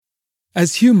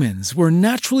As humans, we're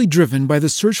naturally driven by the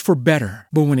search for better.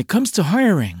 But when it comes to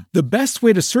hiring, the best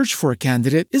way to search for a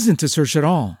candidate isn't to search at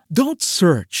all. Don't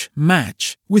search,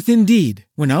 match with Indeed.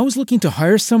 When I was looking to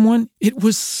hire someone, it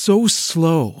was so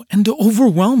slow and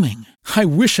overwhelming. I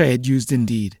wish I had used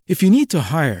Indeed. If you need to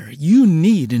hire, you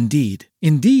need Indeed.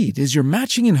 Indeed is your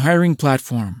matching and hiring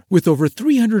platform with over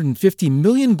 350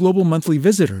 million global monthly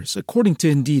visitors, according to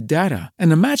Indeed data,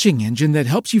 and a matching engine that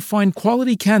helps you find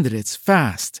quality candidates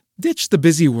fast. Ditch the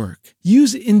busy work.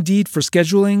 Use Indeed for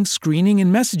scheduling, screening,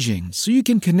 and messaging so you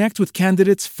can connect with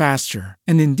candidates faster.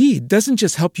 And Indeed doesn't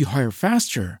just help you hire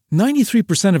faster.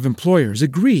 93% of employers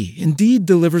agree Indeed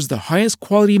delivers the highest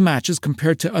quality matches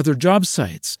compared to other job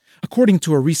sites, according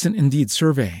to a recent Indeed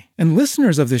survey. And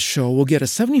listeners of this show will get a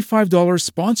 $75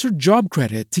 sponsored job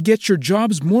credit to get your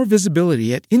jobs more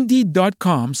visibility at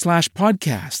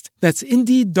Indeed.com/podcast. That's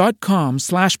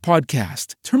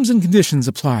Indeed.com/podcast. Terms and conditions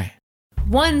apply.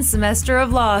 1 semester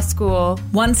of law school.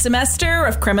 1 semester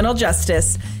of criminal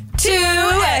justice. 2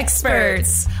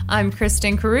 experts. I'm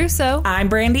Kristen Caruso. I'm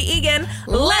Brandy Egan.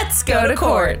 Let's go to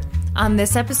court. On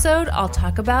this episode, I'll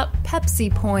talk about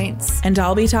Pepsi points. And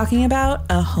I'll be talking about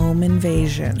a home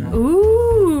invasion.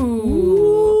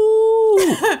 Ooh.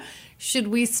 Should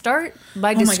we start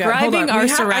by describing our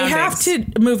surroundings? I have to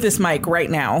move this mic right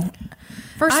now.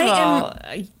 First of all,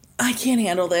 I can't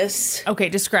handle this. Okay,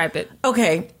 describe it.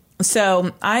 Okay.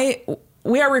 So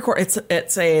we are recording.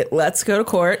 It's a Let's Go to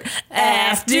Court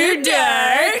After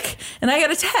Dark, and I got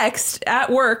a text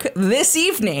at work this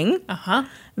evening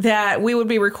that we would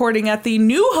be recording at the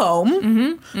new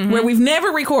home where we've never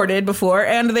recorded before,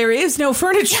 and there is no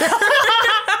furniture.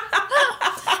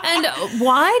 And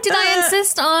why did I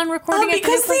insist on recording it?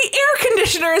 Because the air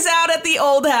conditioner is out at the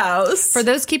old house. For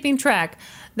those keeping track,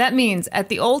 that means at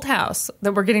the old house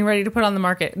that we're getting ready to put on the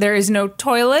market, there is no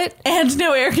toilet and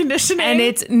no air conditioning. And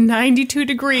it's 92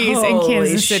 degrees in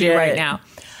Kansas City shit. right now.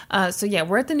 So yeah,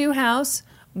 we're at the new house.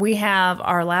 We have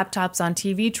our laptops on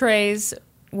TV trays.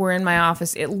 We're in my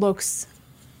office.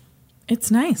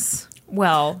 It's nice.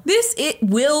 Well, it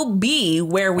will be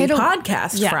where we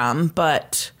podcast from,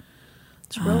 but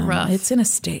it's real rough. It's in a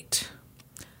state.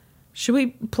 Should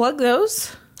we plug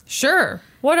those? Sure.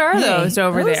 What are those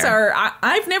over there?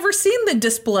 I've never seen the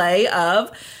display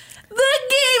of the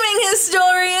Gaming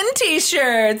Historian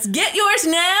t-shirts. Get yours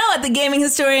now at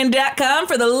thegaminghistorian.com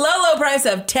for the low price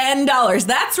of $10.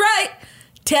 That's right,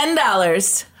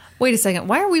 $10. Wait a second.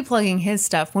 Why are we plugging his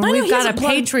stuff when we've got a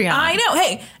Patreon? I know.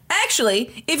 Hey,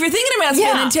 actually, if you're thinking about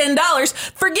spending $10,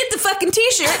 forget the fucking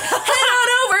t-shirt. Head on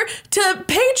over to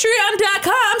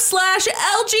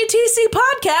patreon.com/LGTC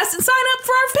podcast and sign up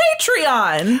for our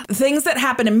Patreon. Things that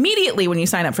happen immediately when you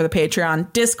sign up for the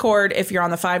Patreon: Discord if you're on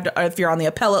the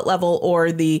appellate level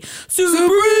or the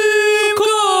Supreme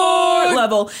Court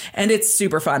level, and it's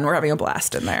super fun. We're having a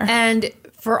blast in there. And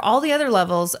for all the other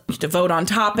levels, you get to vote on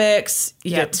topics. You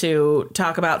get to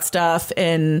talk about stuff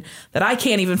that I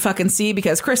can't even fucking see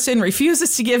because Kristen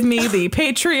refuses to give me the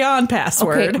Patreon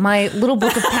password. Okay, my little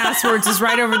book of passwords is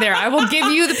right over there. I will give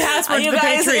you the password to the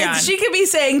Patreon. She could be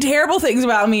saying terrible things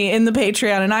about me in the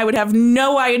Patreon, and I would have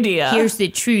no idea. Here's the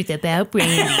truth about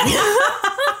Brandy.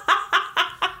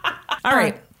 All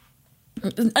right.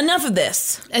 Enough of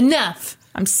this. Enough.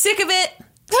 I'm sick of it.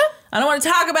 I don't want to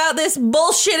talk about this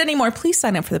bullshit anymore. Please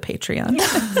sign up for the Patreon.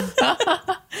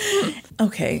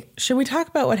 Okay. Should we talk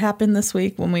about what happened this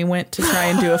week when we went to try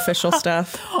and do official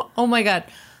stuff? Oh, my God.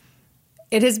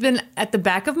 It has been at the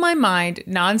back of my mind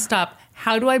nonstop.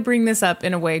 How do I bring this up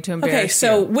in a way to embarrass you? Okay,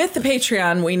 so with the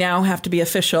Patreon, we now have to be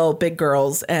official big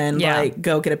girls and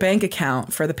go get a bank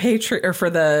account for the Patreon or for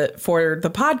the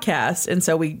podcast. And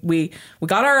so we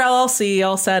got our LLC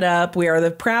all set up. We are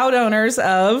the proud owners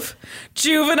of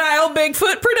Juvenile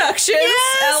Bigfoot Productions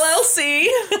LLC.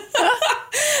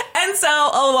 And so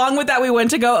along with that, we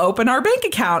went to go open our bank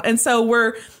account. And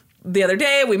so the other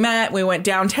day we went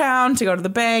downtown to go to the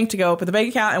bank to go open the bank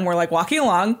account, and we're like walking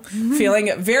along,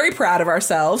 feeling very proud of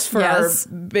ourselves for our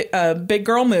big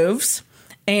girl moves.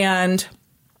 And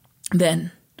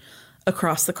then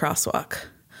across the crosswalk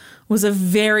was a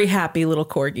very happy little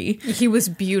corgi. He was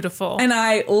beautiful. And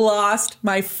I lost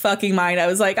my fucking mind. I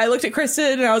looked at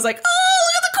Kristen and I was like, oh,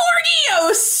 look at the corgi. I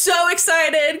was so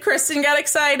excited. Kristen got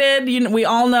excited. We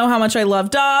all know how much I love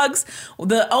dogs.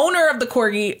 The owner of the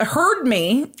corgi heard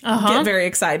me get very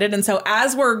excited. And so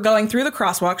as we're going through the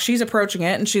crosswalk, she's approaching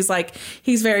it and she's like,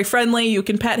 he's very friendly. You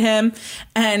can pet him.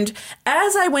 And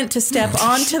as I went to step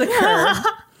onto the curb,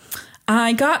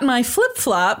 I got my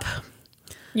flip-flop.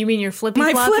 You mean your flippy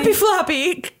floppy? floppy? My flippy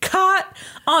floppy caught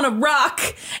on a rock,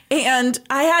 and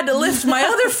I had to lift my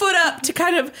other foot up to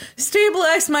kind of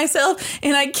stabilize myself,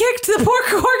 and I kicked the poor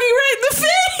corgi right in the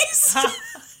face.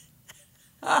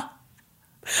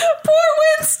 Poor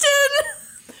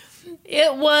Winston.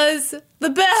 It was the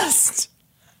best.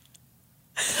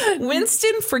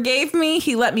 Winston forgave me.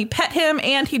 He let me pet him,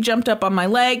 and he jumped up on my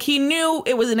leg. He knew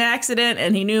it was an accident,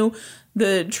 and he knew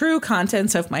the true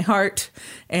contents of my heart,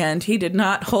 and he did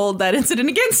not hold that incident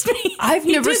against me. I've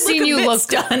never seen you look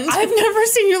stunned. I've never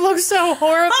seen you look so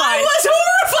horrified. I was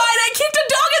horrified. I kicked a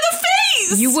dog in the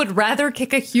face. You would rather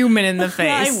kick a human in the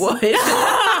face. I would.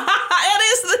 That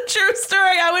is the true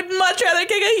story. I would much rather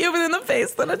kick a human in the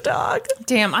face than a dog.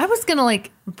 Damn, I was gonna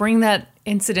bring that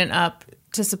incident up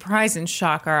to surprise and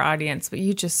shock our audience, but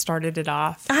you just started it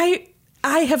off. I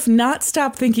have not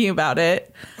stopped thinking about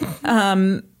it.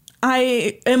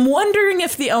 I am wondering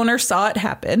if the owner saw it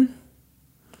happen.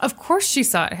 Of course she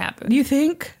saw it happen. You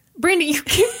think? Brandy, you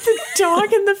kicked the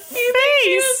dog in the face.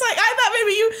 She was like,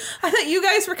 I thought you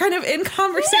guys were kind of in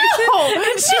conversation. No,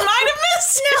 and she might have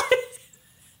missed it.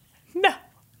 No.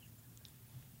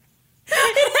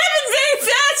 It happened very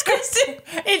fast, Kristen.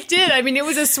 It did. I mean, it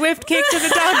was a swift kick to the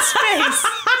dog's face.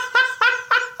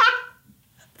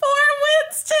 Poor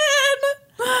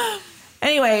Winston.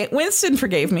 Anyway, Winston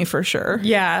forgave me for sure.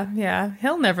 Yeah.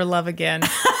 He'll never love again.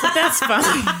 But that's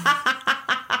fine.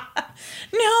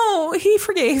 No, he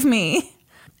forgave me.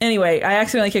 Anyway, I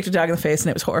accidentally kicked a dog in the face, and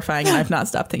it was horrifying, and I've not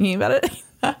stopped thinking about it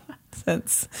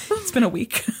since. It's been a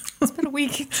week. It's been a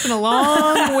week. It's been a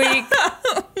long week.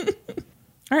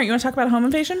 All right, you want to talk about a home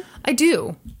invasion? I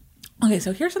do. Okay,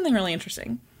 so here's something really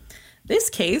interesting. This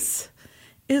case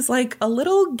is like a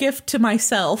little gift to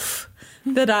myself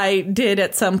that I did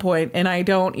at some point, and I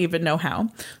don't even know how.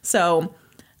 So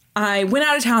I went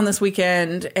out of town this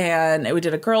weekend, and we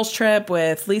did a girls' trip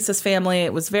with Lisa's family.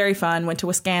 It was very fun. Went to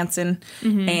Wisconsin,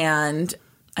 and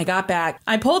I got back.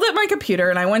 I pulled up my computer,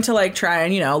 and I went to try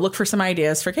and, look for some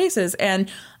ideas for cases, and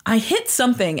I hit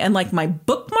something, and my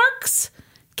bookmarks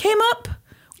came up,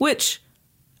 which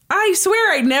I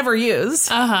swear I'd never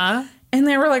used. Uh-huh. And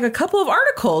there were a couple of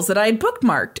articles that I had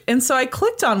bookmarked. And so I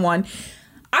clicked on one.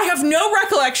 I have no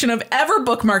recollection of ever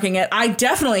bookmarking it. I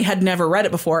definitely had never read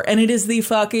it before. And it is the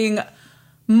fucking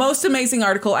most amazing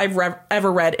article I've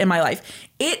ever read in my life.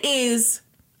 It is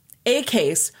a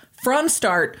case from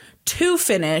start to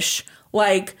finish.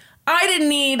 I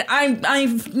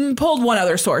pulled one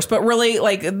other source, but really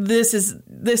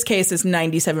this case is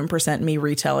 97% me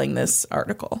retelling this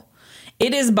article.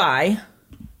 It is by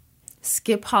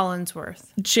Skip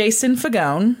Hollandsworth, Jason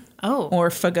Fagone. Oh. Or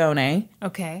Fagone.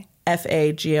 Okay.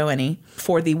 Fagone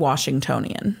for the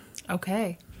Washingtonian.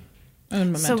 Okay.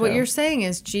 And so what you're saying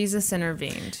is Jesus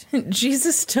intervened.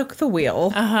 Jesus took the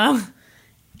wheel. Uh-huh.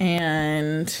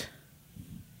 And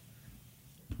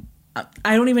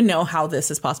I don't even know how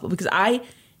this is possible because I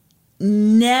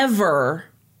never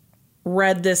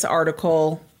read this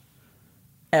article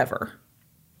ever.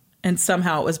 And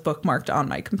somehow it was bookmarked on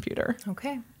my computer.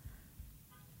 Okay.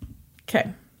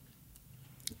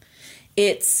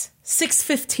 It's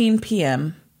 6:15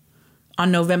 p.m.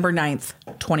 on November 9th,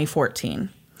 2014.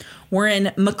 We're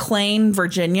in McLean,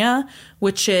 Virginia,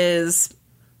 which is,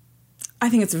 I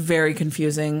think it's very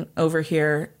confusing over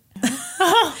here.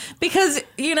 Because,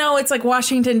 it's like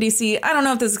Washington, D.C. I don't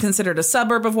know if this is considered a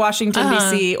suburb of Washington,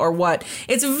 D.C. or what.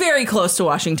 It's very close to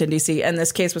Washington, D.C. And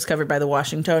this case was covered by the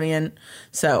Washingtonian.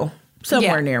 So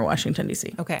somewhere near Washington,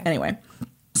 D.C. Okay. Anyway,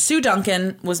 Sue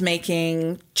Duncan was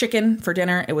making chicken for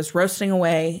dinner. It was roasting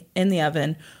away in the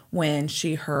oven when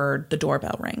she heard the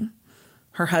doorbell ring.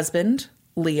 Her husband,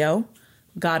 Leo,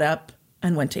 got up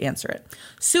and went to answer it.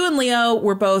 Sue and Leo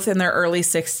were both in their early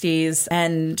 60s,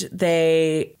 and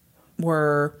they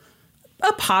were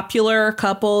a popular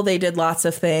couple. They did lots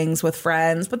of things with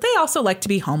friends, but they also liked to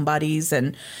be home buddies,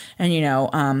 and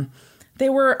they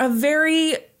were a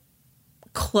very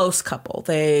close couple.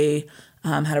 They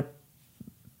had a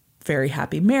very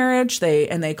happy marriage.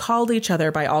 They called each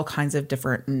other by all kinds of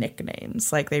different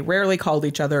nicknames. They rarely called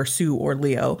each other Sue or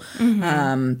Leo.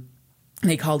 Mm-hmm.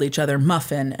 They called each other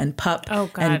Muffin and Pup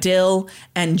and Dill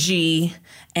and G.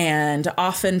 And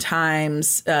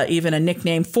oftentimes even a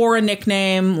nickname for a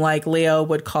nickname, like Leo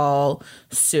would call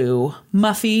Sue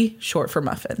Muffy, short for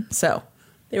Muffin. So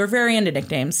they were very into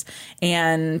nicknames.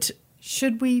 And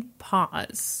should we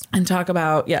pause and talk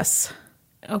about, yes.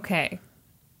 Okay.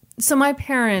 So my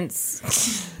parents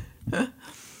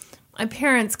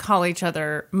call each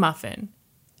other Muffin,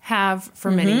 have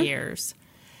for many years.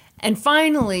 And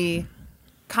finally,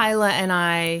 Kyla and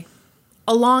I,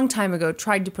 a long time ago,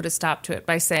 tried to put a stop to it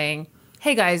by saying,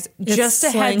 Hey guys, It's just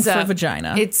a slang heads for up.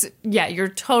 vagina. You're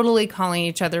totally calling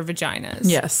each other vaginas.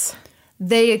 Yes.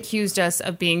 They accused us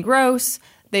of being gross.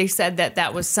 They said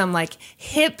that was some like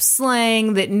hip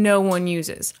slang that no one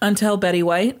uses. Until Betty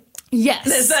White. Yes.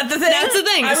 Is that the thing? That's the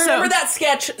thing. I remember that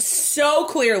sketch so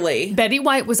clearly. Betty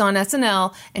White was on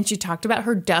SNL and she talked about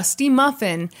her dusty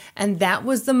muffin. And that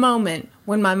was the moment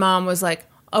when my mom was like,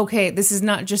 okay, this is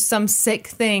not just some sick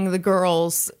thing the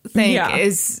girls think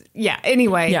is. Yeah.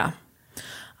 Anyway. Yeah.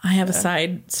 I have a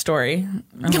side story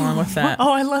along with that.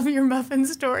 Oh, I love your muffin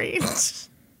story.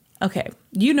 Okay.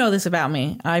 You know this about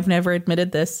me. I've never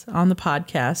admitted this on the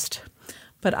podcast,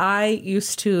 but I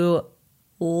used to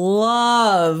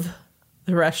love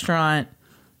the restaurant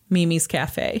Mimi's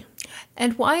Cafe.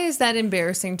 And why is that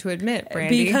embarrassing to admit,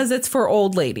 Brandy? Because it's for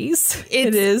old ladies.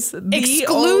 It is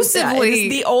exclusively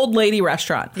the old lady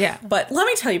restaurant. Yeah. But let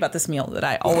me tell you about this meal that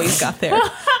I always got there.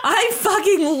 I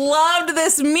fucking loved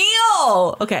this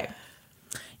meal. Okay.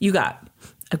 You got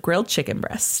a grilled chicken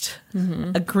breast,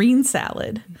 a green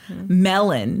salad,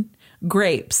 melon,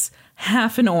 grapes,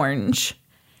 half an orange,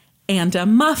 and a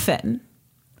muffin.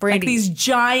 Brandy, Like these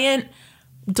giant,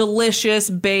 delicious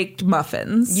baked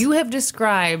muffins. you have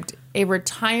described a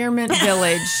retirement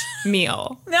village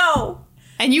meal. No.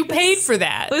 And you paid for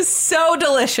that. It was so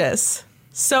delicious.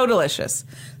 So delicious.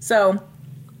 So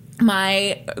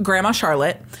my grandma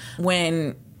Charlotte,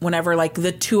 whenever like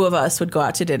the two of us would go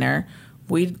out to dinner,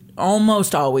 we'd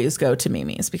almost always go to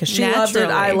Mimi's because she loved it.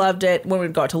 I loved it. When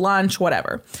we'd go out to lunch,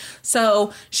 whatever.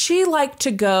 So she liked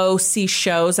to go see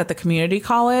shows at the community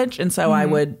college. And so I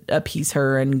would appease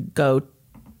her and go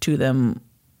to them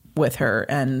with her.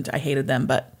 And I hated them,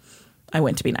 but I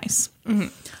went to be nice.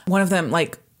 One of them,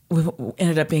 like,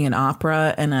 ended up being an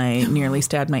opera, and I nearly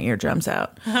stabbed my eardrums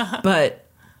out. But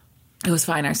it was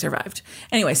fine. I survived.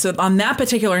 Anyway, so on that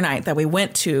particular night that we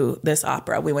went to this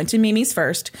opera, we went to Mimi's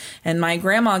first, and my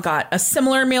grandma got a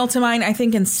similar meal to mine. I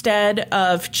think instead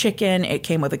of chicken, it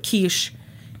came with a quiche.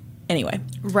 Anyway.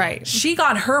 Right. She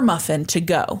got her muffin to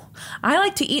go. I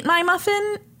like to eat my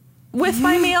muffin with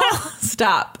my meal.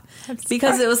 Stop.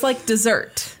 Because it was like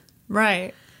dessert.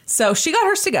 Right. So she got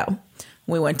hers to go.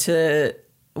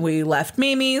 We left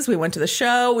Mimi's. We went to the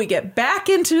show. We get back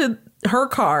into her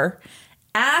car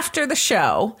after the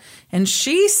show, and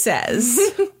she says,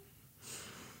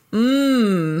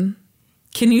 can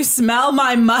you smell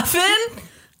my muffin?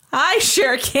 I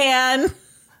sure can.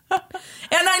 And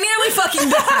I nearly fucking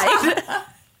died.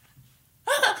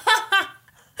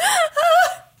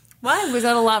 Why? Was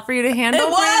that a lot for you to handle?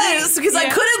 It was, because I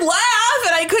couldn't laugh,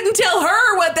 and I couldn't tell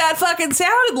her what that fucking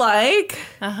sounded like.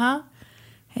 Uh-huh.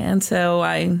 And so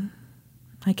I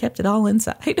kept it all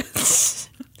inside.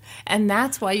 And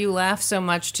that's why you laugh so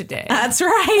much today. That's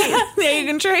right. Yeah, you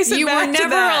can trace it You back were to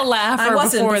never that. a laugher I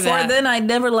wasn't. before Before that. then, I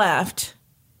never laughed.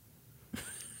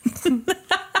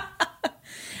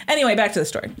 Anyway, back to the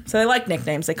story. So they like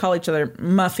nicknames. They call each other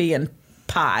Muffy and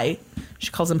Pie.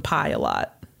 She calls him Pie a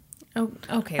lot. Oh,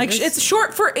 okay. Like it's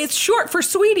short for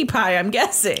Sweetie Pie, I'm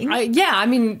guessing. Yeah, I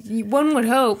mean, one would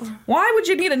hope. Why would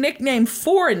you need a nickname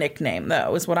for a nickname,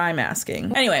 though, is what I'm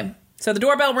asking. Anyway, so the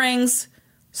doorbell rings.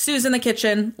 Sue's in the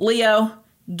kitchen. Leo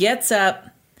gets up,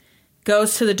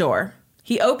 goes to the door.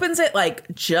 He opens it,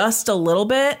 like, just a little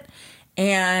bit,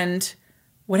 and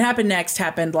what happened next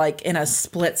happened, like, in a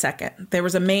split second. There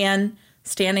was a man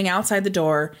standing outside the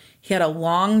door. He had a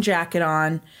long jacket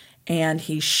on, and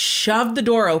he shoved the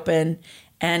door open,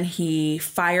 and he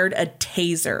fired a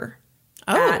taser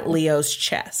at Leo's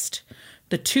chest.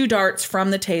 The 2 darts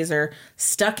from the taser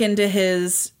stuck into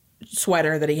his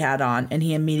sweater that he had on, and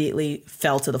he immediately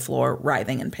fell to the floor,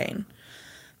 writhing in pain.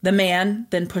 The man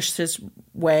then pushed his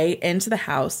way into the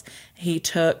house. He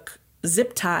took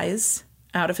zip ties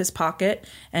out of his pocket,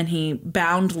 and he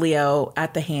bound Leo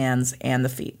at the hands and the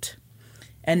feet.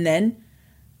 And then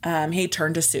he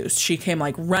turned to Sue. She came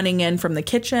like running in from the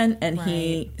kitchen, and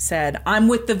he said, "I'm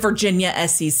with the Virginia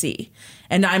SEC,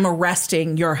 and I'm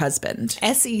arresting your husband."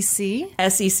 SEC?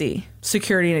 SEC,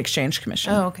 Security and Exchange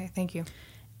Commission. Oh, okay. Thank you.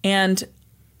 And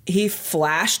he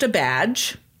flashed a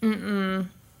badge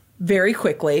very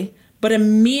quickly, but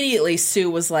immediately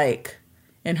Sue was like,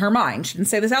 in her mind, she didn't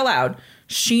say this out loud,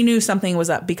 she knew something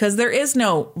was up because there is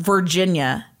no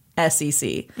Virginia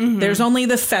SEC. There's only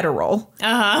the federal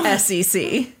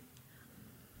SEC.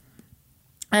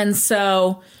 And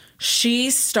so she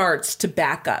starts to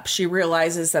back up. She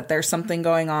realizes that there's something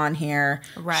going on here.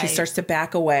 Right. She starts to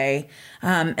back away.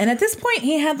 And at this point,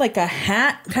 he had like a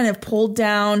hat kind of pulled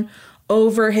down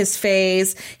over his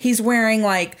face. He's wearing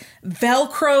like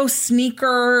Velcro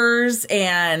sneakers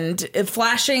and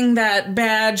flashing that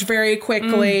badge very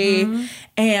quickly.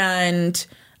 And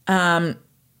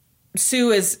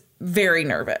Sue is very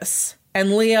nervous.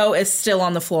 And Leo is still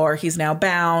on the floor. He's now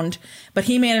bound. But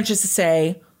he manages to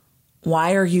say,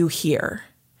 "Why are you here?"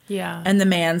 Yeah. And the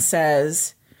man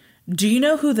says, "Do you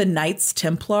know who the Knights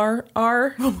Templar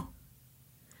are?"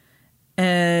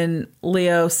 And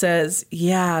Leo says,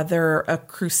 "Yeah, they're a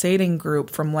crusading group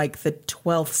from like the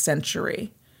 12th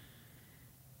century.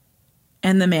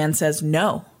 And the man says,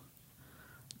 "No,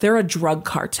 they're a drug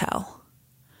cartel.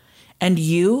 And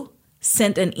you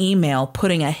sent an email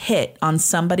putting a hit on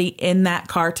somebody in that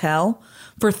cartel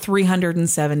for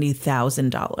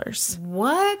 $370,000.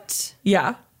 What?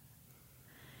 Yeah.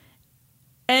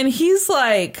 And he's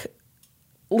like,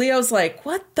 Leo's like,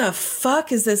 what the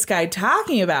fuck is this guy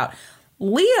talking about?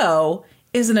 Leo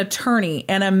is an attorney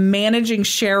and a managing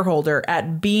shareholder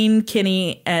at Bean,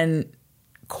 Kinney, and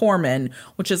Corman,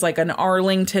 which is like an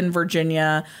Arlington,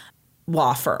 Virginia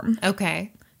law firm.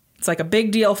 Okay. It's like a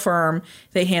big deal firm.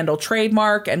 They handle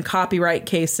trademark and copyright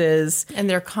cases. And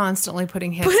they're constantly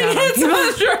putting hits out on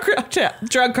the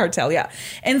drug cartel, yeah.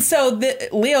 And so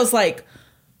Leo's like,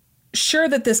 sure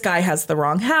that this guy has the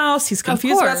wrong house. He's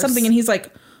confused about something. And he's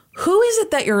like, who is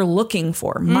it that you're looking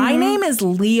for? Mm-hmm. My name is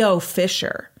Leo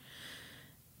Fisher.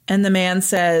 And the man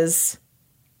says,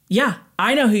 yeah,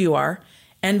 I know who you are.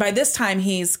 And by this time,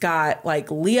 he's got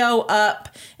like Leo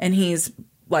up and he's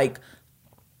like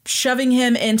shoving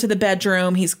him into the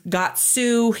bedroom. He's got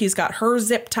Sue. He's got her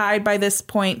zip tied by this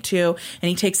point too. And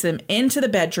he takes them into the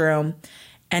bedroom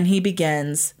and he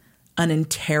begins an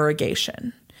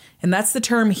interrogation. And that's the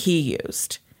term he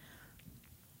used.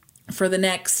 For the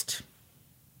next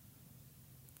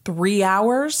 3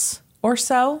 hours or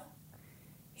so,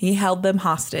 he held them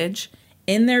hostage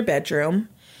in their bedroom.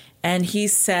 And he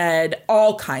said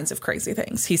all kinds of crazy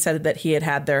things. He said that he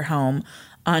had their home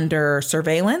under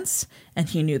surveillance and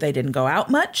he knew they didn't go out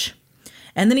much.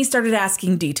 And then he started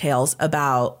asking details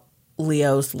about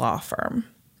Leo's law firm.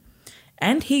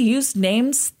 And he used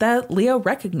names that Leo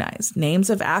recognized,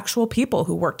 names of actual people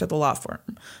who worked at the law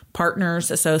firm, partners,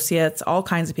 associates, all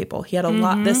kinds of people. He had a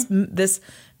lot. This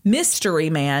mystery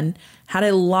man had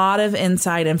a lot of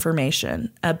inside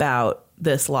information about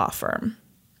this law firm.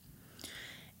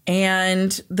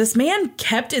 And this man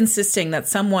kept insisting that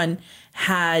someone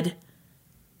had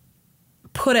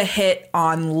put a hit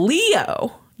on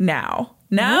Leo now.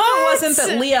 Now it wasn't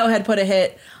that Leo had put a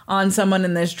hit on someone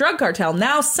in this drug cartel.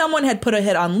 Now someone had put a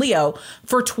hit on Leo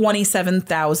for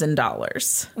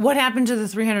 $27,000. What happened to the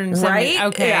 $370,000? Right?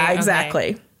 Okay. Yeah,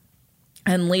 exactly. Okay.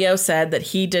 And Leo said that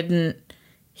he didn't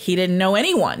know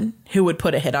anyone who would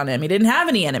put a hit on him. He didn't have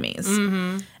any enemies.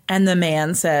 Mm-hmm. And the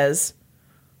man says,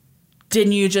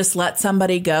 didn't you just let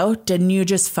somebody go? Didn't you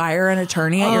just fire an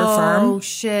attorney at your firm? Oh,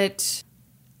 shit.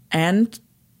 And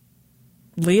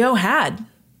Leo had.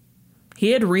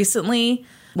 He had recently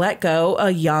let go a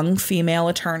young female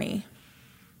attorney.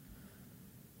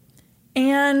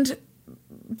 And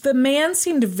the man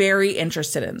seemed very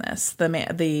interested in this,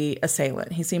 the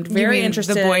assailant. He seemed very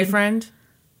interested. The boyfriend?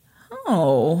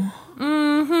 Oh.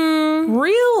 Mm-hmm.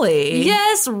 Really?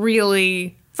 Yes,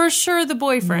 really. For sure, the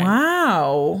boyfriend.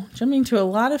 Wow. Jumping to a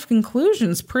lot of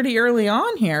conclusions pretty early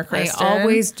on here, Kristen. I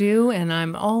always do, and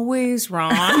I'm always wrong.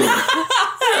 You are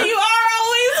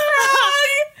always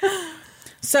wrong.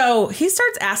 So he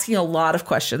starts asking a lot of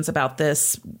questions about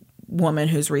this woman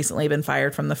who's recently been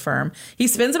fired from the firm. He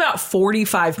spends about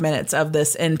 45 minutes of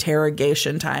this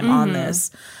interrogation time on this.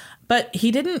 But he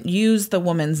didn't use the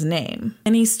woman's name.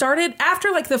 And he started, after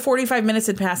like the 45 minutes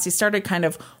had passed, he started kind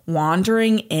of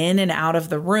wandering in and out of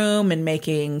the room and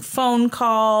making phone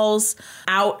calls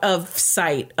out of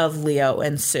sight of Leo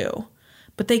and Sue.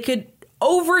 But they could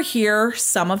overhear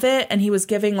some of it, and he was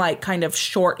giving like kind of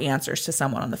short answers to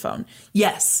someone on the phone.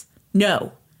 Yes,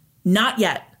 no, not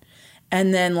yet.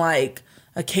 And then like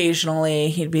occasionally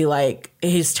he'd be like,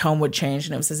 his tone would change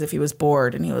and it was as if he was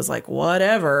bored and he was like,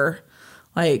 whatever.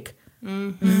 Like,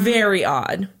 very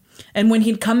odd. And when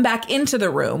he'd come back into the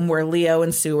room where Leo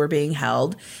and Sue were being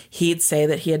held, he'd say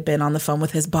that he had been on the phone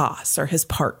with his boss or his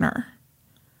partner.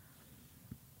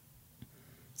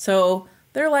 So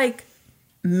they're like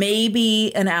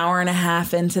maybe an hour and a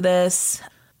half into this.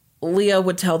 Leo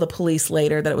would tell the police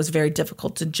later that it was very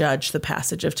difficult to judge the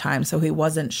passage of time, so he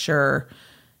wasn't sure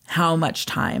how much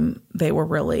time they were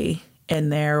really in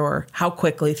there or how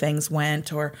quickly things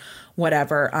went or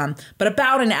whatever. But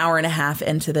about an hour and a half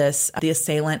into this, the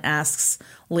assailant asks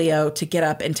Leo to get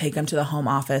up and take him to the home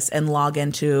office and log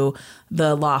into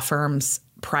the law firm's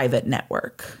private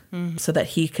network so that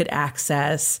he could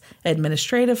access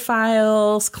administrative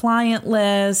files, client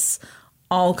lists,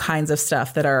 all kinds of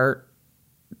stuff that are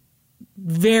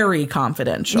very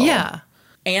confidential. Yeah.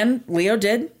 And Leo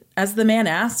did as the man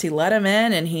asked, he let him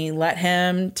in and he let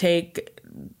him take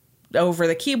over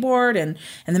the keyboard. And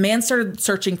the man started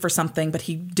searching for something, but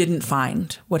he didn't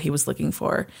find what he was looking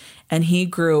for. And he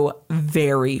grew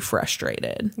very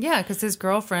frustrated. Yeah, because his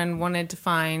girlfriend wanted to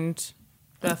find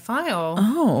the file.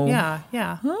 Oh.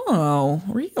 Yeah. Oh,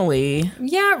 really?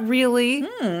 Yeah, really.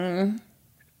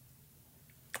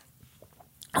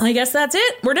 I guess that's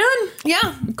it. We're done.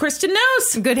 Yeah. Kristen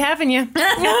knows. Good having you.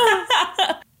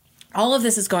 All of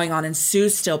this is going on, and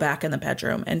Sue's still back in the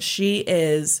bedroom, and she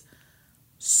is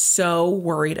so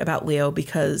worried about Leo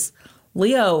because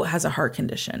Leo has a heart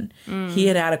condition. He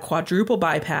had a quadruple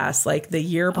bypass like the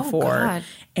year before,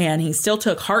 and he still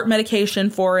took heart medication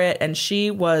for it, and she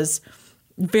was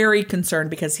very concerned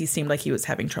because he seemed like he was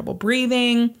having trouble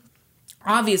breathing.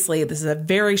 Obviously, this is a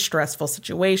very stressful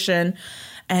situation.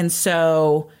 And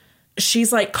so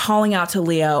she's like calling out to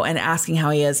Leo and asking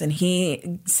how he is. And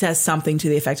he says something to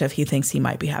the effect of he thinks he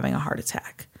might be having a heart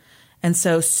attack. And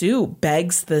so Sue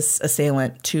begs this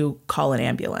assailant to call an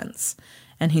ambulance.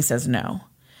 And he says no.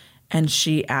 And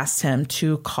she asks him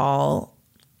to call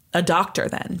a doctor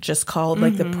then. Just call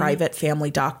like the private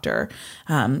family doctor.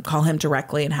 Call him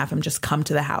directly and have him just come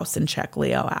to the house and check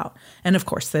Leo out. And of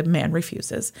course, the man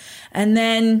refuses. And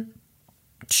then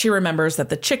she remembers that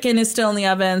the chicken is still in the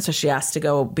oven, so she has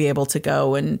to be able to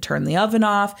go and turn the oven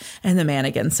off. And the man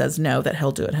again says no, that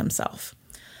he'll do it himself.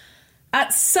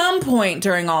 At some point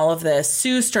during all of this,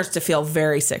 Sue starts to feel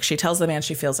very sick. She tells the man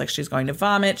she feels like she's going to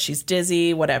vomit, she's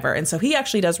dizzy, whatever. And so he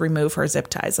actually does remove her zip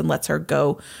ties and lets her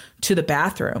go to the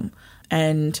bathroom.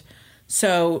 And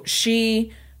so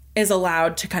she is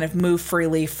allowed to kind of move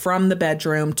freely from the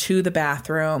bedroom to the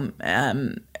bathroom.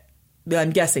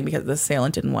 I'm guessing because the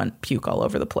assailant didn't want puke all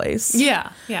over the place.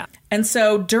 Yeah. And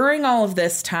so during all of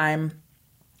this time,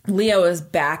 Leo is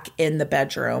back in the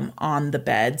bedroom on the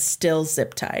bed, still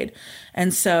zip tied.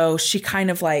 And so she kind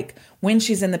of like, when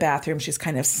she's in the bathroom, she's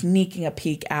kind of sneaking a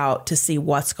peek out to see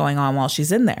what's going on while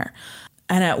she's in there.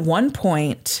 And at one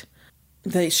point,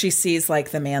 she sees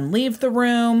like the man leave the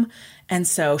room. And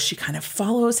so she kind of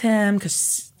follows him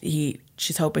because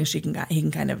she's hoping she can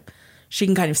kind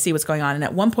of see what's going on. And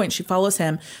at one point she follows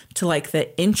him to like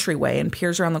the entryway and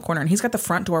peers around the corner, and he's got the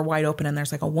front door wide open and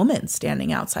there's like a woman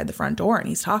standing outside the front door and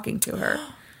he's talking to her.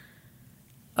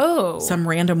 Oh. Some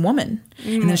random woman.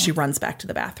 And then she runs back to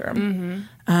the bathroom.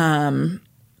 And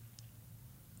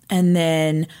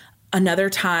then another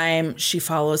time she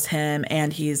follows him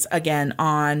and he's again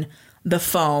on the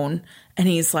phone and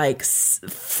he's like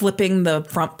flipping the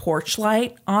front porch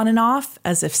light on and off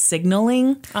as if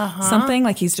signaling something,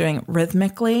 like he's doing it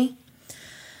rhythmically.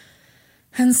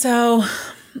 And so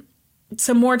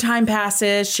some more time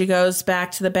passes. She goes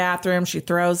back to the bathroom. She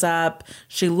throws up.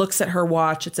 She looks at her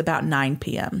watch. It's about 9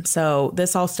 p.m. So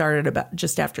this all started about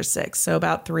just after 6. So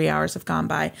about 3 hours have gone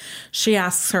by. She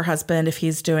asks her husband if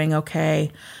he's doing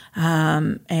okay.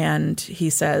 And he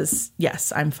says,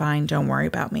 yes, I'm fine. Don't worry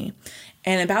about me.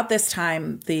 And about this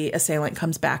time, the assailant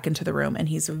comes back into the room and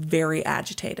he's very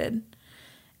agitated.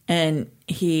 And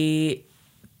he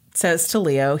says to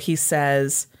Leo, he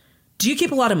says, do you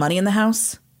keep a lot of money in the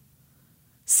house?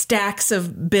 Stacks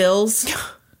of bills,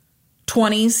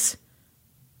 20s.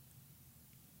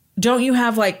 Don't you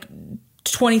have like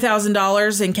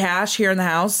 $20,000 in cash here in the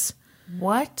house?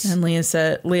 What? And Leo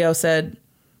said,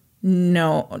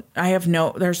 no,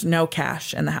 there's no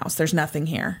cash in the house. There's nothing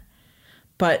here.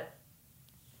 But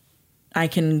I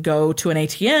can go to an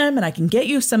ATM and I can get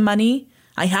you some money.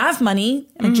 I have money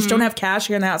and I just don't have cash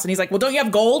here in the house. And he's like, well, don't you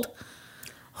have gold?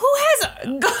 Who has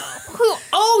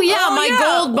my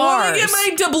gold bars. Let me get my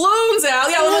doubloons out.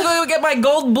 Yeah, let me go get my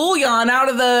gold bullion out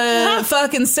of the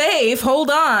fucking safe. Hold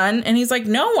on. And he's like,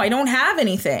 no, I don't have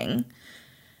anything.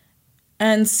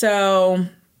 And so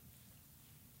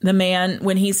the man,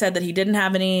 when he said that he didn't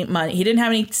have any money, he didn't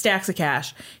have any stacks of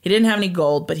cash, he didn't have any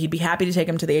gold, but he'd be happy to take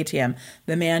him to the ATM,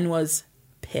 the man was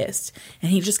pissed.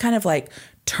 And he just kind of like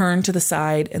turned to the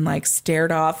side and like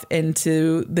stared off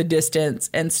into the distance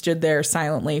and stood there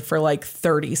silently for like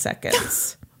 30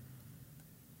 seconds.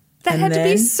 That had to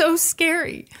be so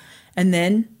scary. And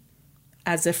then,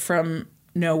 as if from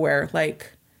nowhere,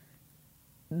 like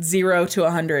 0 to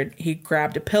 100, he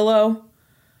grabbed a pillow,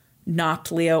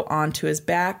 knocked Leo onto his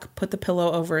back, put the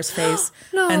pillow over his face,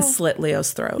 and slit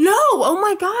Leo's throat. No! Oh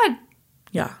my God.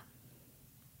 Yeah.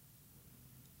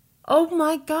 Oh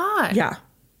my God. Yeah.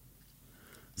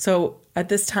 So at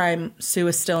this time, Sue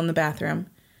is still in the bathroom,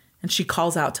 and she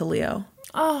calls out to Leo.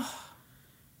 Oh.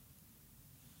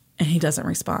 And he doesn't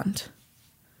respond.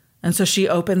 And so she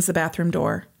opens the bathroom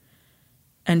door,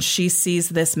 and she sees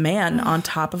this man on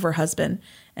top of her husband,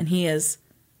 and he is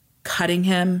cutting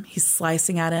him. He's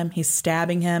slicing at him. He's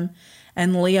stabbing him.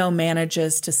 And Leo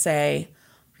manages to say,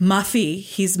 Muffy,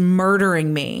 he's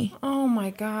murdering me. Oh,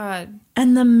 my God.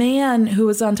 And the man who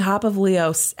was on top of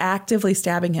Leo, actively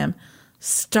stabbing him,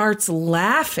 starts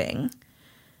laughing.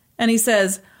 And he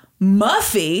says,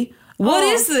 Muffy, what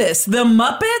is this? The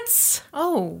Muppets?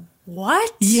 Oh,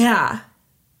 what? Yeah.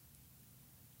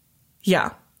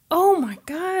 Yeah. Oh, my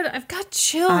God. I've got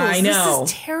chills. I know.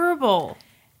 This is terrible.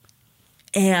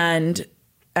 And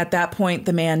at that point,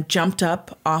 the man jumped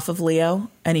up off of Leo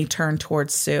and he turned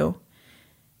towards Sue.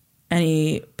 And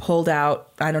he pulled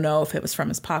out, I don't know if it was from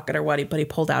his pocket or what, but he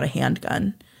pulled out a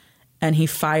handgun and he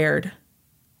fired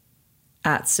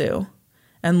at Sue.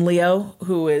 And Leo,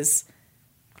 who is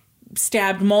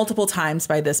stabbed multiple times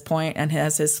by this point and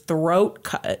has his throat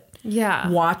cut,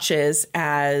 watches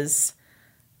as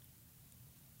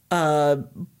a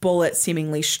bullet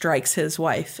seemingly strikes his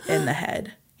wife in the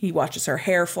head. He watches her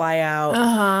hair fly out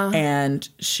and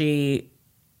she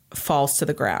falls to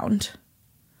the ground.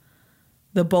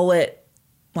 The bullet,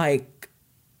 like,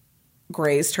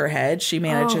 grazed her head. She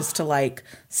manages to, like,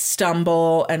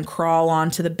 stumble and crawl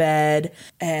onto the bed.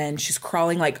 And she's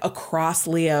crawling, like, across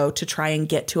Leo to try and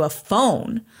get to a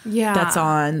phone that's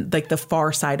on, like, the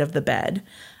far side of the bed.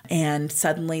 And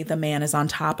suddenly the man is on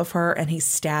top of her and he's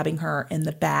stabbing her in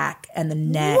the back and the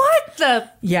neck. What the?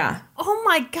 Yeah. Oh,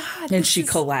 my God. And she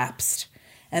collapsed.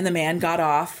 And the man got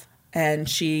off and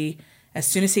she... As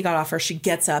soon as he got off her, she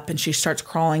gets up and she starts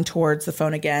crawling towards the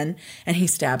phone again. And he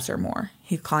stabs her more.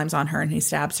 He climbs on her and he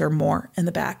stabs her more in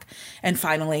the back. And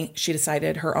finally, she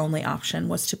decided her only option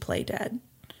was to play dead.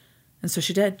 And so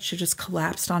she did. She just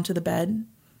collapsed onto the bed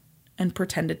and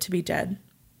pretended to be dead.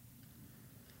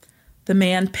 The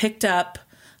man picked up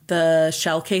the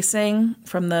shell casing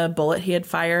from the bullet he had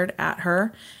fired at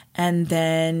her. And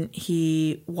then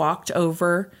he walked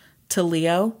over to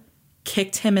Leo,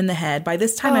 kicked him in the head. By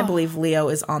this time, I believe Leo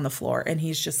is on the floor and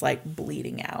he's just like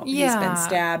bleeding out. Yeah. He's been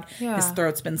stabbed. Yeah. His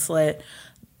throat's been slit.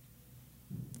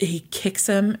 He kicks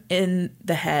him in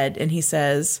the head and he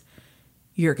says,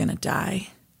 "You're going to die."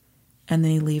 And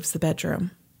then he leaves the bedroom.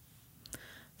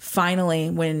 Finally,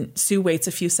 when Sue waits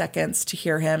a few seconds to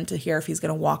hear him, to hear if he's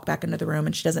going to walk back into the room,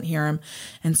 and she doesn't hear him.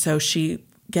 And so she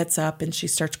gets up and she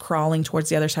starts crawling towards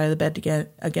the other side of the bed to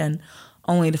get again,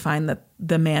 only to find that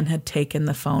the man had taken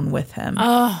the phone with him.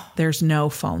 There's no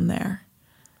phone there.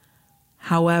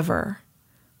 However,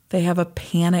 they have a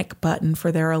panic button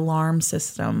for their alarm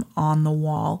system on the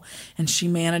wall. And she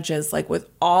manages, like with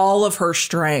all of her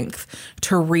strength,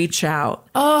 to reach out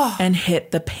and hit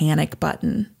the panic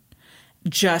button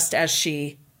just as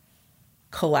she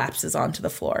collapses onto the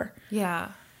floor. Yeah.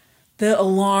 The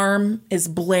alarm is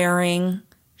blaring.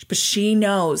 But she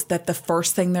knows that the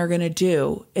first thing they're going to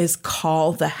do is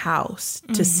call the house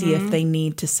to see if they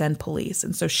need to send police.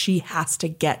 And so she has to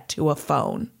get to a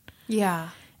phone. Yeah.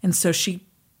 And so she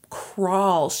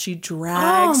crawls. She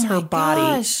drags her body.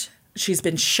 Gosh. She's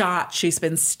been shot. She's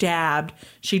been stabbed.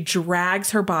 She drags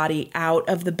her body out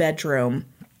of the bedroom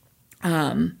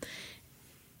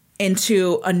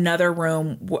into another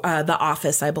room, the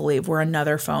office, I believe, where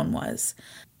another phone was.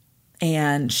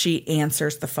 And she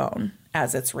answers the phone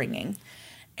as it's ringing.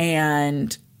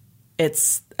 And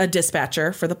it's a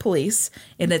dispatcher for the police.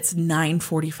 And it's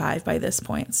 9:45 by this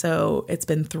point. So it's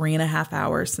been 3.5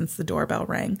 hours since the doorbell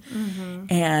rang. Mm-hmm.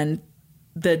 And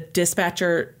the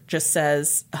dispatcher just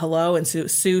says, hello. And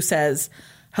Sue says,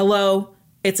 hello,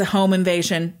 it's a home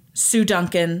invasion. Sue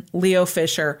Duncan, Leo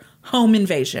Fisher, home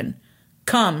invasion.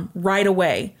 Come right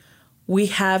away. We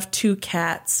have 2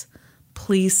 cats.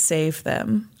 Please save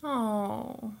them.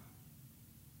 Oh.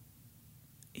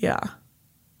 Yeah.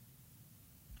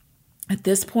 At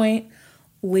this point,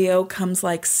 Leo comes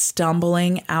like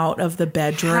stumbling out of the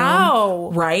bedroom. How?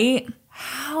 Right?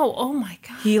 How? Oh my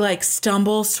God. He like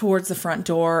stumbles towards the front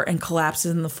door and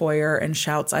collapses in the foyer and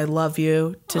shouts, "I love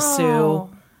you" to Sue.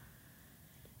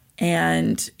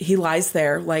 And he lies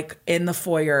there like in the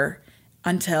foyer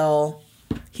until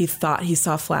he thought he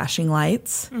saw flashing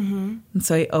lights. Mm-hmm. And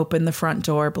so he opened the front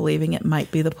door believing it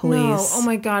might be the police. No. Oh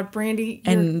my God, Brandy.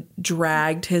 And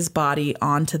dragged his body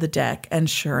onto the deck. And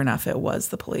sure enough, it was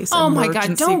the police. Oh my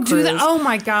God, don't do that. Oh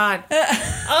my God.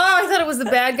 I thought it was the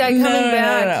bad guy coming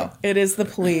back. No. It is the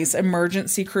police.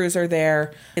 Emergency crews are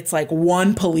there. It's like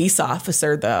one police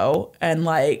officer though. And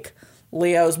like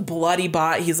Leo's bloody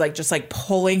body, he's like just like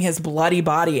pulling his bloody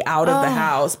body out of the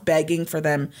house, begging for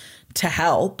them to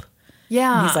help.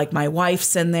 Yeah. And he's like, my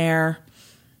wife's in there.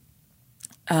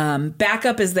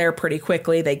 Backup is there pretty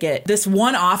quickly. They get this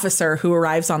one officer who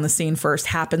arrives on the scene first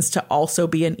happens to also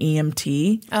be an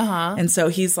EMT. And so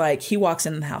he's like, he walks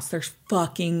into the house. There's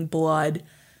fucking blood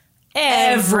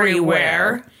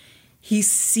everywhere. He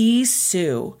sees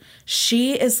Sue.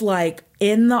 She is like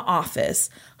in the office,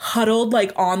 huddled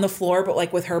like on the floor, but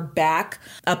like with her back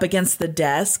up against the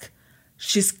desk.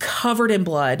 She's covered in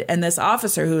blood. And this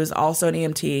officer, who is also an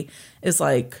EMT, is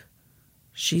like,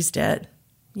 she's dead.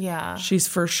 Yeah. She's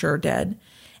for sure dead.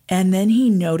 And then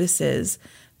he notices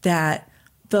that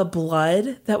the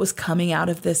blood that was coming out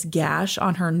of this gash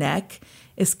on her neck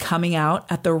is coming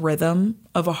out at the rhythm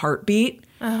of a heartbeat,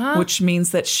 which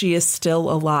means that she is still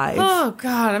alive. Oh,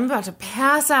 God, I'm about to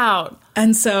pass out.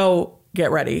 And so, get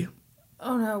ready.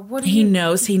 Oh, no. He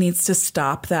knows he needs to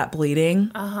stop that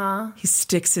bleeding. He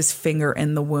sticks his finger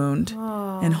in the wound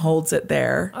and holds it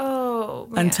there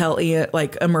until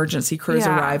emergency crews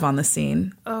arrive on the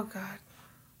scene. Oh, God.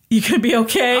 You could be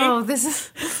okay. Oh, this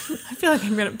is... I feel like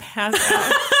I'm going to pass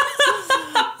out.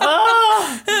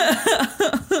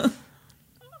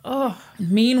 Oh.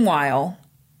 Meanwhile,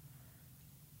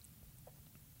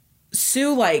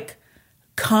 Sue,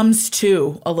 comes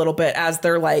to a little bit as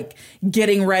they're,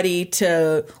 getting ready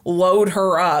to load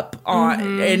her up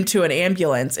into an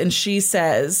ambulance. And she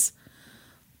says,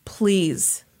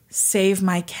 please save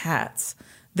my cats.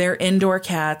 They're indoor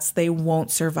cats. They won't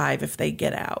survive if they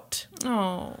get out.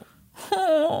 Oh.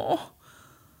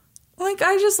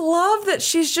 I just love that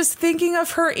she's just thinking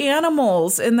of her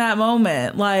animals in that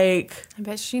moment. I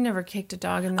bet she never kicked a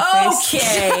dog in the face.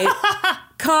 Okay.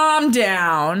 Calm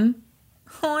down.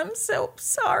 Oh, I'm so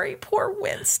sorry. Poor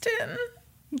Winston.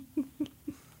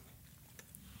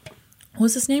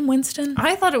 Was his name Winston?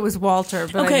 I thought it was Walter,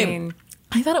 but okay.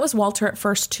 I thought it was Walter at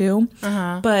first, too.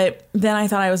 But then I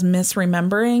thought I was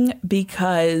misremembering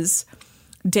because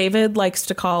David likes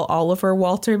to call Oliver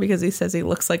Walter because he says he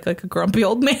looks like a grumpy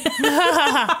old man.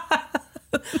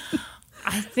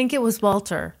 I think it was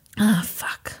Walter. Oh,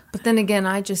 fuck. But then again,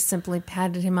 I just simply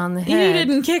patted him on the head. You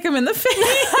didn't kick him in the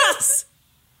face.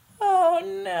 Oh,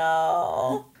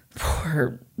 no.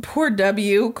 Poor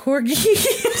W.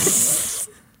 Corgi.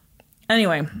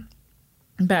 Anyway,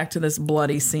 back to this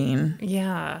bloody scene.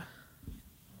 Yeah.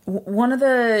 One of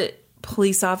the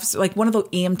police officers, one of the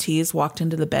EMTs walked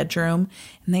into the bedroom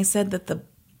and they said that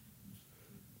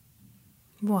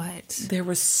What? There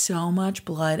was so much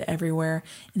blood everywhere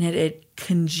and it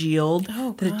congealed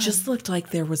that it just looked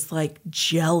like there was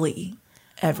jelly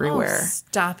everywhere. Oh,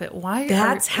 stop it. Why?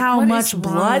 That's how much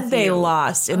blood they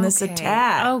lost in this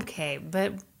attack. Okay,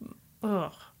 but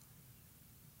ugh.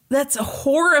 That's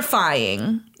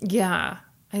horrifying. Yeah,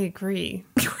 I agree.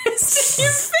 Kristen,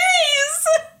 your face!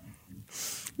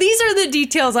 These are the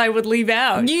details I would leave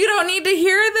out. You don't need to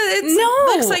hear that it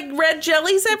looks like red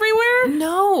jellies everywhere?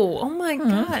 No. Oh, my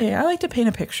God. Okay, I like to paint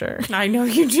a picture. I know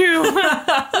you do.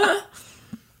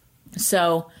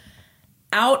 So,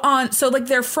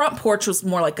 their front porch was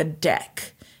more like a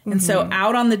deck. And so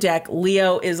out on the deck,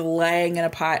 Leo is laying in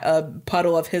a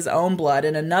puddle of his own blood,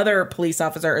 and another police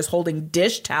officer is holding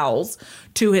dish towels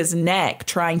to his neck,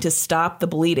 trying to stop the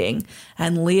bleeding.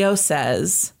 And Leo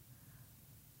says,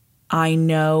 I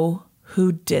know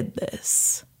who did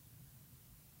this.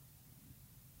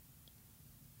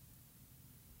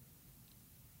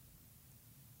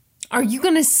 Are you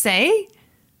going to say?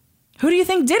 Who do you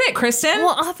think did it, Kristen?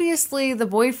 Well, obviously the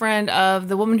boyfriend of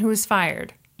the woman who was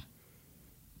fired.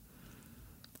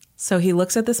 So he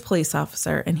looks at this police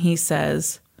officer and he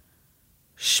says,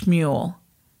 Schmuel,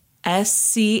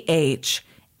 SCHMUHL.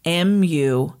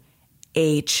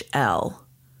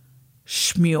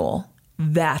 Schmuel,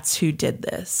 that's who did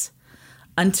this.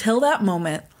 Until that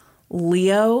moment,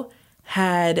 Leo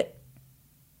had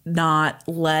not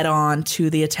led on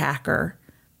to the attacker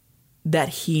that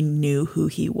he knew who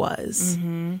he was.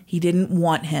 He didn't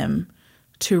want him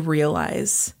to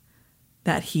realize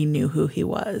that he knew who he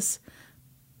was.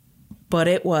 But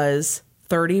it was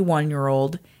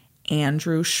 31-year-old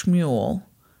Andrew Schmuel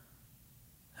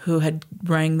who had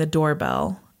rang the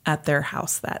doorbell at their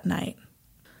house that night.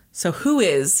 So who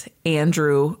is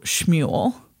Andrew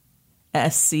Schmuel?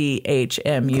 SCHMUHL.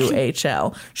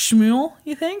 Schmuel,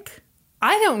 you think?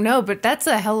 I don't know, but that's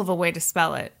a hell of a way to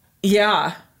spell it.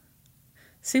 Yeah.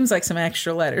 Seems like some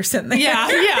extra letters in there.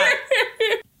 Yeah.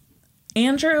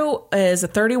 Andrew is a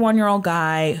 31-year-old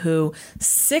guy who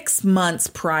 6 months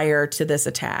prior to this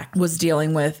attack was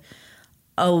dealing with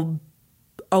a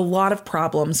lot of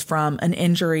problems from an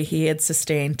injury he had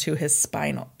sustained to his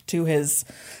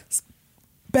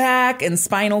back and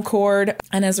spinal cord.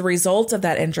 And as a result of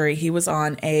that injury, he was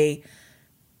on a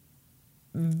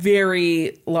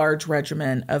very large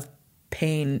regimen of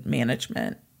pain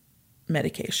management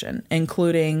medication,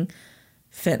 including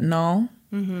fentanyl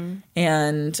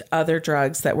and other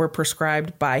drugs that were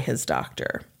prescribed by his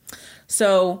doctor.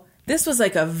 So This was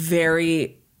like a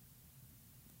very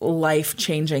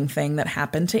life-changing thing that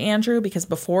happened to Andrew, because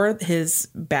before his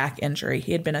back injury,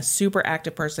 he had been a super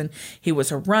active person. He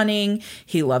was running,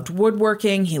 he loved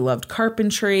woodworking, he loved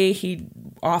carpentry, he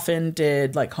often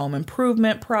did like home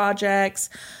improvement projects.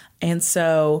 And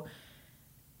so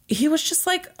he was just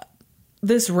like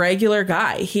this regular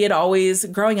guy. He had always,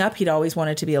 growing up, he'd always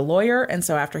wanted to be a lawyer. And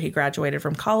so after he graduated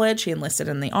from college, he enlisted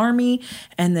in the Army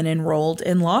and then enrolled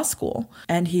in law school.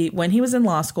 And when he was in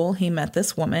law school, he met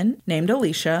this woman named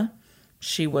Alicia.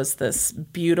 She was this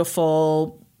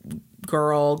beautiful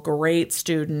girl, great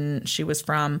student. She was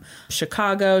from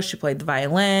Chicago. She played the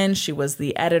violin. She was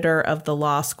the editor of the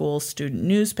law school student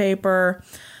newspaper.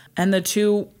 And the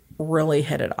two really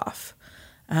hit it off.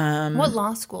 What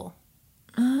law school?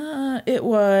 It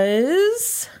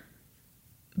was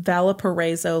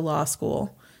Valparaiso Law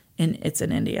School. It's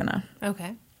in Indiana.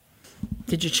 Okay.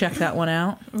 Did you check that one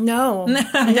out? No.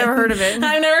 I've never heard of it.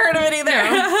 I've never heard of it either.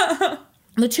 No.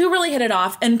 The two really hit it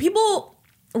off. And people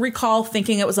recall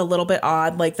thinking it was a little bit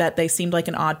odd, like that they seemed like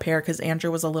an odd pair because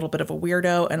Andrew was a little bit of a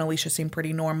weirdo and Alicia seemed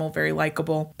pretty normal, very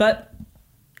likable. But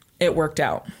it worked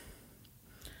out.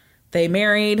 They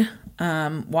married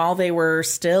while they were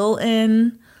still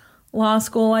in law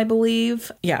school, I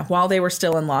believe. Yeah, while they were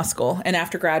still in law school. And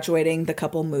after graduating, the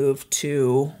couple moved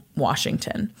to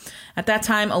Washington. At that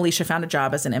time, Alicia found a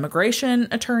job as an immigration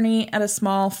attorney at a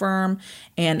small firm,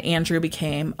 and Andrew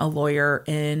became a lawyer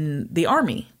in the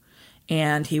Army.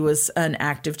 And he was an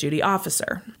active duty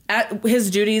officer.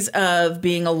 His duties of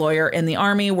being a lawyer in the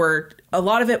Army were, a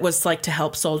lot of it was like to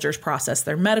help soldiers process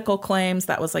their medical claims.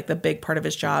 That was like the big part of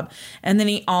his job. And then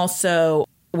he also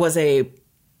was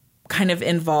kind of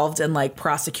involved in like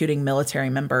prosecuting military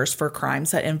members for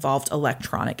crimes that involved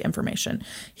electronic information.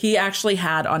 He actually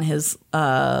had on his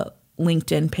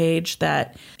LinkedIn page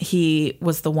that he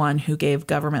was the one who gave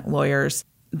government lawyers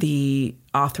the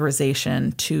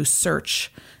authorization to search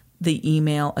the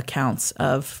email accounts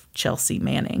of Chelsea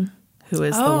Manning, who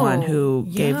is the one who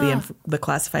gave the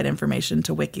classified information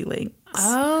to WikiLeaks.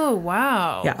 Oh,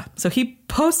 wow. Yeah. So he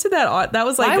posted that on, that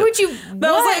was like, why would you,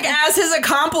 that was like as his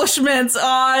accomplishments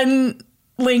on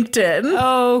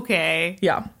LinkedIn. Okay.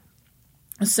 Yeah.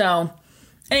 So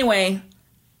anyway,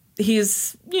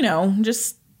 he's,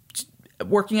 just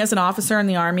working as an officer in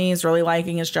the Army. He's really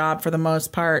liking his job for the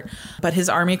most part, but his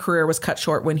Army career was cut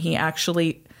short when he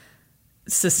actually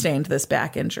sustained this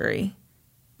back injury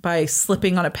by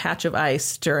slipping on a patch of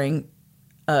ice during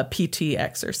a PT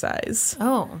exercise.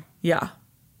 Oh. Yeah.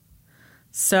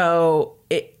 So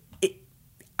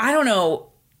I don't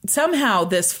know. Somehow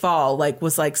this fall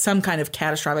was some kind of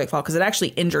catastrophic fall because it actually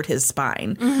injured his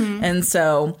spine. Mm-hmm. And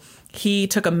so he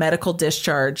took a medical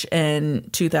discharge in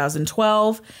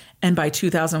 2012. And by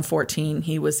 2014,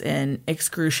 he was in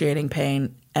excruciating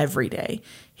pain every day.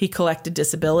 He collected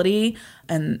disability,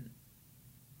 and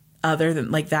other than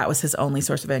that was his only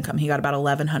source of income. He got about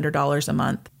 $1,100 a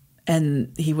month.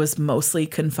 And he was mostly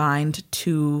confined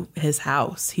to his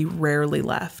house. He rarely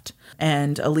left.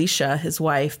 And Alicia, his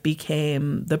wife,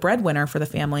 became the breadwinner for the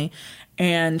family.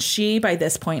 And she, by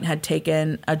this point, had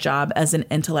taken a job as an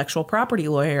intellectual property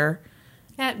lawyer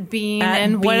at Bean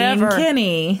and whatever.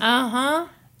 Kinney. Uh-huh.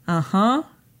 Uh-huh.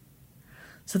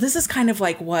 So this is kind of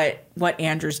like what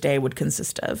Andrew's day would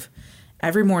consist of.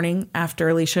 Every morning after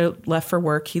Alicia left for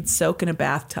work, he'd soak in a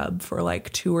bathtub for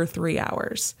 2 or 3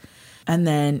 hours. And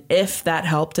then if that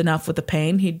helped enough with the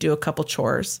pain, he'd do a couple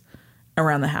chores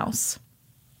around the house.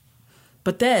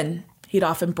 But then he'd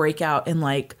often break out in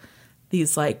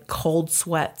these cold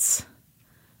sweats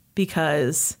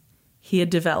because he had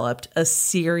developed a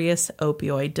serious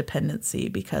opioid dependency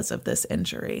because of this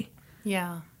injury.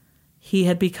 Yeah. He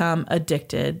had become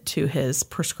addicted to his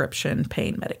prescription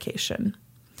pain medication.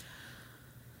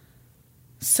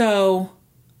 So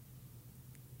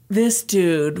this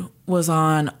dude was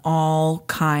on all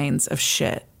kinds of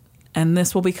shit, and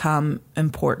this will become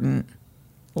important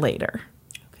later.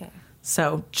 Okay.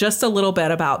 So just a little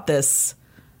bit about this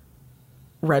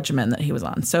regimen that he was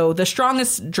on. So the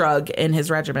strongest drug in his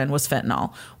regimen was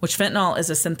fentanyl, which fentanyl is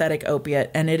a synthetic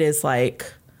opiate, and it is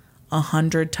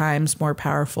 100 times more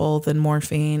powerful than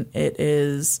morphine. It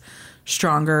is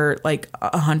stronger,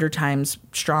 100 times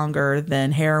stronger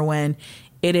than heroin.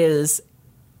 It is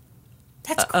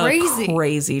That's crazy. A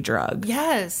crazy drug.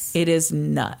 Yes. It is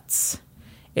nuts.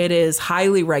 It is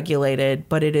highly regulated,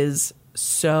 but it is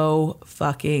so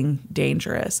fucking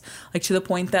dangerous. To the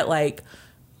point that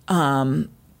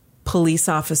police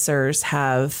officers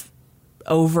have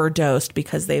overdosed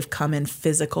because they've come in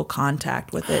physical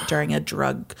contact with it during a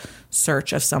drug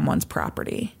search of someone's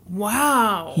property.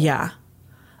 Wow. Yeah.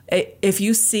 If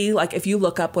you see, like, if you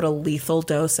look up what a lethal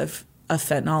dose of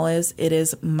fentanyl is, it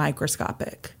is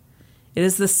microscopic. It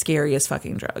is the scariest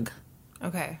fucking drug.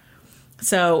 Okay.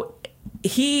 So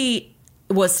he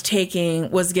was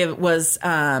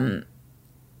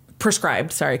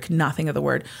prescribed, sorry, could not think of the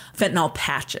word, fentanyl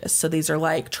patches. So these are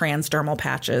like transdermal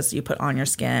patches you put on your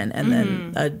skin, and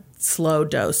then a slow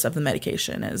dose of the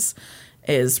medication is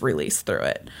released through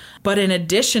it. But in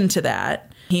addition to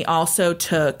that, he also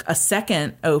took a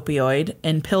second opioid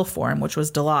in pill form, which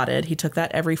was Dilaudid. He took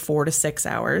that every 4 to 6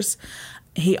 hours.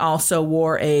 He also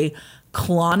wore a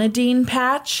clonidine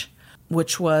patch,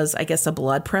 which was, I guess, a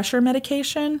blood pressure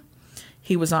medication.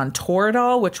 He was on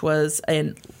Toradol, which was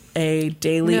a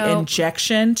daily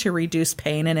injection to reduce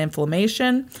pain and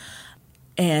inflammation.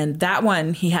 And that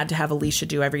one he had to have Alicia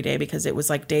do every day because it was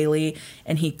like daily,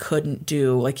 and he couldn't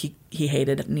do, like, he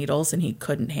hated needles and he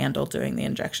couldn't handle doing the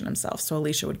injection himself. So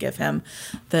Alicia would give him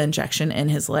the injection in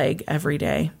his leg every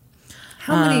day.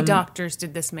 How many doctors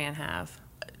did this man have?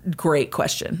 Great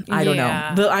question. I don't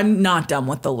know. I'm not done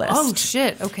with the list. Oh,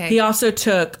 shit. Okay. He also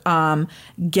took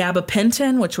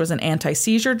gabapentin, which was an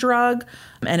anti-seizure drug.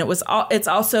 And it's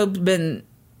also been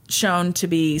shown to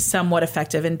be somewhat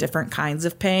effective in different kinds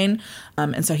of pain.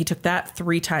 And so he took that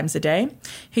 3 times a day.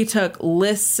 He took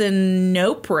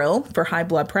lisinopril for high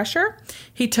blood pressure.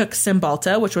 He took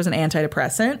Cymbalta, which was an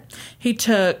antidepressant. He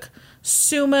took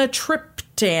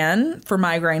sumatriptan for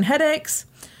migraine headaches.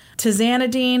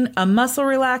 Tizanidine, a muscle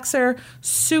relaxer,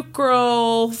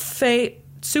 sucralfate,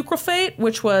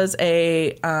 which was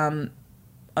a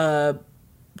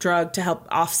drug to help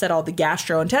offset all the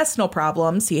gastrointestinal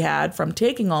problems he had from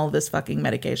taking all of this fucking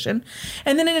medication.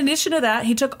 And then in addition to that,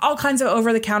 he took all kinds of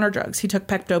over-the-counter drugs. He took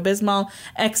Pepto-Bismol,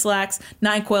 X-Lax,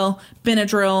 NyQuil,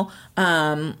 Benadryl,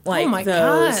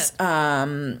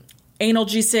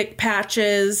 analgesic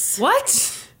patches.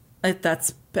 What?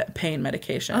 That's pain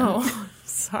medication. Oh,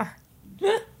 sorry.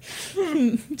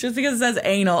 Just because it says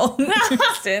anal.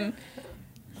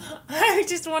 I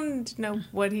just wanted to know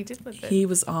what he did with it. He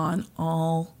was on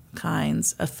all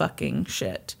kinds of fucking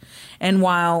shit. And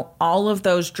while all of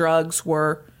those drugs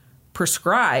were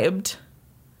prescribed...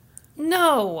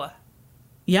 No.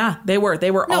 Yeah, they were.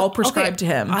 They were all prescribed to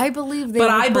him. I believe they were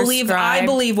prescribed. I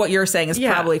believe what you're saying is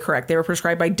probably correct. They were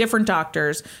prescribed by different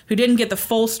doctors who didn't get the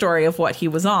full story of what he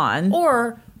was on.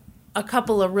 Or a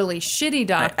couple of really shitty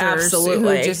doctors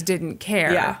who just didn't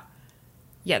care. Yeah.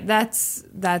 Yeah, that's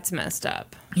messed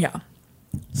up. Yeah.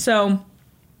 So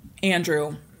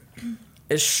Andrew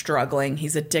is struggling.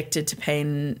 He's addicted to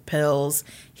pain pills.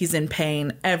 He's in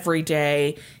pain every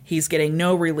day. He's getting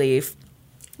no relief.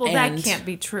 Well, that can't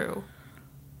be true.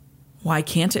 Why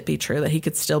can't it be true that he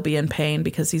could still be in pain?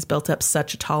 Because he's built up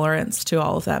such a tolerance to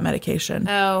all of that medication.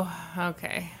 Oh,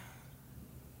 okay.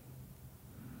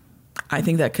 I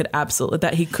think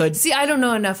that he could. See, I don't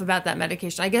know enough about that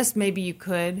medication. I guess maybe you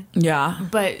could. Yeah.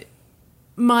 But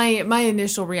my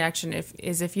initial reaction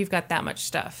is if you've got that much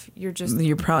stuff, you're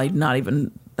probably not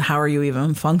even, how are you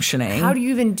even functioning? How do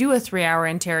you even do a 3-hour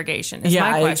interrogation is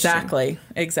my question.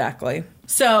 Exactly.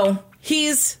 So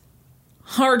he's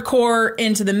hardcore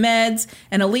into the meds,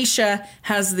 and Alicia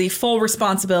has the full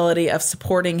responsibility of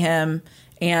supporting him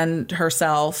and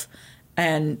herself,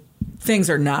 and things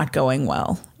are not going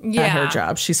well at her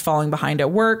job. She's falling behind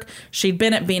at work. She'd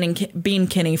been at Bean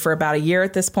Kinney for about a year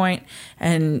at this point,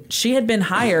 and she had been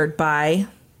hired by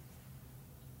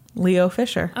Leo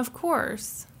Fisher. Of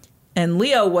course. And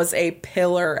Leo was a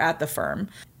pillar at the firm.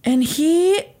 And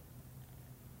he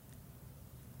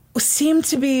seemed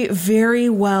to be very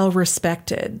well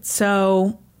respected.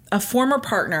 So a former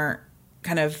partner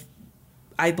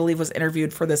I believe was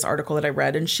interviewed for this article that I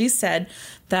read, and she said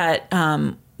that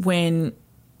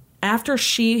after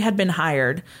she had been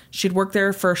hired, she'd worked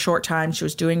there for a short time. She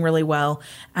was doing really well.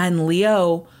 And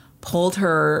Leo pulled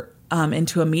her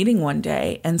into a meeting one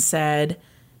day and said,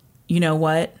 you know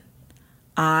what?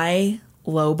 I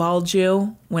lowballed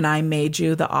you when I made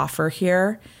you the offer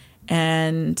here,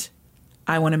 and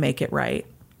I want to make it right.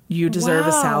 You deserve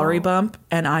a salary bump,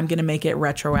 and I'm going to make it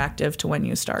retroactive to when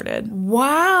you started.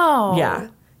 Wow. Yeah.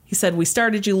 He said, we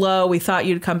started you low. We thought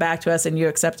you'd come back to us, and you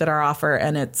accepted our offer,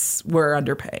 and we're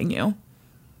underpaying you.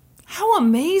 How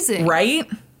amazing. Right?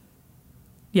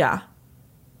 Yeah.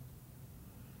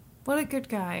 What a good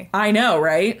guy. I know,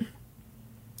 right?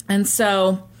 And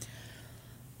so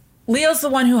Leo's the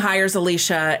one who hires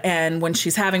Alicia, and when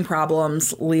she's having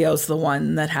problems, Leo's the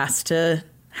one that has to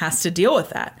deal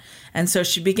with that. And so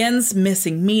she begins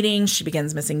missing meetings, she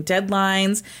begins missing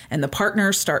deadlines, and the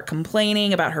partners start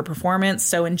complaining about her performance.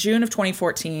 So in June of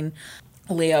 2014,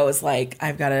 Leo is like,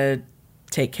 I've got to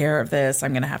take care of this.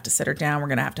 I'm going to have to sit her down. We're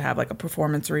going to have like a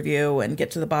performance review and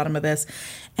get to the bottom of this.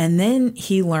 And then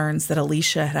he learns that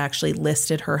Alicia had actually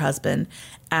listed her husband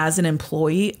as an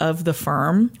employee of the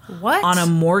firm on a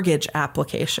mortgage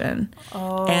application.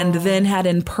 And then had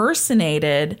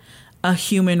impersonated a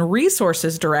human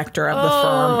resources director of the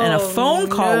firm in a phone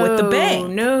call with the bank.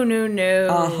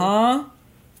 No.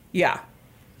 Yeah.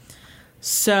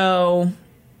 So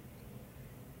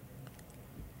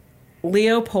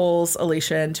Leo pulls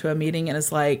Alicia into a meeting and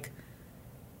is like,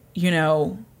 you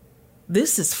know,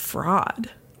 this is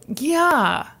fraud.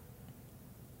 Yeah.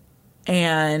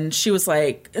 And she was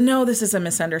like, no, this is a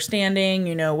misunderstanding,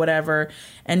 you know, whatever.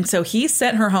 And so he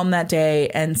sent her home that day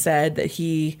and said that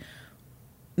he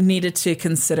needed to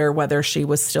consider whether she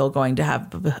was still going to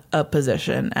have a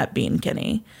position at Bean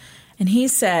Kinney. And he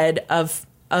said of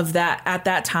that at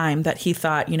that time that he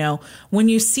thought, you know, when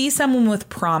you see someone with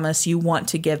promise, you want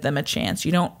to give them a chance.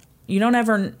 You want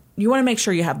to make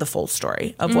sure you have the full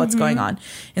story of what's going on.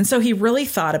 And so he really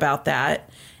thought about that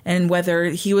and whether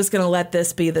he was going to let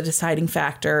this be the deciding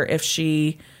factor if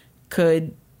she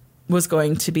was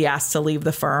going to be asked to leave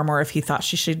the firm or if he thought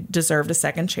she deserved a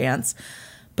second chance.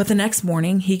 But the next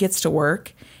morning he gets to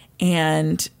work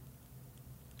and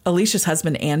Alicia's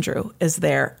husband, Andrew, is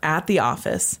there at the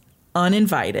office,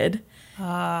 uninvited,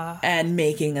 and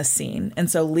making a scene.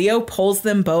 And so Leo pulls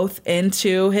them both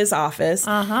into his office,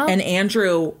 and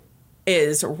Andrew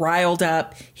is riled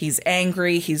up. He's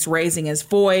angry. He's raising his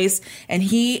voice, and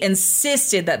he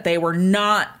insisted that they were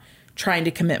not trying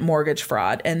to commit mortgage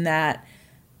fraud and that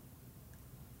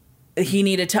Leo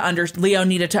needed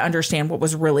to understand what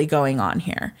was really going on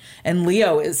here. And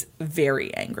Leo is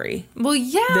very angry. Well,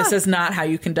 yeah. This is not how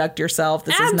you conduct yourself.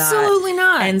 This is not. Absolutely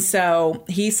not. And so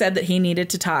he said that he needed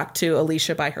to talk to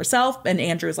Alicia by herself. And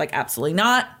Andrew's like, absolutely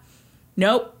not.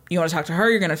 Nope. You want to talk to her?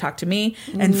 You're going to talk to me.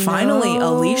 And finally,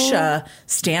 Alicia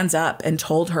stands up and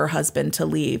told her husband to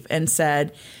leave and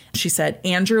she said,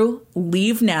 Andrew,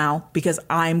 leave now because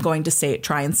I'm going to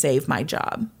try and save my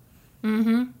job.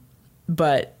 Mm-hmm.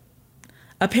 But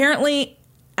apparently,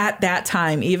 at that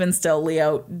time, even still,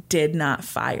 Leo did not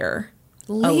fire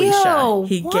Alicia.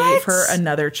 He gave her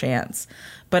another chance.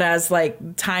 But as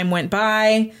time went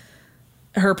by,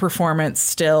 her performance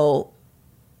still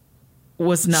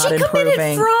was not improving. She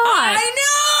committed fraud.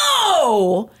 I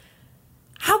know.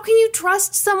 How can you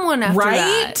trust someone after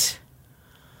that? Right?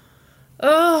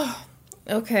 Oh,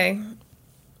 okay.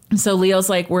 So Leo's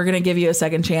like, we're going to give you a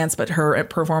second chance, but her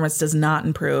performance does not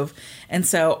improve. And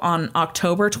so on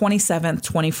October 27th,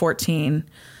 2014,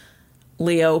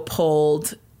 Leo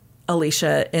pulled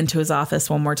Alicia into his office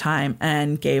one more time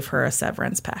and gave her a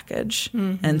severance package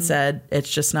and said,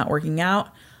 it's just not working out.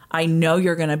 I know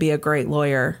you're going to be a great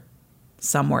lawyer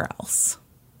somewhere else.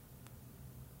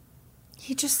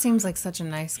 He just seems like such a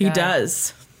nice guy. He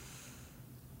does.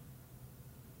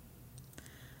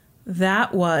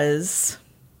 That was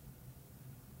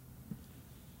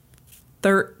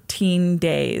 13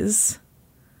 days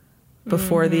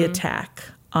before the attack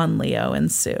on Leo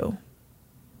and Sue.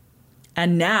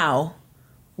 And now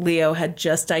Leo had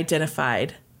just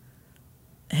identified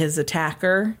his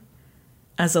attacker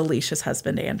as Alicia's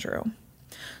husband, Andrew.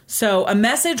 So a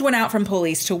message went out from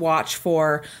police to watch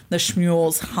for the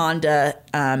Schmuel's Honda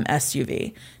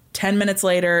SUV. 10 minutes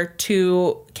later,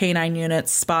 2 canine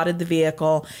units spotted the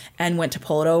vehicle and went to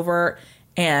pull it over,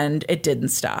 and it didn't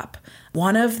stop.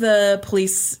 One of the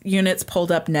police units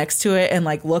pulled up next to it and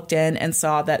looked in and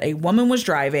saw that a woman was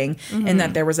driving and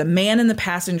that there was a man in the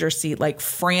passenger seat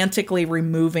frantically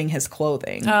removing his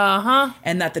clothing.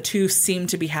 And that the two seemed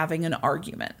to be having an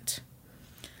argument.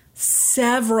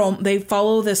 They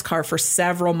follow this car for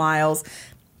several miles.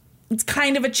 It's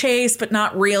kind of a chase, but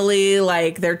not really.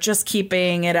 They're just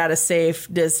keeping it at a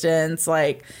safe distance.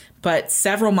 But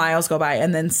several miles go by,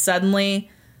 and then suddenly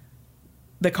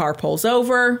the car pulls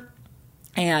over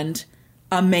and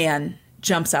a man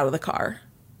jumps out of the car.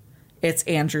 It's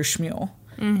Andrew Schmuel.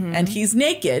 And he's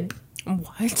naked.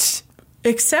 What?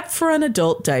 Except for an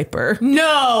adult diaper.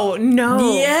 No.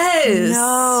 Yes.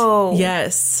 No.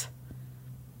 Yes.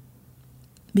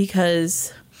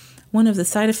 Because one of the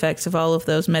side effects of all of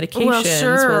those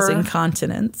medications was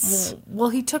incontinence. Well,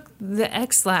 he took the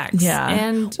X-Lax. Yeah.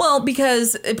 And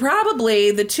because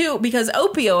opioids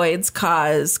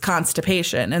cause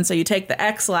constipation. And so you take the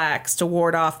X-Lax to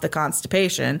ward off the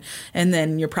constipation, and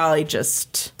then you're probably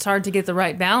just... It's hard to get the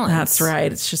right balance. That's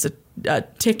right. It's just a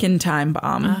ticking time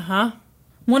bomb.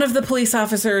 One of the police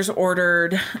officers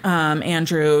ordered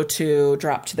Andrew to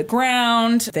drop to the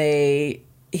ground. They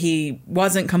he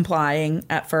wasn't complying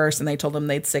at first, and they told him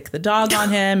they'd sick the dog on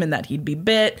him and that he'd be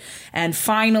bit. And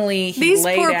finally, these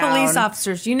poor police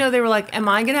officers, they were like, am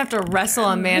I going to have to wrestle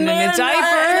a man in a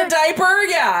diaper? In a diaper,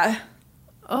 yeah.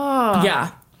 Oh.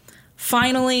 Yeah.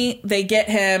 Finally, they get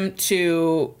him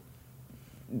to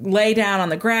lay down on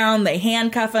the ground. They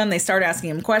handcuff him. They start asking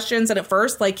him questions. And at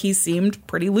first, he seemed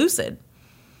pretty lucid.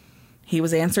 He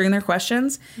was answering their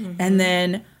questions. Mm-hmm. And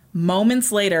then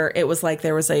moments later, it was like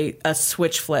there was a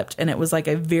switch flipped. And it was like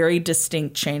a very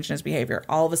distinct change in his behavior.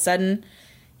 All of a sudden,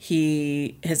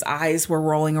 his eyes were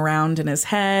rolling around in his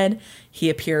head. He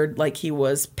appeared like he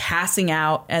was passing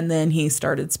out. And then he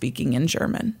started speaking in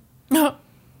German.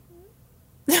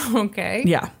 Okay.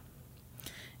 Yeah.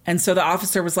 And so the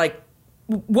officer was like,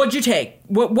 what'd you take?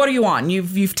 What are you on?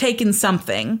 You've taken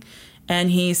something.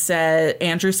 And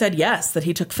Andrew said yes, that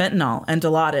he took fentanyl and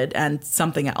Dilaudid and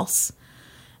something else.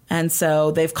 And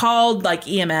so they've called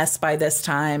EMS by this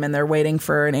time, and they're waiting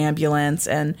for an ambulance.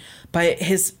 And by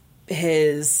his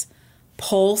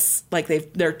pulse,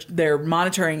 they're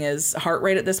monitoring his heart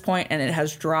rate at this point, and it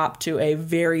has dropped to a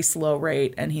very slow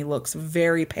rate, and he looks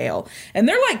very pale. And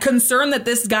they're concerned that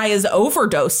this guy is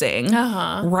overdosing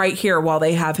right here while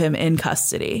they have him in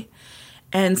custody.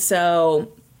 And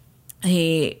so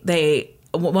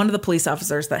one of the police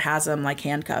officers that has him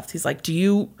handcuffed, he's like, do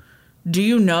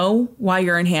you know why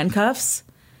you're in handcuffs?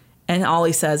 And all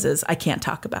he says is, I can't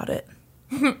talk about it.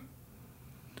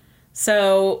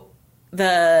 So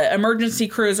the emergency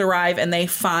crews arrive, and they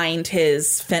find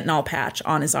his fentanyl patch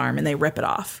on his arm, and they rip it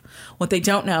off. What they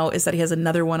don't know is that he has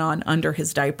another one on under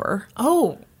his diaper.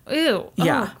 Oh, ew.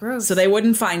 Yeah. Oh, gross. So they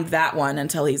wouldn't find that one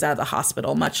until he's out of the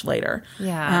hospital much later.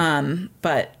 Yeah.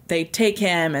 But they take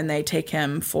him, and they take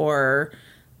him to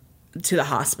the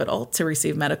hospital to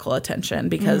receive medical attention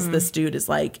because this dude is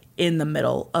in the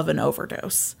middle of an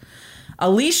overdose.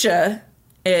 Alicia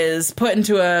is put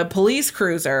into a police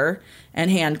cruiser and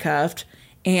handcuffed,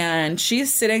 and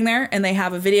she's sitting there, and they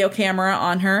have a video camera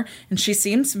on her, and she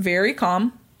seems very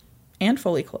calm and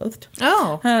fully clothed.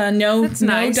 Oh, no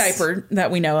nice. diaper that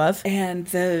we know of.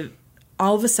 And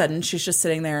all of a sudden, she's just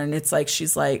sitting there, and it's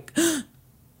she's an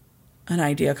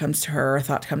idea comes to her, a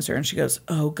thought comes to her, and she goes,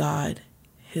 "Oh God,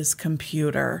 his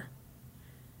computer."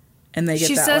 And they get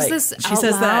she says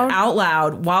that out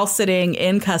loud while sitting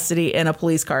in custody in a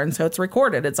police car, and so it's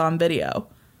recorded. It's on video.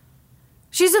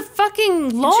 She's a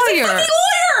fucking lawyer. She's a fucking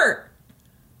lawyer.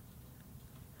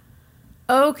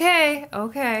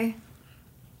 Okay.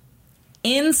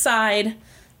 Inside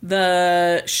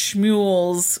the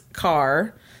Schmuel's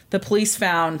car, the police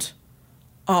found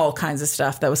all kinds of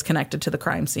stuff that was connected to the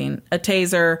crime scene. A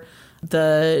taser,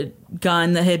 the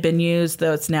gun that had been used,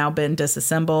 though it's now been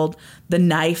disassembled, the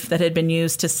knife that had been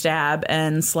used to stab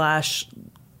and slash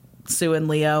Sue and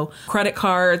Leo, credit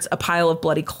cards, a pile of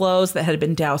bloody clothes that had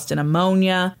been doused in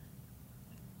ammonia,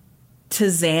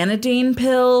 tizanidine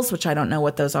pills, which I don't know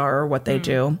what those are or what they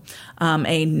do,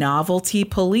 a novelty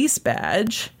police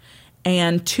badge,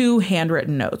 and 2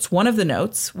 handwritten notes. One of the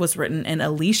notes was written in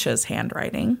Alicia's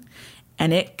handwriting,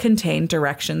 and it contained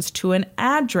directions to an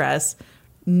address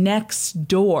next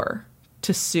door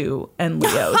to Sue and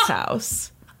Leo's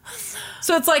house.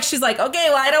 So it's she's okay,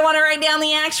 well, I don't want to write down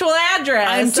the actual address.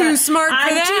 I'm too smart for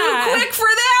that. I'm too quick for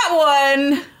that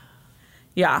one.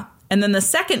 Yeah. And then the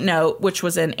second note, which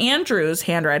was in Andrew's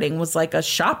handwriting, was a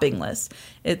shopping list.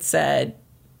 It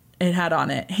had on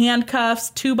it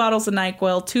handcuffs, 2 bottles of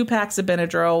NyQuil, 2 packs of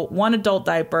Benadryl, 1 adult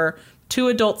diaper, 2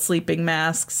 adult sleeping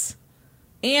masks.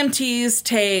 EMTs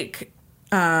take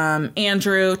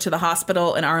Andrew to the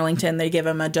hospital in Arlington. They give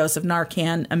him a dose of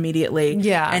Narcan immediately.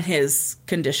 Yeah. And his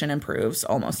condition improves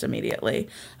almost immediately.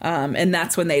 And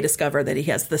that's when they discover that he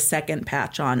has the second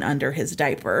patch on under his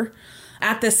diaper.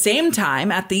 At the same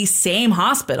time, at the same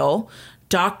hospital,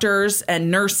 doctors and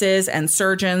nurses and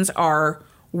surgeons are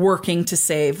working to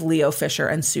save Leo Fisher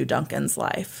and Sue Duncan's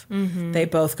life. Mm-hmm. They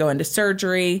both go into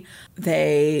surgery.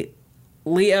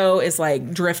 Leo is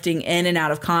drifting in and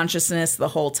out of consciousness the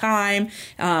whole time.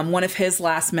 One of his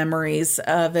last memories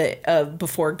of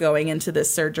before going into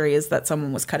this surgery is that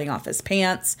someone was cutting off his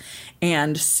pants,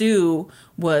 and Sue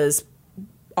was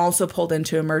also pulled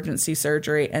into emergency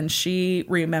surgery, and she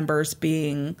remembers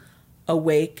being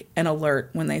awake and alert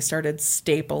when they started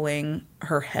stapling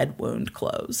her head wound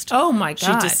closed. Oh my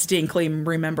God. She distinctly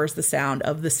remembers the sound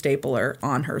of the stapler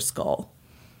on her skull.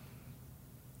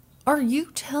 Are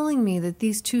you telling me that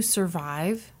these 2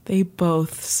 survive? They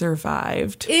both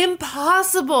survived.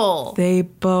 Impossible. They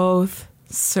both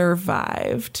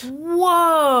survived.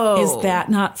 Whoa. Is that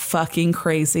not fucking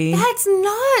crazy? That's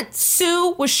nuts.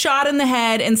 Sue was shot in the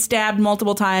head and stabbed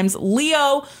multiple times.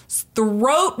 Leo's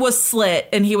throat was slit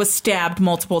and he was stabbed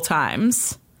multiple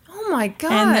times. Oh my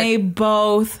God. And they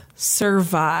both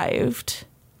survived.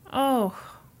 Oh.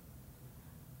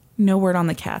 No word on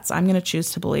the cats. I'm going to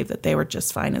choose to believe that they were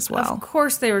just fine as well. Of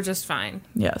course they were just fine.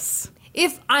 Yes.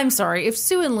 If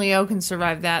Sue and Leo can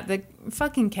survive that, the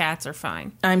fucking cats are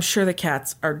fine. I'm sure the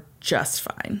cats are just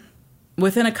fine.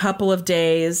 Within a couple of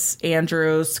days,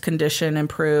 Andrew's condition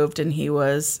improved and he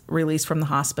was released from the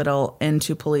hospital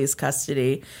into police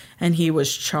custody. And he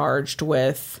was charged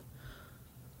with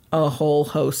a whole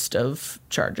host of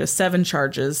charges, 7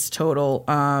 charges total.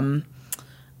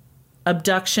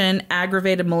 Abduction,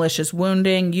 aggravated malicious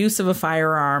wounding, use of a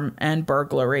firearm, and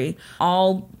burglary.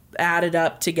 All added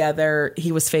up together,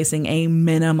 he was facing a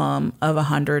minimum of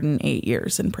 108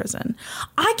 years in prison.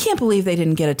 I can't believe they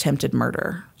didn't get attempted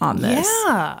murder on this.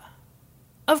 Yeah,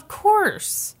 of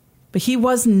course. But he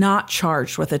was not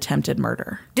charged with attempted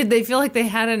murder. Did they feel like they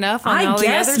had enough on all the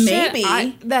other maybe.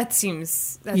 shit? That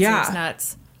seems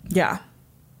nuts. Yeah.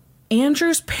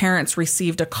 Andrew's parents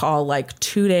received a call like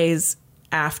 2 days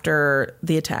after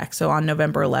the attack, so on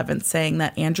November 11th, saying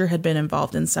that Andrew had been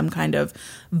involved in some kind of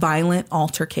violent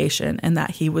altercation and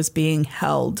that he was being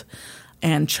held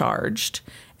and charged.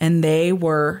 And they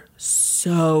were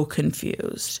so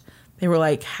confused. They were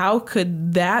like, how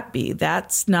could that be?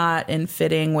 That's not in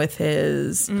fitting with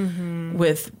his,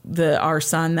 with our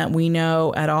son that we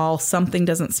know at all. Something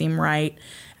doesn't seem right.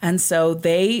 And so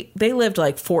they lived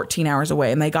like 14 hours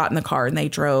away, and they got in the car and they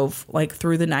drove like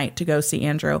through the night to go see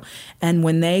Andrew. And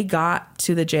when they got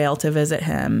to the jail to visit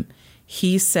him,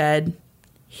 he said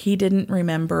he didn't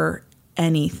remember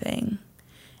anything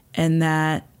and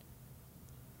that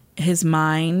his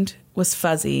mind was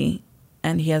fuzzy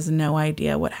and he has no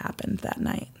idea what happened that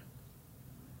night.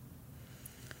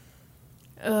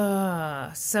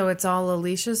 So it's all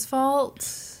Alicia's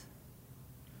fault?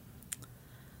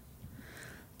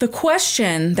 The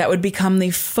question that would become the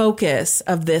focus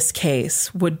of this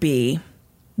case would be,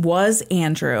 was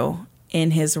Andrew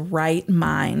in his right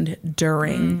mind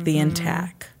during the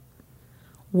attack?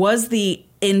 Was the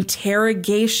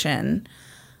interrogation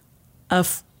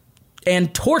of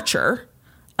and torture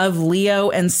of Leo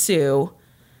and Sue,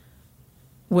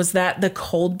 was that the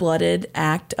cold-blooded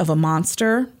act of a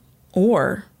monster?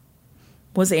 Or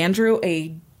was Andrew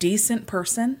a decent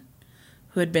person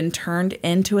who had been turned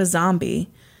into a zombie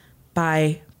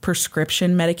by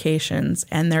prescription medications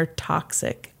and their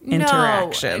toxic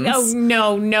interactions?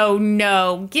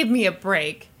 No. Give me a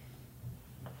break.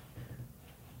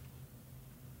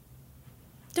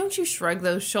 Don't you shrug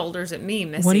those shoulders at me,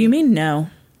 Missy. What do you mean, no?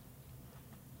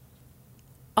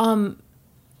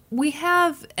 We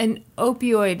have an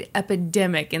opioid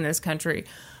epidemic in this country,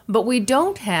 but we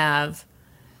don't have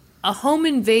a home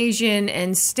invasion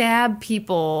and stab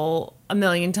people a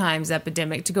million times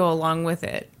epidemic to go along with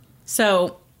it.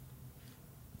 So,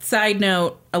 side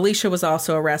note, Alicia was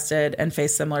also arrested and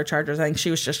faced similar charges. I think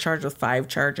she was just charged with 5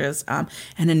 charges. And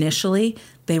initially,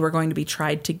 they were going to be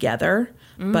tried together.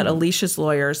 But Alicia's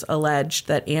lawyers alleged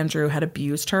that Andrew had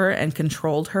abused her and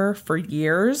controlled her for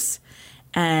years.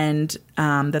 And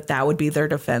that would be their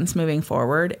defense moving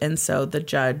forward. And so the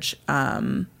judge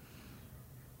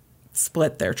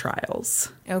split their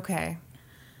trials. Okay.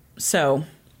 So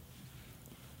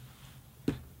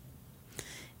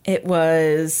it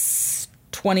was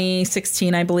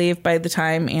 2016, I believe, by the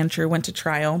time Andrew went to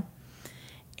trial.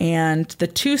 And the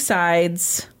two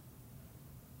sides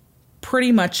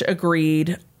pretty much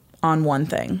agreed on one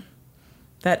thing,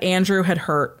 that Andrew had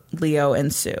hurt Leo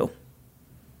and Sue.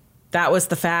 That was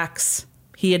the facts.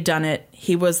 He had done it.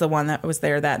 He was the one that was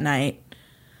there that night.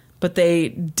 But they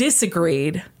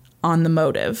disagreed on the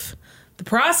motive. The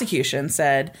prosecution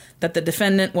said that the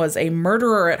defendant was a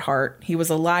murderer at heart. He was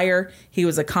a liar. He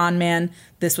was a con man.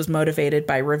 This was motivated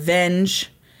by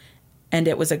revenge. And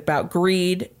it was about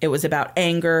greed. It was about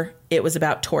anger. It was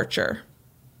about torture.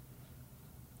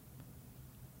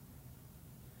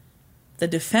 The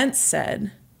defense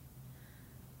said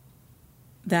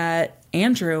that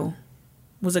Andrew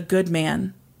was a good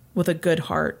man with a good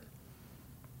heart.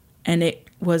 And it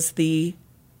was the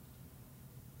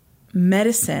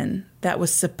medicine that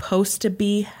was supposed to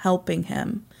be helping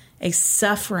him, a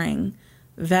suffering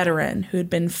veteran who had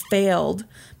been failed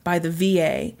by the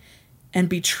VA and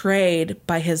betrayed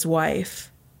by his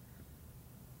wife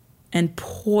and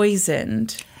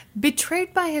poisoned.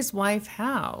 Betrayed by his wife,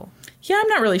 how? Yeah, I'm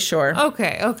not really sure.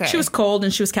 Okay. She was cold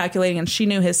and she was calculating and she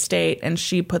knew his state and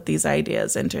she put these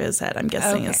ideas into his head. I'm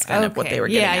guessing is kind of what they were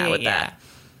getting at with that.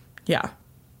 Yeah.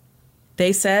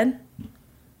 They said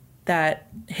that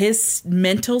his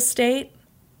mental state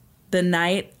the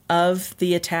night of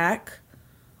the attack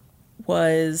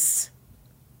was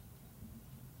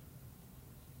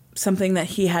something that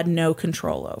he had no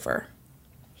control over.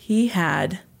 He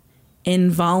had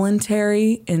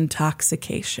involuntary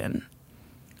intoxication.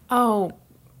 Oh,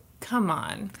 come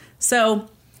on. So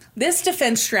this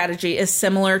defense strategy is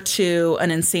similar to an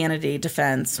insanity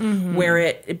defense, where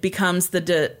it becomes the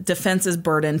defense's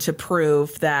burden to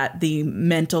prove that the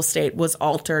mental state was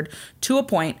altered to a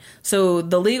point. So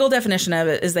the legal definition of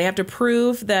it is they have to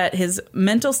prove that his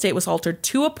mental state was altered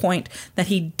to a point that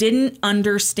he didn't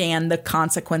understand the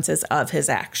consequences of his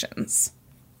actions.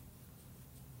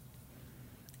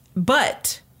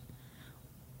 But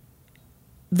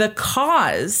the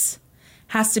cause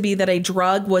has to be that a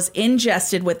drug was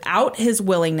ingested without his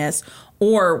willingness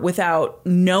or without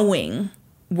knowing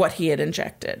what he had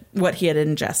ingested.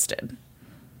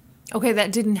 Okay,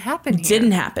 that didn't happen here.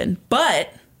 Didn't happen.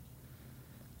 But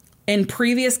in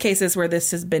previous cases where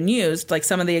this has been used, like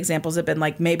some of the examples have been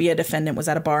like maybe a defendant was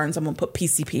at a bar and someone put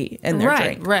PCP in their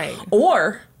drink. Right.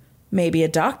 Or maybe a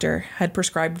doctor had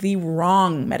prescribed the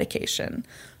wrong medication.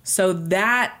 So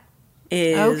that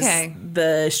is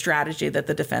the strategy that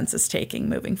the defense is taking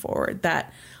moving forward.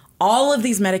 That all of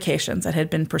these medications that had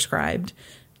been prescribed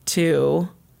to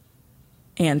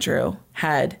Andrew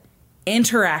had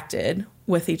interacted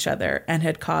with each other and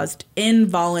had caused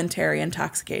involuntary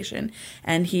intoxication.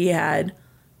 And he had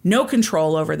no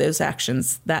control over those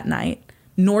actions that night,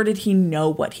 nor did he know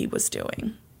what he was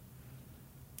doing.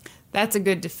 That's a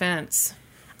good defense.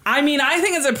 I mean, I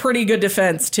think it's a pretty good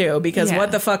defense, too, because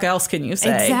what the fuck else can you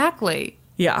say? Exactly.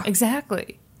 Yeah.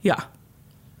 Exactly. Yeah.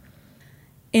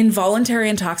 Involuntary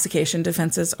intoxication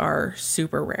defenses are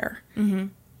super rare. Mm-hmm.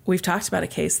 We've talked about a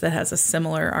case that has a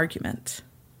similar argument.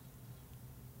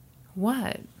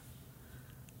 What?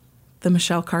 The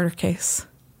Michelle Carter case.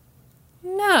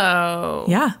 No.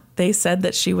 Yeah. They said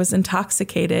that she was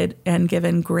intoxicated and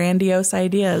given grandiose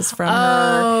ideas from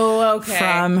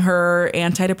her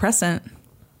antidepressant.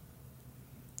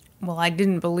 Well, I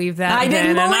didn't believe that I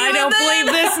didn't then, believe and I don't believe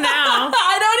this now.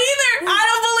 I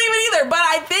don't believe it either. But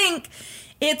I think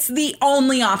it's the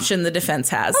only option the defense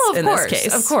has in this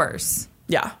case. Of course.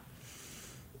 Yeah.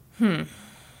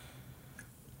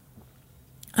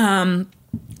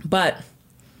 But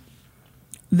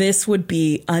this would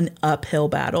be an uphill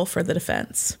battle for the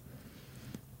defense.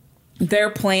 Their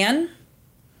plan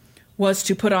was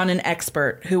to put on an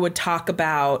expert who would talk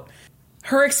about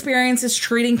her experiences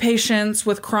treating patients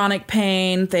with chronic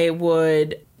pain. She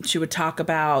would talk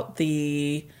about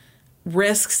the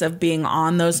risks of being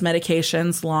on those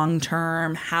medications long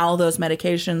term, how those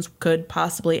medications could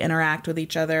possibly interact with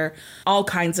each other, all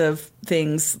kinds of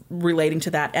things relating to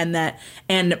that,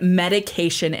 and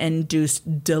medication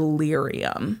induced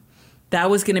delirium.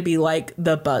 That was going to be like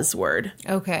the buzzword.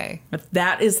 Okay. If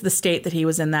that is the state that he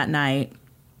was in that night,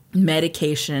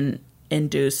 medication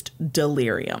induced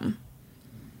delirium.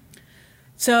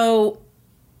 So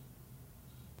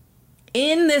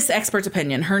in this expert's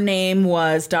opinion, her name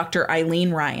was Dr.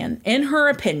 Eileen Ryan. In her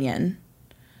opinion,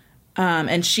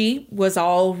 and she was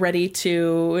all ready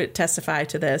to testify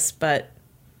to this, but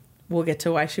we'll get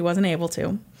to why she wasn't able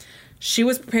to. She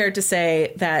was prepared to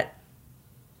say that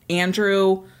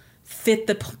Andrew fit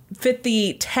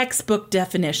the textbook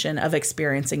definition of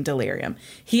experiencing delirium.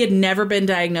 He had never been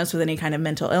diagnosed with any kind of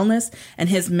mental illness, and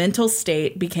his mental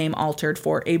state became altered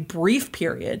for a brief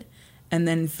period and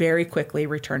then very quickly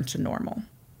returned to normal.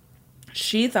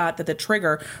 She thought that the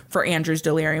trigger for Andrew's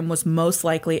delirium was most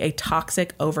likely a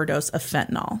toxic overdose of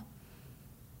fentanyl.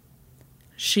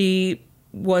 She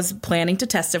was planning to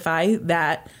testify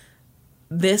that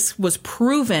this was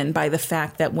proven by the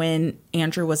fact that when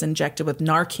Andrew was injected with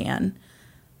Narcan,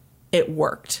 it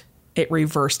worked. It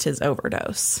reversed his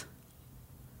overdose.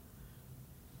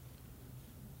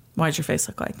 Why'd your face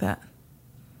look like that?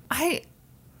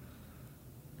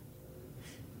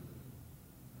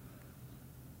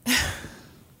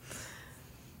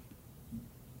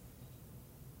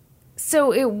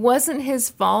 So it wasn't his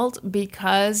fault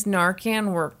because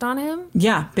Narcan worked on him?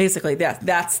 Yeah, basically.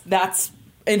 That's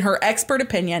in her expert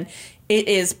opinion. It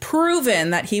is proven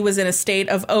that he was in a state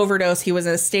of overdose. He was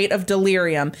in a state of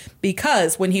delirium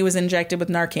because when he was injected with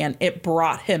Narcan, it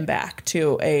brought him back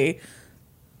to a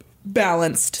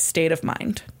balanced state of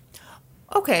mind.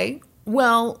 Okay.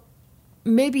 Well,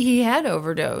 maybe he had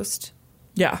overdosed.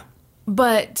 Yeah.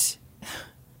 But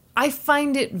I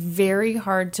find it very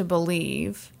hard to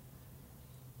believe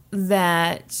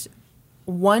that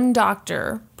one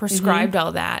doctor prescribed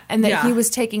all that and that he was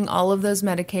taking all of those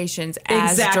medications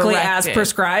as exactly directed. As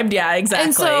prescribed. Yeah, exactly.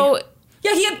 And so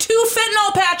Yeah, he had 2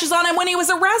 fentanyl patches on him when he was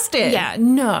arrested. Yeah,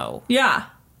 no. Yeah.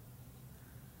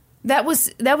 That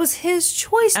was his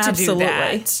choice to do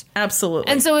that.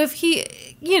 Absolutely. And so if he,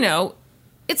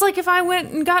 it's like if I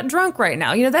went and got drunk right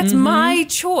now, that's my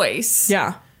choice.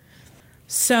 Yeah.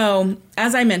 So,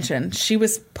 as I mentioned, she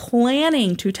was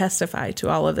planning to testify to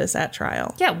all of this at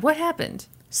trial. Yeah, what happened?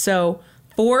 So,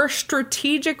 for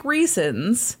strategic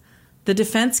reasons, the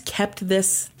defense kept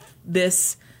this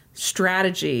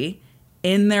strategy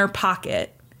in their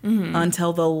pocket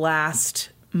until the last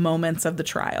moments of the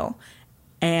trial.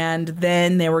 And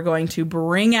then they were going to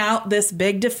bring out this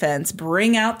big defense,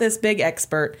 bring out this big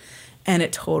expert, and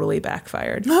it totally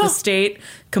backfired. The state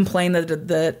complained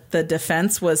that the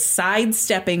defense was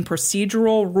sidestepping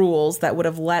procedural rules that would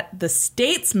have let the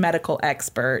state's medical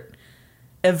expert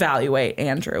evaluate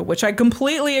Andrew, which I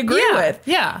completely agree with.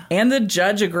 Yeah. And the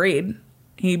judge agreed.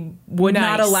 He would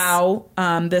not allow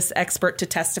this expert to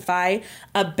testify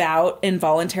about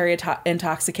involuntary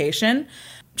intoxication.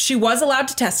 She was allowed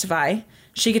to testify.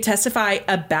 She could testify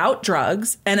about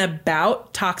drugs and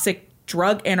about toxic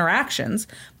drug interactions,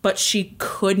 but she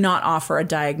could not offer a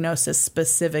diagnosis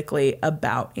specifically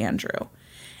about Andrew.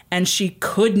 And she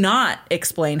could not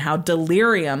explain how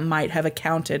delirium might have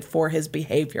accounted for his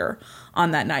behavior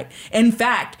on that night. In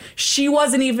fact, she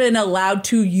wasn't even allowed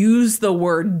to use the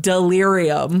word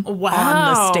delirium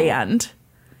on the stand.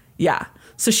 Yeah.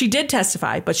 So she did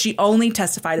testify, but she only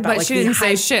testified about but she didn't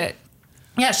say shit.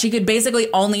 Yeah, she could basically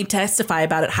only testify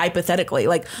about it hypothetically.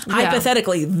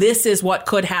 Hypothetically, this is what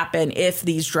could happen if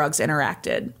these drugs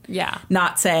interacted. Yeah.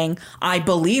 Not saying, I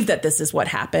believe that this is what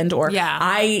happened, or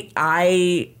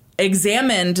I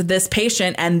examined this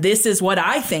patient and this is what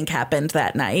I think happened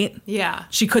that night. Yeah.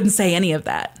 She couldn't say any of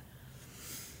that.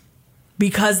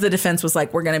 Because the defense was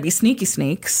like, we're going to be sneaky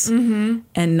sneaks and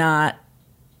not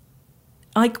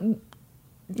like...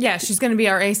 Yeah, she's going to be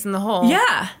our ace in the hole.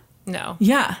 Yeah. No.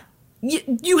 Yeah.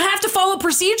 You have to follow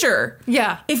procedure.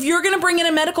 Yeah. If you're going to bring in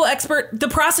a medical expert, the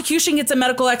prosecution gets a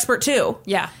medical expert too.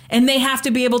 Yeah. And they have to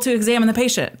be able to examine the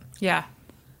patient. Yeah.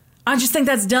 I just think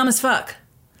that's dumb as fuck.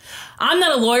 I'm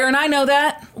not a lawyer and I know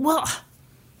that. Well,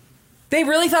 they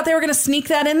really thought they were going to sneak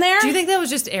that in there? Do you think that was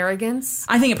just arrogance?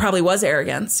 I think it probably was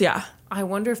arrogance, yeah. I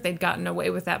wonder if they'd gotten away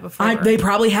with that before. They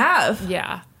probably have.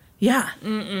 Yeah. Yeah.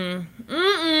 Mm-mm.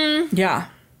 Yeah.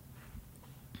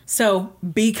 So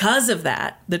because of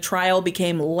that, the trial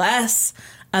became less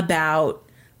about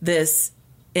this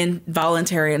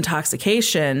involuntary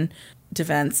intoxication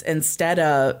defense and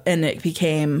it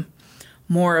became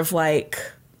more of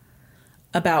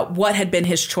about what had been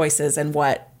his choices and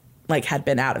what had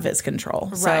been out of his control.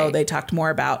 Right. So they talked more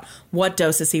about what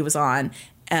doses he was on,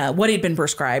 what he'd been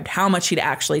prescribed, how much he'd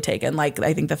actually taken. I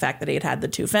think the fact that he had the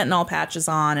 2 fentanyl patches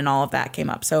on and all of that came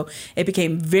up. So it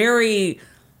became very,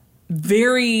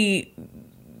 very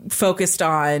focused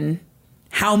on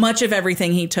how much of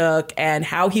everything he took and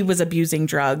how he was abusing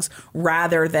drugs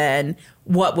rather than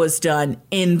what was done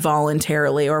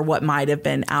involuntarily or what might have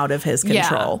been out of his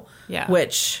control. Yeah.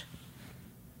 Which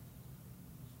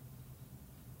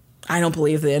I don't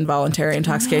believe the involuntary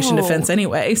intoxication defense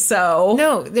anyway. So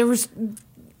no, he was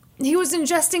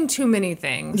ingesting too many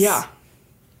things. Yeah.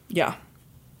 Yeah.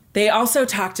 They also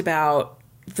talked about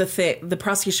the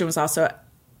prosecution was also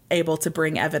able to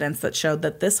bring evidence that showed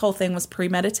that this whole thing was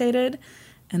premeditated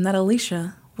and that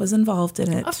Alicia was involved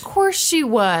in it. Of course she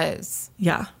was.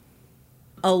 Yeah.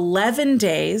 11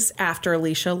 days after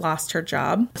Alicia lost her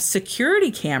job, a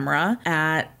security camera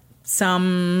at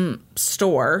some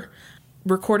store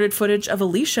recorded footage of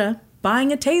Alicia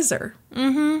buying a taser.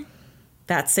 Mm-hmm.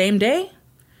 That same day,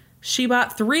 she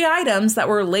bought 3 items that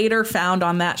were later found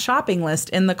on that shopping list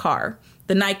in the car: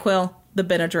 the NyQuil, the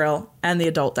Benadryl, and the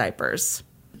adult diapers.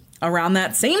 Around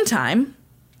that same time,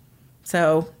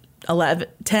 so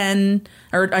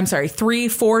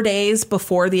 3-4 days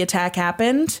before the attack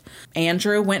happened,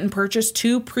 Andrew went and purchased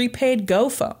 2 prepaid Go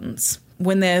phones.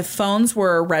 When the phones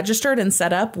were registered and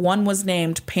set up, one was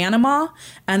named Panama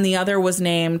and the other was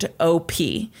named OP.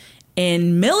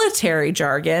 In military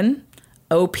jargon,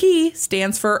 OP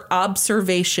stands for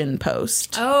observation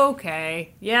post.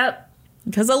 Okay. Yep.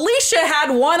 Because Alicia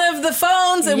had one of the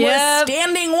phones and was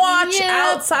standing watch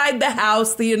outside the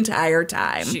house the entire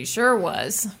time. She sure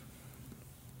was.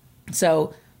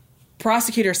 So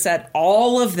prosecutors said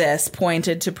all of this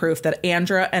pointed to proof that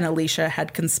Andrea and Alicia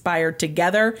had conspired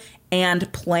together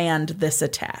and planned this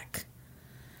attack.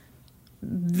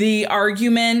 The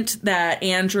argument that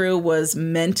Andrew was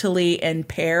mentally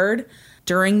impaired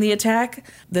during the attack,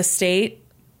 the state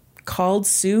called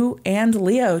Sue and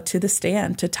Leo to the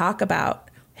stand to talk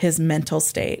about his mental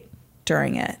state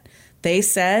during it. They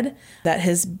said that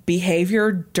his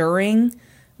behavior during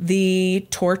the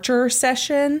torture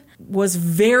session was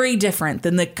very different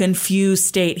than the confused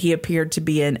state he appeared to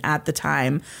be in at the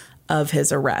time of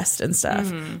his arrest and stuff.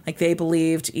 Mm-hmm. Like, they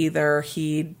believed either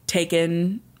he'd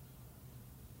taken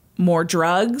more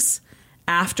drugs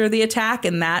after the attack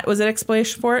and that was an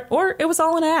explanation for it, or it was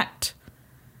all an act.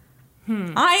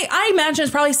 I imagine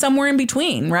it's probably somewhere in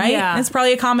between, right? Yeah. It's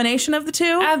probably a combination of the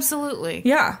two. Absolutely.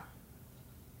 Yeah.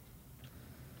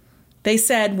 They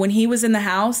said when he was in the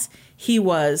house, he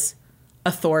was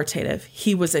authoritative.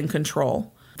 He was in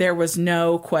control. There was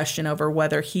no question over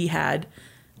whether he had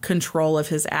control of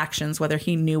his actions, whether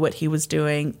he knew what he was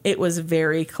doing. It was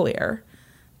very clear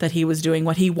that he was doing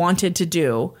what he wanted to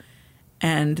do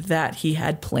and that he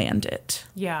had planned it.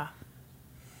 Yeah.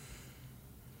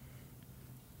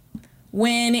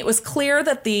 When it was clear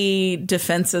that the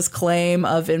defense's claim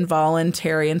of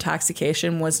involuntary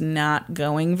intoxication was not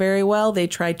going very well, they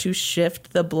tried to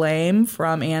shift the blame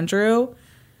from Andrew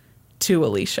to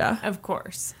Alicia. Of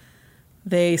course.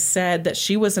 They said that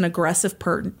she was an aggressive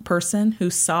person who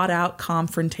sought out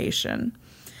confrontation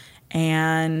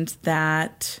and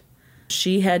that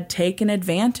she had taken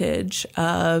advantage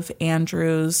of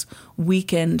Andrew's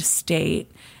weakened state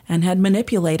and had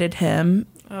manipulated him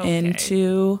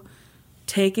into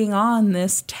taking on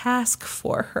this task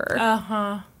for her.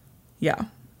 Uh-huh. Yeah.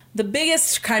 The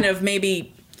biggest kind of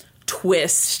maybe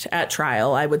twist at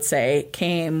trial, I would say,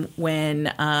 came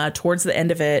when towards the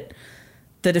end of it,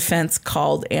 the defense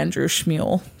called Andrew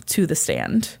Schmuel to the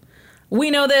stand.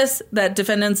 We know this, that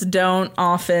defendants don't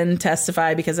often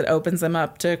testify because it opens them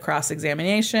up to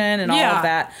cross-examination and all of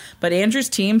that. But Andrew's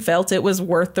team felt it was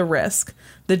worth the risk.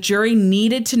 The jury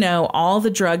needed to know all the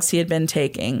drugs he had been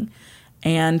taking.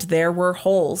 And there were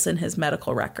holes in his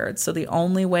medical records. So the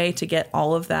only way to get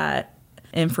all of that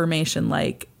information,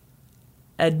 like,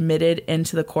 admitted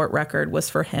into the court record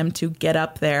was for him to get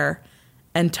up there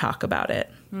and talk about it.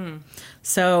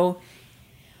 So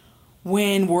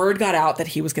when word got out that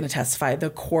he was going to testify, the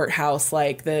courthouse,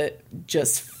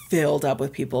 just filled up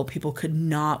with people. People could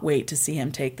not wait to see him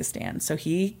take the stand. So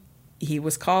he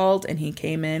was called, and he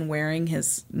came in wearing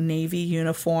his Navy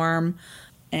uniform,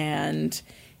 and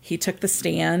he took the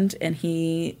stand, and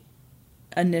he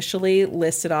initially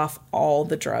listed off all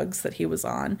the drugs that he was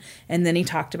on. And then he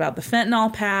talked about the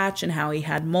fentanyl patch and how he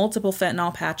had multiple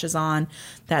fentanyl patches on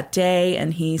that day.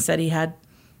 And he said he had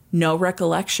no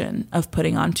recollection of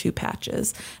putting on 2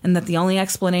 patches, and that the only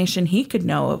explanation he could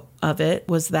know of it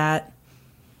was that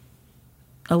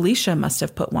Alicia must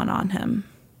have put one on him,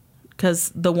 because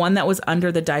the one that was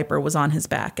under the diaper was on his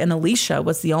back, and Alicia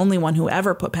was the only one who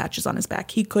ever put patches on his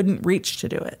back. He couldn't reach to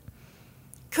do it.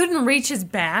 Couldn't reach his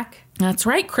back? That's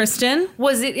right, Kristen.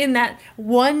 Was it in that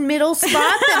one middle spot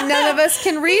that none of us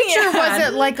can reach, or was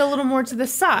it like a little more to the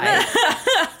side?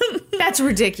 That's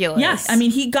ridiculous. Yes. I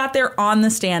mean, he got there on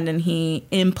the stand and he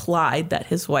implied that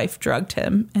his wife drugged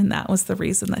him, and that was the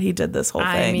reason that he did this whole thing.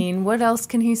 I mean, what else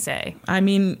can he say? I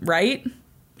mean, right?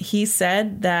 He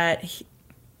said that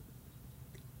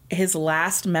his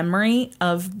last memory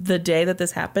of the day that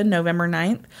this happened, November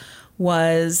 9th,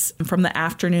 was from the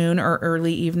afternoon or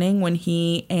early evening when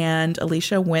he and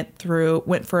Alicia went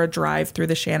for a drive through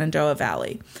the Shenandoah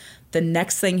Valley. The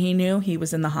next thing he knew, he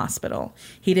was in the hospital.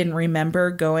 He didn't remember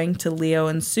going to Leo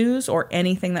and Sue's or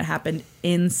anything that happened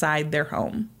inside their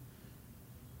home.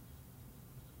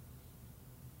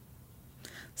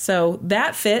 So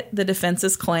that fit the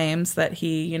defense's claims that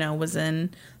he, was in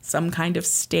some kind of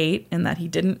state and that he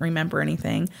didn't remember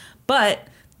anything. But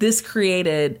this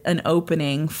created an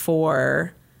opening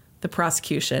for the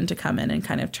prosecution to come in and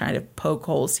kind of try to poke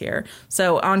holes here.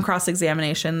 So on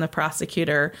cross-examination, the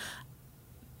prosecutor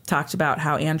talked about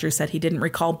how Andrew said he didn't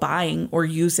recall buying or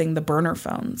using the burner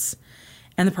phones.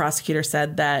 And the prosecutor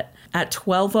said that at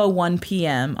 12:01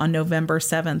 p.m. on November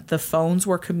 7th, the phones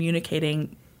were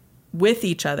communicating with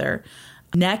each other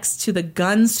next to the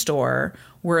gun store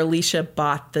where Alicia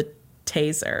bought the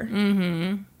taser.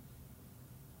 Mm-hmm.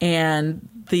 And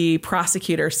the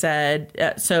prosecutor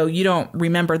said, so you don't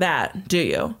remember that, do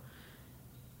you?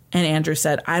 And Andrew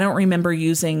said, I don't remember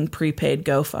using prepaid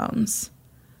Go phones.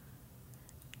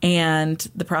 And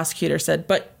the prosecutor said,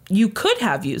 but you could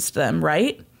have used them,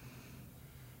 right?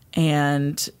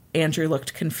 And Andrew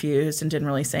looked confused and didn't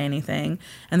really say anything.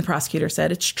 And the prosecutor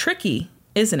said, it's tricky,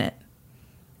 isn't it?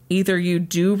 Either you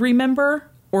do remember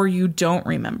or you don't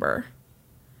remember.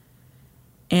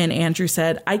 And Andrew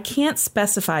said, I can't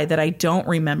specify that I don't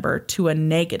remember to a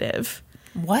negative.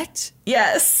 What?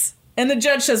 Yes. And the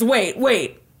judge says, wait,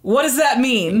 what does that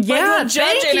mean? Yeah, like the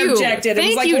judge interjected. It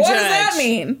was like, what does that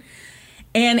mean?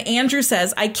 And Andrew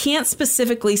says, I can't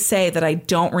specifically say that I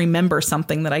don't remember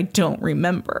something that I don't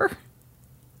remember.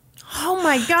 Oh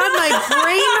my God, my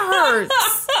brain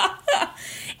hurts.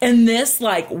 And this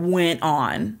like went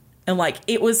on. And like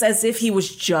it was as if he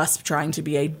was just trying to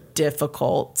be a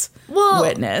difficult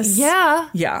witness. Yeah.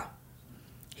 Yeah.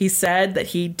 He said that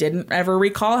he didn't ever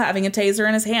recall having a taser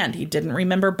in his hand. He didn't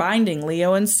remember binding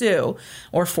Leo and Sue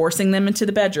or forcing them into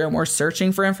the bedroom or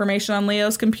searching for information on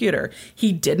Leo's computer.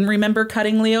 He didn't remember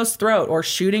cutting Leo's throat or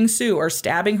shooting Sue or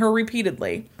stabbing her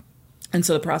repeatedly. And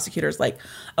so the prosecutor's like,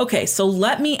 okay, so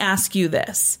let me ask you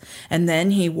this. And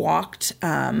then he walked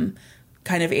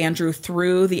kind of Andrew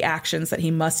through the actions that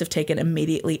he must have taken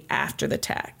immediately after the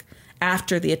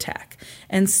attack.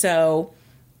 And so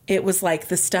it was like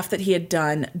the stuff that he had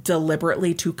done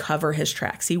deliberately to cover his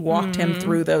tracks. He walked him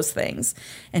through those things.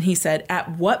 And he said,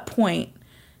 at what point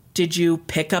did you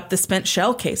pick up the spent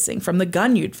shell casing from the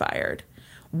gun you'd fired?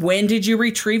 When did you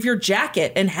retrieve your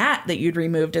jacket and hat that you'd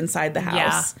removed inside the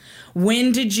house? Yeah.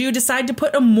 When did you decide to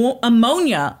put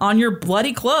ammonia on your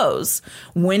bloody clothes?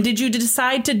 When did you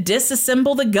decide to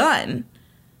disassemble the gun?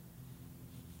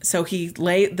 So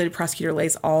the prosecutor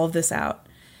lays all of this out.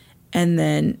 And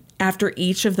then after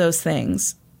each of those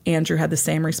things, Andrew had the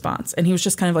same response. And he was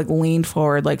just kind of like leaned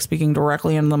forward, like speaking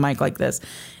directly into the mic like this.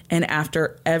 And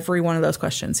after every one of those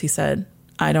questions, he said,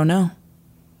 I don't know.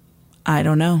 I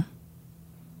don't know.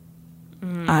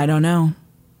 I don't know.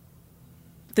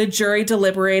 The jury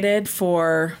deliberated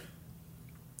for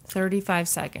 35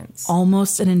 seconds.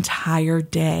 Almost an entire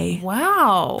day.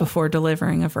 Wow. Before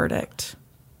delivering a verdict.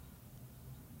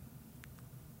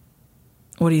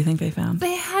 What do you think they found?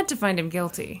 They had to find him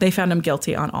guilty. They found him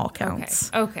guilty on all counts.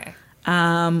 Okay.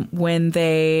 When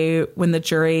the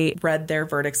jury read their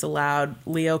verdicts aloud,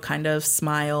 Leo kind of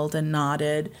smiled and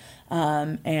nodded,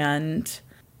 and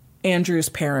Andrew's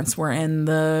parents were in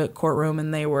the courtroom,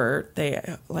 and they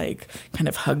like kind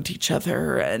of hugged each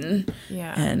other, and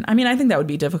I mean, I think that would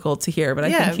be difficult to hear, but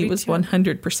I think he was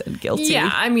 100% guilty.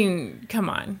 Yeah, I mean, come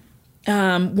on.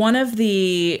 One of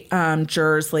the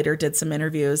jurors later did some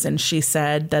interviews, and she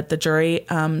said that the jury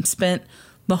spent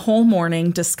the whole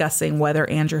morning discussing whether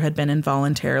Andrew had been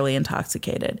involuntarily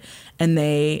intoxicated, and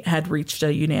they had reached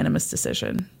a unanimous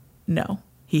decision. No,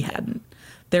 he hadn't.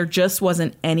 There just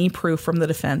wasn't any proof from the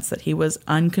defense that he was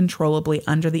uncontrollably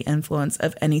under the influence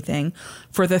of anything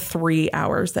for the 3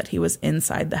 hours that he was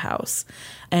inside the house.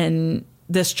 And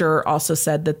this juror also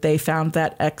said that they found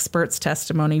that expert's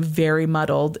testimony very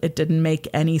muddled. It didn't make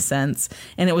any sense.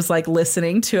 And it was like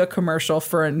listening to a commercial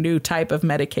for a new type of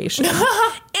medication.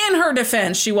 In her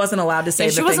defense, she wasn't allowed to say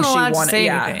the things she wanted.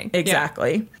 Anything.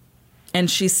 Exactly. Yeah.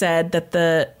 And she said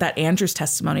that Andrew's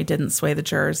testimony didn't sway the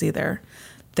jurors either.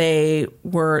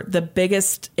 The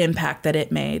biggest impact that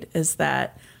it made is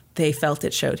that they felt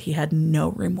it showed he had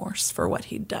no remorse for what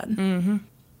he'd done. Mm-hmm.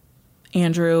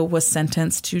 Andrew was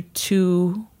sentenced to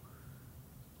 2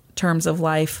 terms of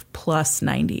life plus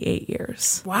 98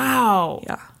 years. Wow.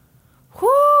 Yeah.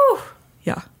 Whew.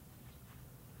 Yeah.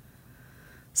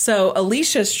 So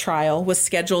Alicia's trial was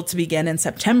scheduled to begin in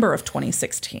September of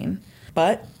 2016.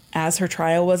 But as her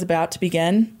trial was about to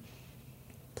begin...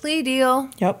 Plea deal.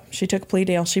 Yep, she took a plea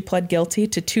deal. She pled guilty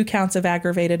to 2 counts of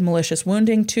aggravated malicious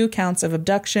wounding, 2 counts of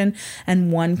abduction,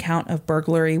 and 1 count of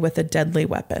burglary with a deadly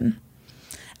weapon.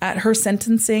 At her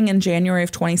sentencing in January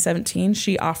of 2017,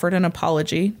 she offered an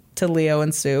apology to Leo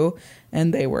and Sue,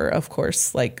 and they were, of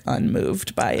course, like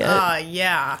unmoved by it.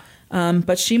 Yeah.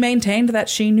 But she maintained that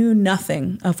she knew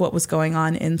nothing of what was going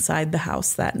on inside the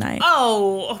house that night.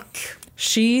 Oh.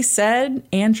 She said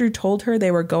Andrew told her they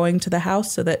were going to the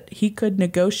house so that he could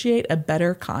negotiate a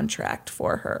better contract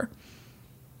for her.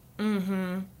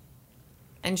 Mm-hmm.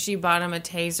 And she bought him a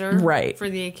taser? Right. For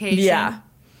the occasion? Yeah.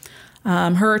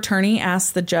 Her attorney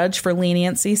asked the judge for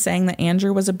leniency, saying that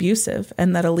Andrew was abusive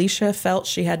and that Alicia felt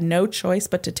she had no choice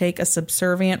but to take a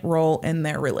subservient role in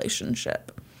their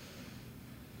relationship.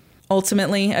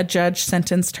 Ultimately, a judge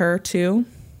sentenced her to...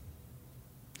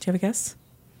 Do you have a guess?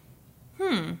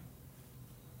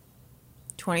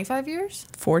 25 years?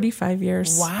 45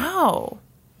 years. Wow.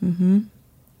 Mm-hmm.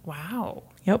 Wow.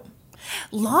 Yep.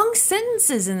 Long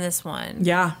sentences in this one.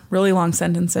 Yeah, really long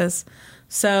sentences.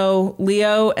 So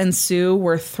Leo and Sue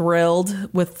were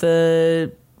thrilled with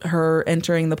her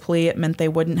entering the plea. It meant they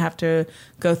wouldn't have to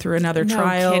go through another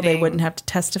trial. Kidding. They wouldn't have to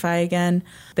testify again.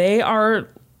 They are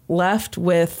left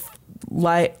with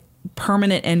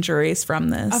permanent injuries from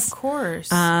this. Of course.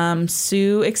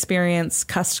 Sue experienced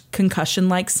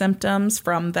concussion-like symptoms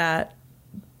from that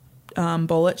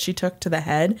bullet she took to the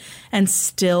head and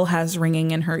still has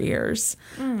ringing in her ears.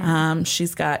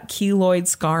 She's got keloid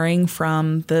scarring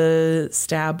from the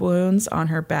stab wounds on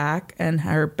her back, and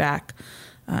her back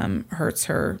hurts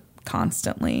her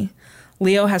constantly.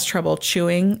 Leo has trouble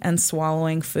chewing and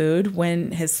swallowing food.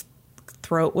 When his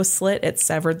throat was slit, it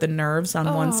severed the nerves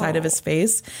on one side of his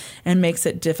face and makes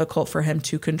it difficult for him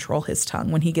to control his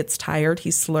tongue. When he gets tired,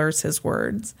 he slurs his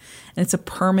words. And it's a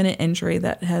permanent injury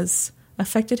that has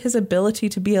affected his ability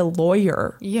to be a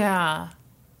lawyer. Yeah.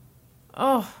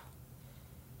 Oh.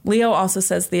 Leo also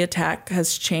says the attack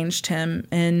has changed him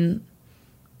in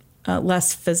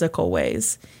less physical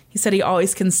ways. He said he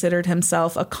always considered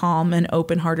himself a calm and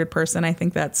open-hearted person. I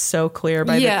think that's so clear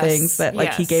by the things that,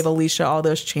 like, he gave Alicia all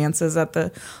those chances at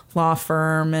the law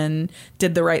firm and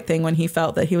did the right thing when he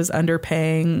felt that he was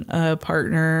underpaying a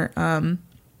partner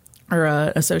or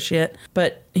an associate.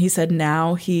 But he said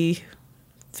now he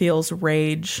feels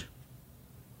rage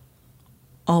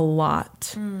a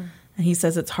lot. And he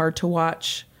says it's hard to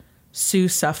watch Sue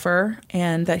suffer,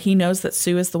 and that he knows that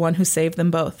Sue is the one who saved them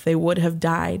both. They would have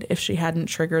died if she hadn't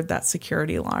triggered that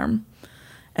security alarm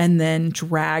and then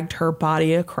dragged her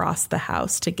body across the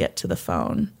house to get to the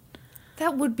phone.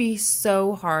 That would be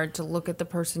so hard, to look at the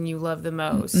person you love the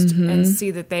most and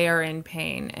see that they are in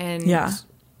pain and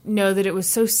know that it was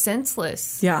so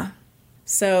senseless. Yeah.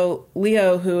 So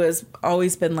Leo, who has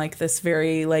always been like this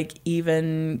very like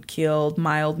even-keeled,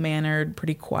 mild-mannered,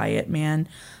 pretty quiet man,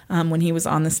 when he was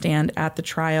on the stand at the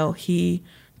trial, he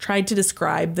tried to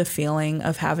describe the feeling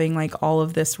of having like all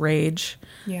of this rage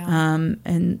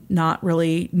and not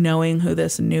really knowing who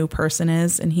this new person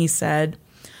is. And he said,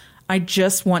 I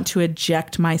just want to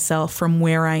eject myself from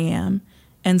where I am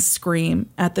and scream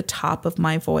at the top of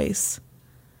my voice.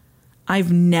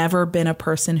 I've never been a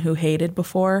person who hated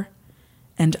before,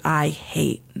 and I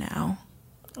hate now.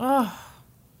 Oh,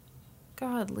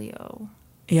 God, Leo.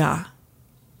 Yeah.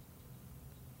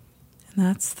 And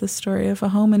that's the story of a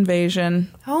home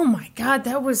invasion. Oh, my God,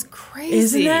 that was crazy.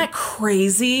 Isn't that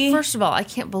crazy? First of all, I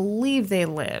can't believe they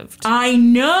lived. I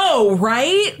know,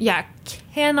 right? Yeah,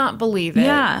 cannot believe it.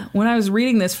 Yeah. When I was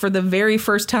reading this for the very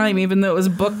first time, even though it was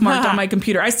bookmarked on my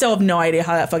computer, I still have no idea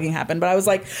how that fucking happened. But I was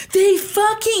like, they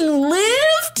fucking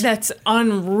lived? That's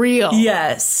unreal.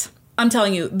 Yes. I'm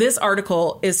telling you, this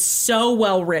article is so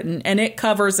well written, and it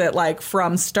covers it like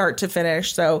from start to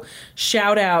finish. So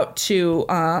shout out to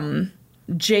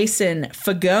Jason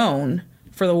Fagone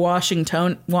for the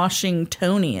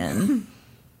Washingtonian.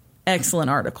 Excellent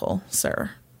article,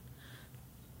 sir.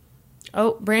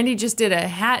 Oh, Brandy just did a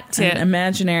hat tip. An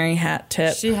imaginary hat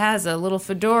tip. She has a little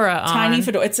fedora on. Tiny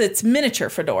fedora. It's miniature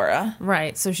fedora.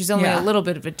 Right, so she's only a little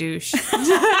bit of a douche.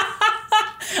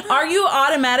 Are you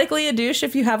automatically a douche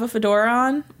if you have a fedora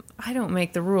on? I don't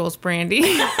make the rules, Brandy.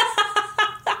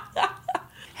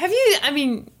 Have you, I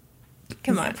mean,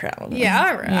 come on. Probably. Yeah,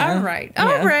 all right.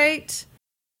 All right.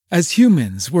 As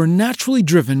humans, we're naturally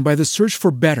driven by the search for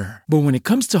better. But when it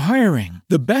comes to hiring,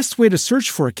 the best way to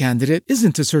search for a candidate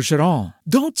isn't to search at all.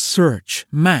 Don't search,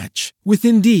 match with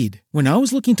Indeed. When I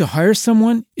was looking to hire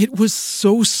someone, it was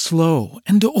so slow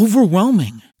and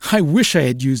overwhelming. I wish I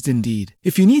had used Indeed.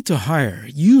 If you need to hire,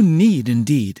 you need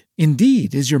Indeed.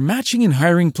 Indeed is your matching and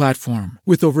hiring platform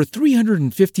with over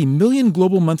 350 million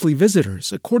global monthly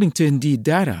visitors, according to Indeed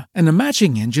data, and a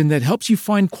matching engine that helps you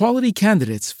find quality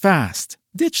candidates fast.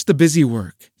 Ditch the busy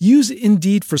work. Use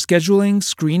Indeed for scheduling,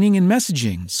 screening, and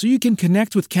messaging so you can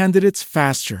connect with candidates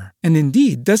faster. And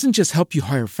Indeed doesn't just help you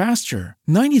hire faster.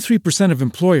 93% of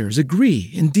employers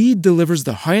agree Indeed delivers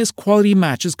the highest quality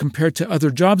matches compared to other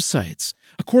job sites,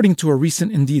 according to a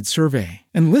recent Indeed survey.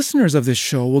 And listeners of this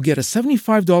show will get a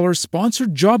 $75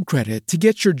 sponsored job credit to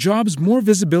get your jobs more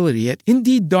visibility at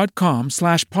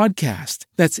Indeed.com/podcast.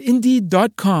 That's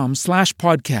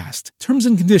Indeed.com/podcast. Terms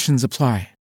and conditions apply.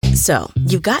 So,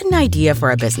 you've got an idea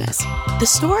for a business. The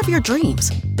store of your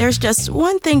dreams. There's just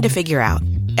one thing to figure out.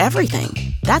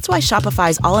 Everything. That's why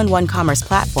Shopify's all-in-one commerce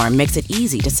platform makes it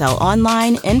easy to sell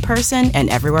online, in person, and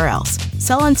everywhere else.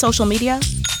 Sell on social media,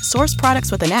 source products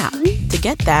with an app to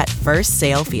get that first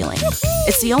sale feeling.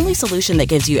 It's the only solution that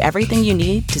gives you everything you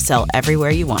need to sell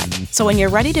everywhere you want. So when you're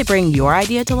ready to bring your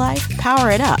idea to life,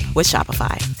 power it up with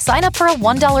Shopify. Sign up for a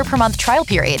 $1 per month trial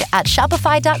period at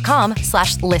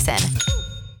shopify.com/listen.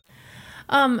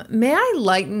 May I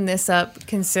lighten this up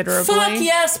considerably? Fuck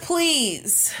yes,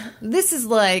 please. This is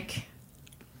like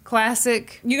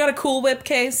classic. You got a Cool Whip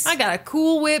case? I got a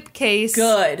Cool Whip case.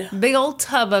 Good. Big old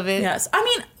tub of it. Yes. I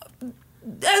mean,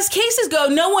 as cases go,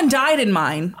 no one died in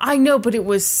mine. I know, but it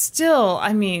was still,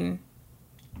 I mean,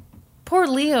 poor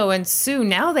Leo and Sue,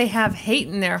 now they have hate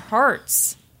in their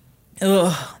hearts.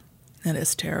 Ugh. That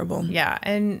is terrible. Yeah,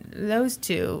 and those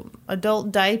two,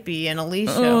 Adult Diaper and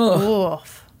Alicia.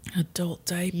 Oof. Adult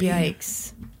Diaper.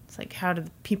 Yikes. It's like, how do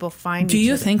people find Do each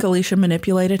you other? think Alicia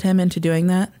manipulated him into doing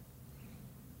that?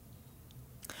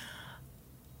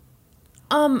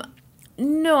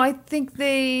 No, I think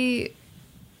they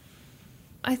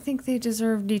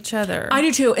deserved each other. I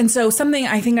do too. And so something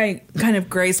I think I kind of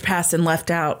grazed past and left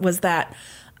out was that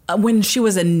when she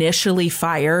was initially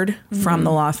fired from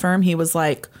the law firm, he was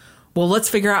like, well, let's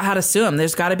figure out how to sue him.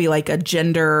 There's got to be like a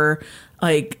gender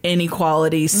like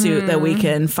inequality suit that we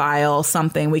can file,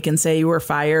 something we can say you were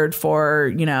fired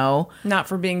for, you know, not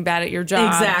for being bad at your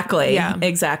job. Exactly. Yeah.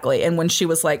 Exactly. And when she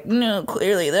was like, no,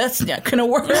 clearly that's not going to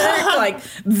work. Like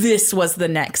this was the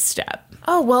next step.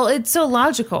 Oh, well, it's so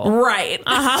logical. Right.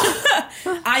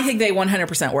 I think they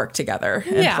 100% worked together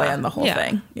and planned the whole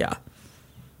thing. Yeah.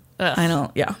 Ugh. I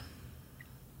don't. Yeah.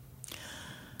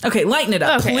 Okay. Lighten it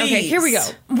up, please. Okay, here we go.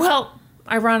 Well,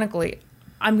 ironically,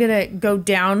 I'm going to go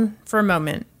down for a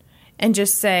moment and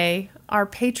just say our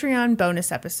Patreon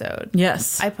bonus episode.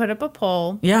 Yes. I put up a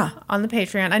poll Yeah. on the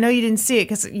Patreon. I know you didn't see it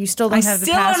because you still don't have the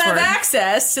password. I still don't have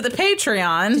access to the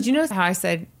Patreon. Did you notice how I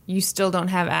said you still don't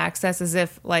have access as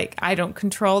if, like, I don't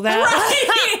control that? Right.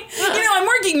 You know, I'm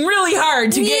working really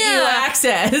hard to get you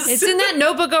access. It's in that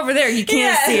notebook over there. You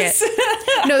can't see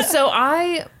it. No, so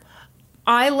I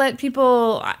let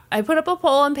people, I put up a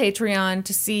poll on Patreon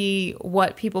to see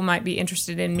what people might be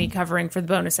interested in me covering for the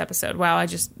bonus episode. Wow, I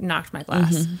just knocked my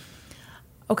glass. Mm-hmm.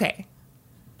 Okay.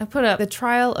 I put up the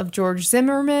trial of George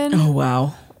Zimmerman. Oh,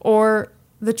 wow. Or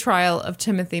the trial of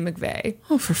Timothy McVeigh.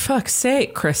 Oh, for fuck's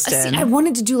sake, Kristen. See, I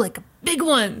wanted to do like big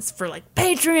ones for like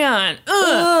Patreon.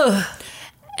 Ugh.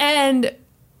 And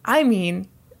I mean,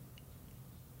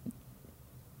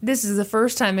 this is the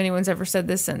first time anyone's ever said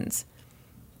this sentence.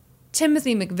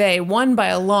 Timothy McVeigh won by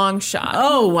a long shot.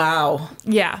 Oh, wow.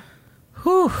 Yeah.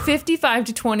 Whew.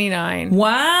 55-29.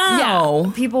 Wow.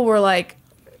 Yeah. People were like,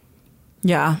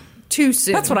 yeah. Too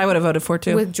soon. That's what I would have voted for,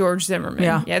 too. With George Zimmerman.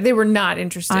 Yeah. Yeah, they were not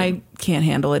interested. I can't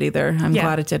handle it either. I'm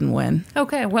glad it didn't win.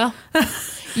 Okay, well,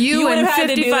 you and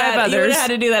 55 others. You would have had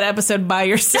to do that episode by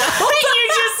yourself. You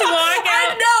just walk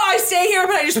out. No, I stay here,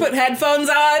 but I just put headphones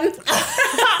on.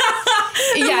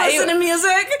 Listen to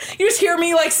music. You just hear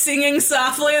me like singing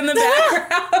softly in the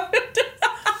background.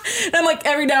 And I'm like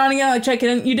every now and again, like checking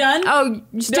in. You done? Oh,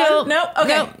 still? Done? Nope.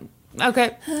 Okay. Nope.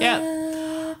 Okay.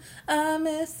 Yeah. I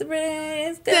miss the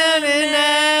rains down in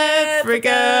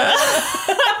Africa.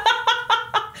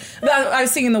 I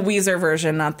was singing the Weezer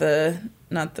version, not the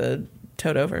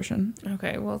Toto version.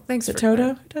 Okay. Well, thanks for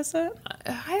Toto who does that?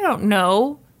 I don't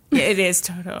know. Yeah, it is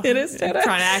Toto. It is Toto. I'm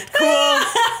trying to act cool.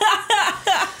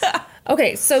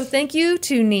 Okay, so thank you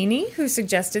to Nini, who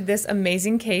suggested this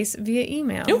amazing case via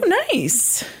email. Oh,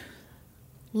 nice.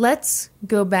 Let's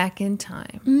go back in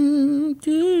time to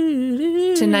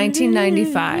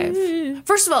 1995.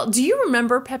 First of all, do you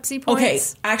remember Pepsi Points? Okay,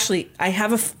 actually, I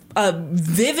have a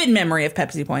vivid memory of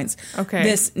Pepsi Points. Okay.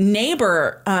 This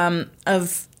neighbor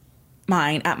of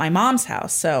mine at my mom's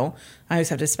house, so I always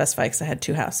have to specify because I had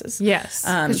two houses. Yes,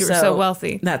 because you were so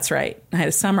wealthy. That's right. I had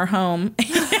a summer home.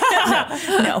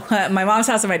 My mom's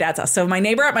house and my dad's house. So my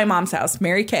neighbor at my mom's house,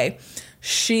 Mary Kay,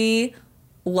 she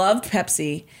loved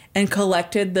Pepsi and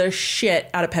collected the shit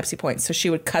out of Pepsi Points. So she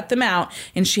would cut them out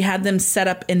and she had them set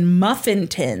up in muffin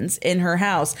tins in her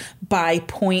house by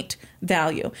point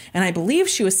value. And I believe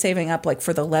she was saving up like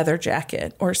for the leather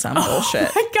jacket or some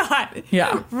bullshit. Oh my God.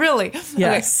 Yeah. Really?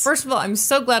 Yes. Okay, first of all, I'm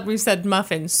so glad we've said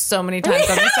muffins so many times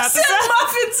on this episode. Said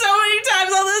muffins so many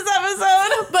times on this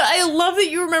episode. But I love that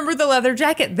you remember the leather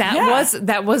jacket.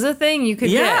 That was a thing you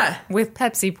could get with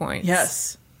Pepsi Points.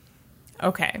 Yes.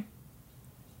 Okay.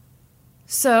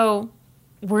 So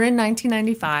we're in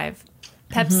 1995.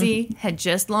 Pepsi had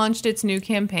just launched its new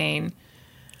campaign.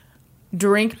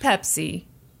 Drink Pepsi,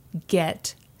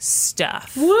 get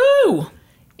stuff. Woo!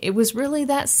 It was really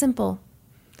that simple.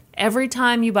 Every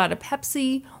time you bought a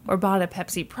Pepsi or bought a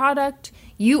Pepsi product,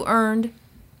 you earned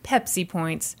Pepsi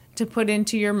points to put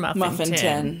into your muffin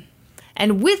tin.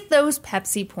 And with those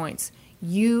Pepsi points,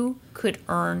 you could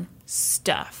earn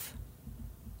stuff.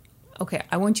 Okay,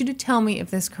 I want you to tell me if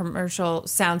this commercial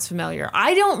sounds familiar.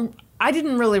 I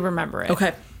didn't really remember it.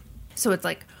 Okay. So it's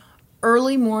like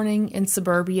early morning in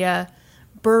suburbia,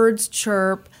 birds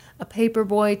chirp, a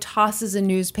paperboy tosses a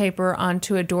newspaper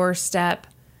onto a doorstep.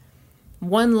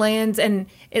 One lands, and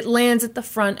it lands at the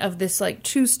front of this like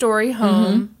 2-story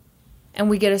home,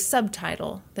 and we get a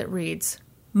subtitle that reads,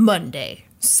 Monday,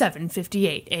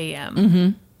 7:58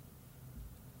 a.m.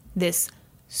 This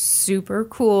super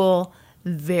cool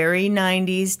very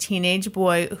 90s teenage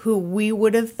boy who we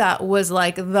would have thought was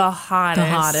like the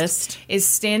hottest. Is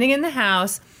standing in the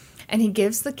house, and he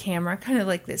gives the camera kind of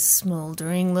like this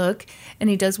smoldering look, and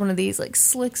he does one of these, like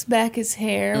slicks back his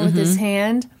hair with his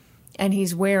hand, and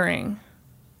he's wearing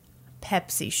a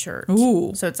Pepsi shirt.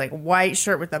 Ooh. So it's like white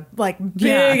shirt with a like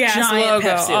big ass giant logo.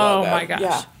 Pepsi logo. Oh my gosh.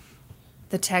 Yeah.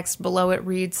 The text below it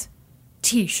reads,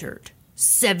 T-shirt,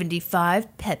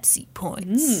 75 Pepsi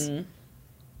points.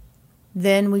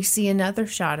 Then we see another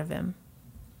shot of him.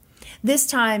 This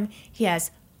time, he has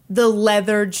the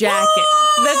leather jacket.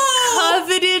 The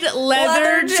coveted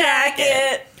leather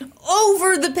jacket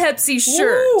over the Pepsi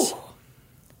shirt. Ooh.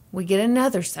 We get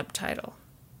another subtitle.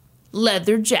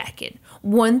 Leather jacket,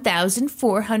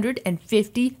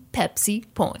 1,450 Pepsi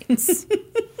points.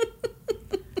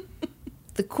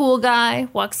 The cool guy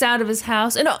walks out of his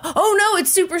house, and oh no,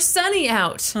 it's super sunny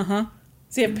out.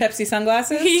 Does he have Pepsi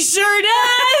sunglasses? He sure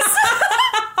does.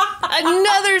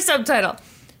 Another subtitle.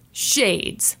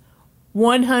 Shades,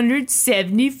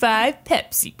 175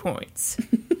 Pepsi points.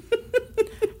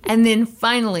 And then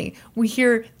finally, we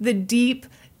hear the deep,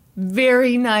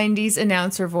 very 90s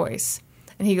announcer voice.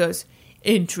 And he goes,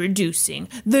 introducing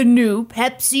the new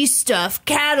Pepsi Stuff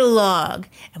catalog.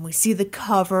 And we see the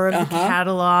cover of the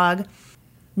catalog.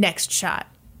 Next shot.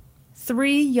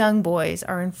 3 young boys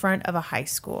are in front of a high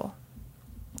school.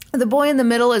 The boy in the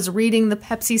middle is reading the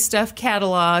Pepsi Stuff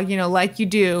catalog, like you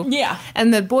do. Yeah.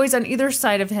 And the boys on either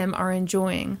side of him are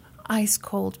enjoying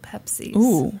ice-cold Pepsis.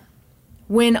 Ooh.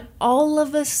 When all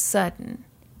of a sudden,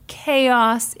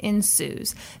 chaos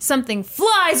ensues. Something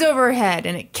flies overhead,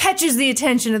 and it catches the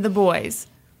attention of the boys.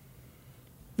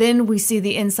 Then we see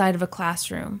the inside of a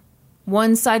classroom.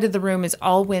 One side of the room is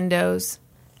all windows,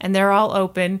 and they're all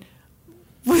open.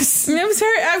 I'm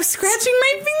sorry, I was scratching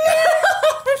my finger.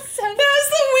 That was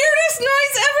the weirdest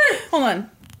noise ever. Hold on.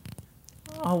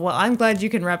 Oh, well, I'm glad you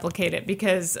can replicate it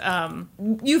because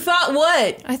You thought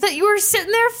what? I thought you were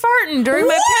sitting there farting during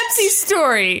my Pepsi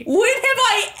story. When have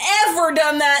I ever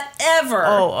done that? Ever?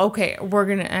 Oh, okay. We're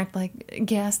going to act like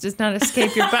gas does not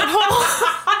escape your butthole.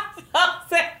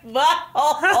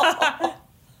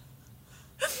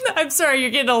 I'm sorry, you're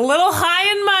getting a little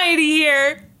high and mighty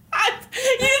here. You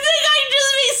think I'd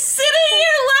just be sitting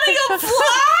here letting them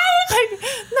fly?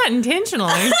 Not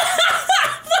intentionally.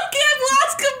 Look, I've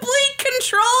lost complete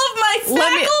control of my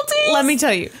faculties. Let me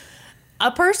tell you.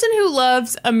 A person who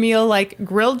loves a meal like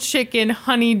grilled chicken,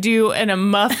 honeydew, and a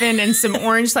muffin and some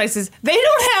orange slices, they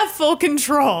don't have full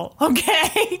control,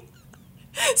 okay?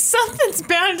 Something's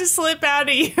bound to slip out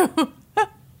of you.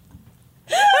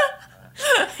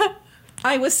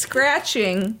 I was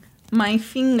scratching my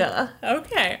finger.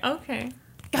 Okay.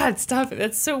 God, stop it.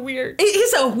 That's so weird. It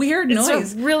is a weird noise.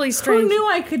 It's really strange. Who knew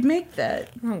I could make that?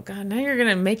 Oh, God. Now you're going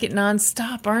to make it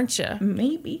nonstop, aren't you?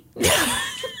 Maybe.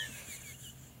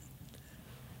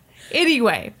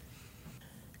 Anyway.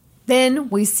 Then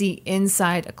we see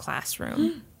inside a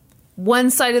classroom. One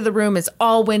side of the room is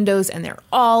all windows, and they're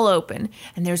all open.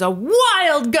 And there's a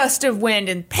wild gust of wind,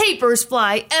 and papers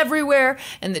fly everywhere,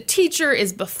 and the teacher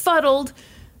is befuddled.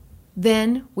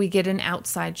 Then we get an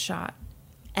outside shot.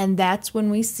 And that's when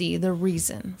we see the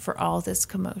reason for all this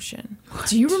commotion. What?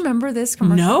 Do you remember this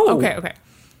commercial? No. Okay.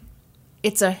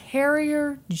 It's a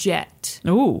Harrier jet.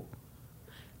 Ooh.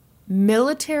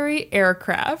 Military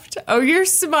aircraft. Oh, you're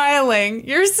smiling.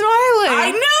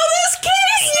 I know this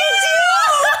case! You do!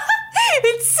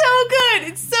 It's so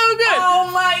good. Oh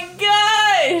my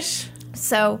gosh!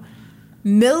 So,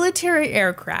 military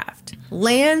aircraft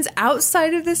lands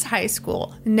outside of this high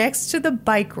school next to the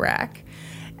bike rack.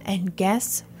 And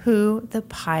guess who the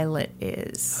pilot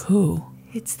is? Who?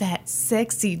 It's that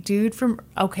sexy dude from...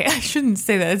 Okay, I shouldn't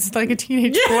say that. It's like a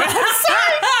teenage boy. I'm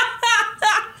sorry.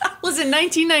 Listen,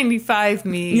 1995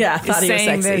 me thought is he was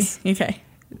saying sexy. this. Okay.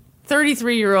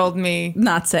 33-year-old me.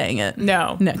 Not saying it.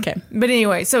 No. Okay. But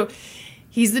anyway, so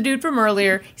he's the dude from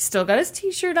earlier. He's still got his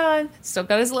t-shirt on, still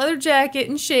got his leather jacket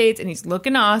and shades, and he's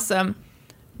looking awesome.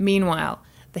 Meanwhile,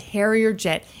 the Harrier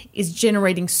jet is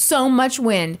generating so much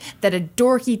wind that a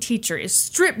dorky teacher is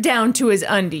stripped down to his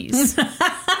undies.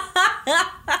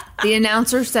 The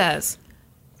announcer says,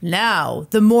 "Now,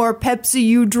 the more Pepsi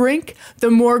you drink,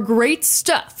 the more great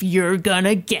stuff you're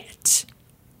gonna get."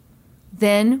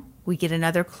 Then we get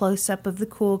another close-up of the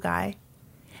cool guy.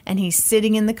 And he's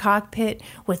sitting in the cockpit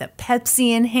with a Pepsi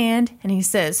in hand, and he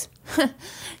says,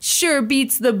 "Sure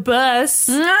beats the bus."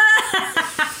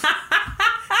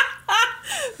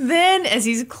 Then, as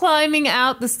he's climbing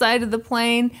out the side of the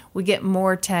plane, we get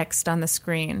more text on the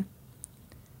screen.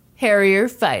 Harrier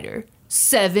fighter,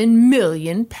 7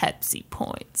 million Pepsi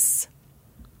points.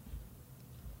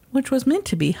 which was meant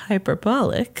to be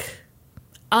hyperbolic.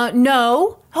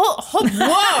 No. Whoa.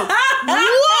 Whoa.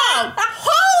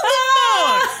 Hold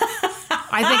on.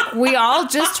 I think we all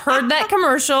just heard that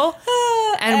commercial.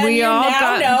 And we all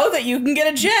now know that you can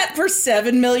get a jet for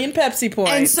 7 million Pepsi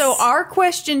points. And so our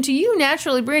question to you,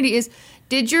 naturally, Brandy, is,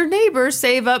 did your neighbor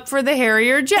save up for the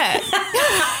Harrier jet?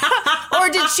 Or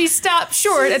did she stop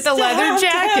short at the leather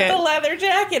jacket? At the leather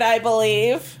jacket, I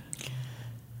believe.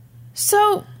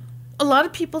 So a lot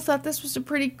of people thought this was a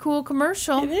pretty cool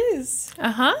commercial. It is.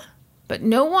 Uh-huh. But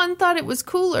no one thought it was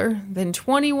cooler than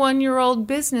 21-year-old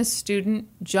business student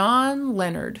John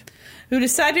Leonard, who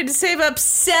decided to save up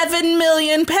 7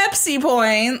 million Pepsi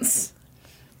points.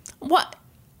 What?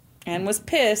 And was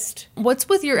pissed. What's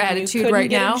with your attitude right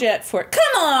now? Couldn't get a jet for it.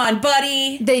 Come on,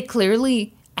 buddy. They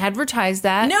clearly advertised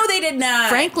that. No, they did not.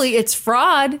 Frankly, it's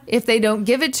fraud if they don't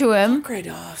give it to him. Fuck right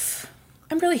off.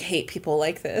 I really hate people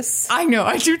like this. I know,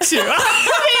 I do too. They are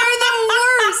the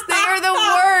worst. They are the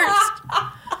worst.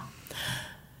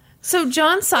 So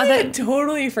John saw that. I had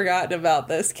totally forgotten about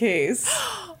this case.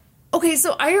 Okay,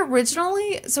 so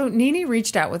Nene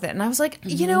reached out with it, and I was like,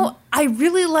 you know, I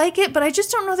really like it, but I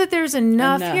just don't know that there's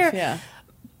enough here. Yeah.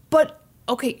 But,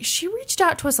 okay, she reached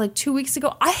out to us like 2 weeks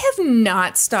ago. I have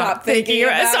not stopped thinking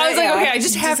about it. So I was like, okay, I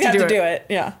just have to do it.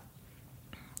 Yeah.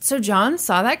 So John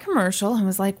saw that commercial and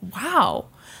was like, wow,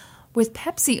 with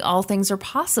Pepsi, all things are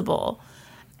possible.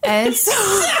 And so...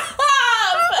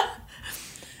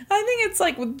 I think it's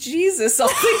like with Jesus, all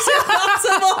things are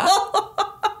possible.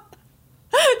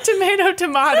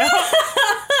 Tomato.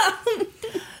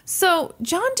 So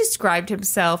John described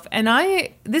himself, and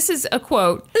this is a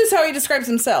quote. This is how he describes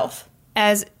himself.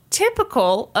 As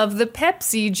typical of the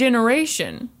Pepsi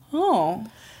generation. Oh.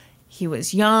 He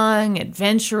was young,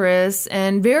 adventurous,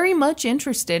 and very much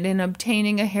interested in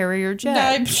obtaining a Harrier jet.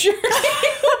 I'm sure he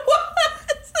was.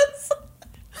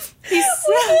 He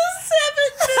said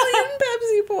 7 million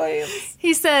Pepsi points.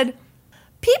 He said,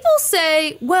 people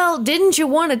say, well, didn't you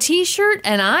want a t-shirt?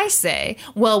 And I say,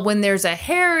 well, when there's a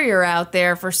Harrier out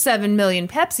there for 7 million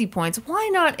Pepsi points, why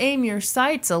not aim your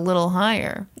sights a little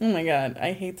higher? Oh my God,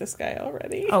 I hate this guy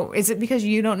already. Oh, is it because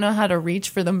you don't know how to reach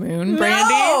for the moon,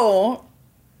 Brandy? No!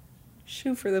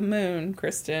 Shoot for the moon,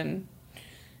 Kristen.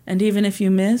 And even if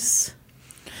you miss,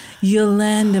 you'll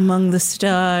land among the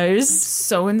stars.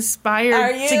 So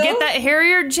inspired to get that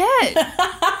Harrier jet.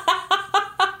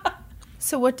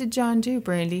 So what did John do,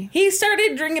 Brandy? He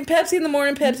started drinking Pepsi in the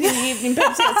morning, Pepsi in the evening,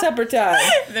 Pepsi at supper time.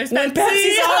 When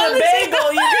Pepsi's on a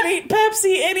bagel, you can eat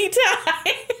Pepsi anytime.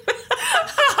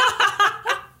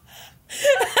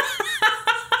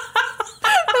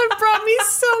 That brought me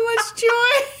so much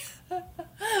joy.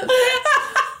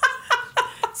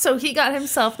 So he got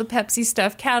himself the Pepsi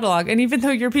Stuff catalog, and even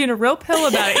though you're being a real pill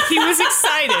about it, he was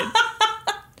excited.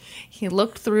 He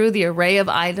looked through the array of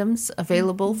items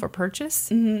available for purchase.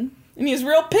 Mm-hmm. And he's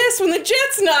real pissed when the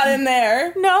jet's not in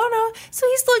there. No. So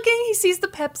he's looking. He sees the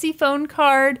Pepsi phone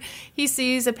card. He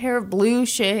sees a pair of blue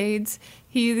shades.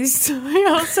 He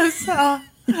also saw,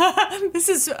 this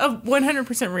is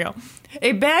 100% real,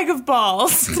 a bag of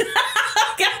balls.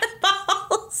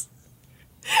 Balls.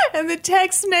 And the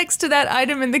text next to that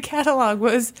item in the catalog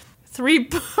was 3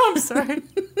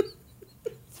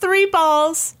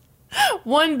 balls,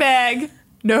 1 bag,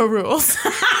 no rules.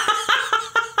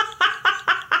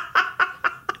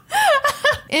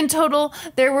 In total,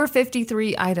 there were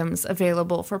 53 items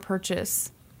available for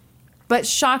purchase. But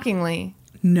shockingly...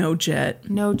 No jet.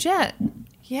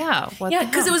 Yeah, what Yeah,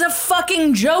 because it was a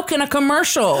fucking joke in a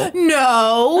commercial.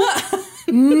 No.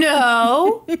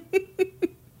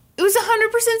 It was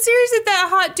 100% serious that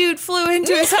hot dude flew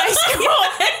into his high school.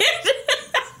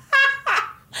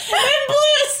 And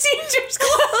blew his teacher's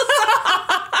clothes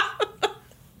off.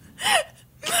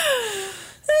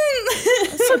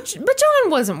 But John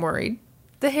wasn't worried.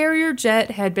 The Harrier jet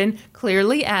had been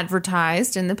clearly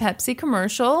advertised in the Pepsi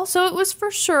commercial, so it was for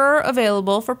sure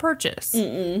available for purchase.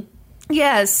 Mm-mm.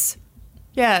 Yes.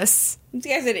 This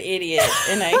guy's an idiot,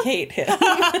 and I hate him.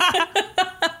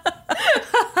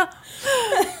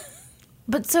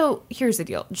 But so, here's the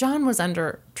deal. John was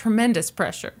under tremendous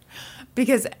pressure.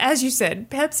 Because, as you said,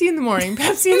 Pepsi in the morning,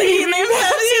 Pepsi in the evening,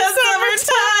 Pepsi at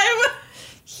summertime.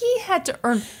 He had to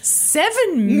earn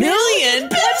 7 million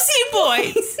Pepsi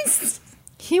points.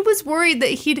 He was worried that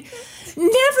he'd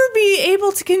never be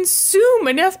able to consume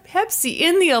enough Pepsi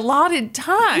in the allotted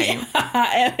time.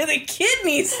 Yeah, and the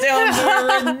kidney stones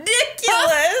were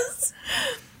ridiculous.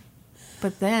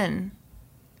 But then,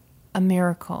 a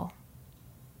miracle.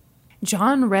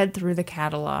 John read through the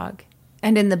catalog,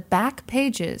 and in the back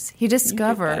pages, he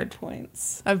discovered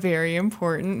a very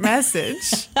important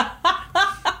message.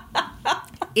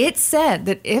 It said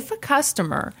that if a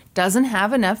customer doesn't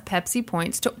have enough Pepsi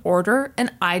points to order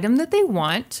an item that they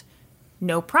want,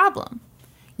 no problem.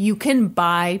 You can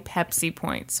buy Pepsi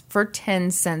points for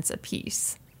 10 cents a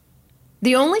piece.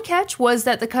 The only catch was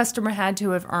that the customer had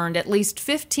to have earned at least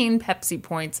 15 Pepsi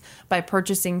points by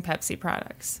purchasing Pepsi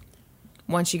products.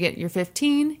 Once you get your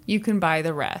 15, you can buy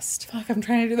the rest. Fuck, I'm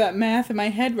trying to do that math in my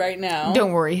head right now.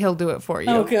 Don't worry, he'll do it for you.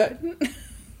 Oh, good.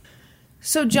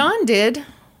 So John did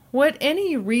what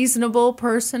any reasonable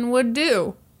person would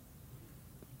do.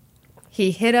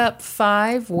 He hit up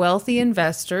 5 wealthy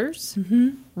investors,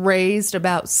 raised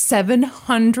about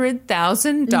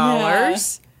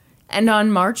 $700,000, and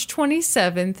on March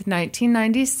 27th,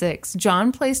 1996,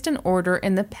 John placed an order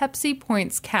in the Pepsi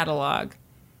Points catalog.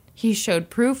 He showed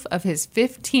proof of his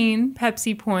 15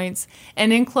 Pepsi points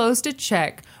and enclosed a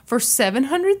check for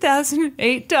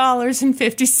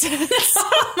 $700,008.50.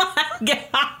 Oh my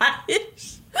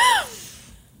gosh.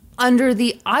 Under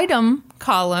the item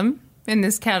column in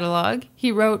this catalog,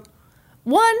 he wrote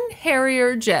 1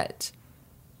 Harrier jet.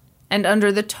 And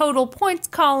under the total points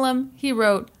column, he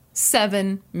wrote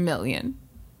 7 million.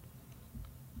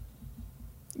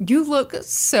 You look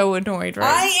so annoyed, right?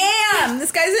 I am.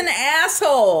 This guy's an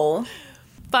asshole.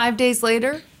 5 days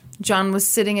later, John was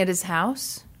sitting at his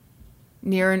house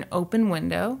near an open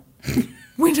window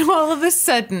when all of a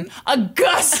sudden a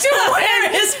gust of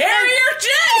wind. His Harrier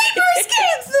jet.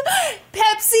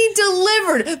 Pepsi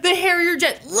delivered the Harrier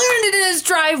jet, landed in his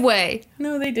driveway.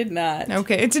 No, they did not.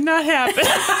 Okay, it did not happen.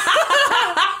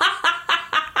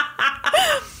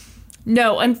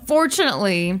 No,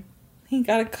 unfortunately, he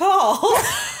got a call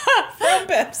from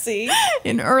Pepsi.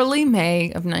 In early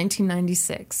May of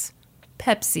 1996,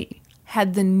 Pepsi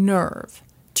had the nerve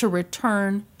to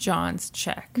return John's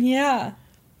check. Yeah.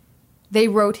 They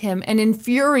wrote him an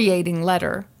infuriating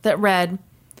letter that read,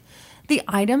 "The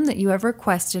item that you have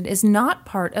requested is not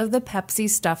part of the Pepsi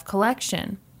Stuff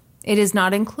collection. It is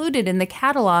not included in the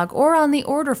catalog or on the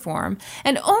order form,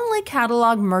 and only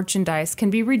catalog merchandise can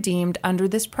be redeemed under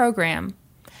this program.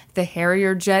 The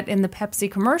Harrier jet in the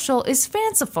Pepsi commercial is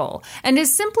fanciful and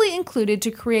is simply included to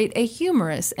create a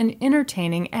humorous and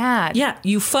entertaining ad." Yeah,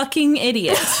 you fucking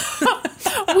idiot.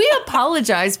 "We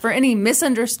apologize for any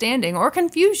misunderstanding or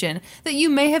confusion that you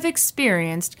may have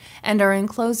experienced and are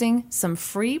enclosing some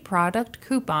free product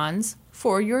coupons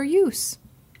for your use."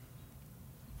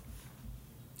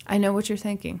 I know what you're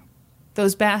thinking.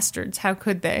 Those bastards, how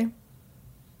could they?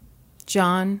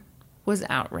 John was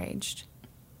outraged.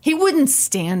 He wouldn't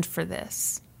stand for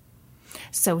this.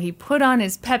 So he put on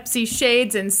his Pepsi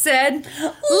shades and said,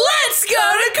 "Let's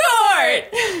go to court!"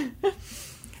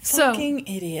 Fucking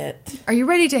idiot. Are you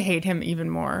ready to hate him even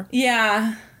more?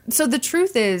 Yeah. So the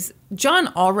truth is, John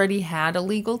already had a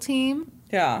legal team.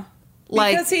 Yeah.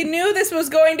 Like, because he knew this was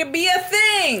going to be a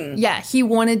thing. Yeah, he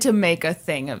wanted to make a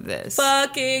thing of this.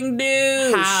 Fucking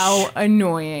douche. How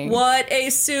annoying. What a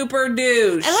super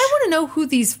douche. And I want to know who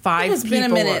these 5 people are. It's been a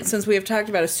minute since we have talked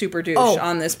about a super douche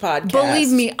on this podcast.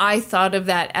 Believe me, I thought of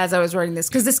that as I was writing this,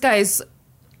 because this guy is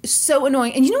so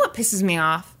annoying. And you know what pisses me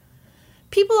off?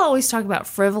 People always talk about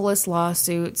frivolous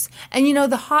lawsuits. And, you know,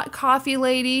 the hot coffee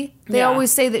lady, they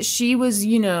always say that she was,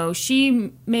 you know,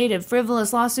 she made a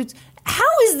frivolous lawsuit. How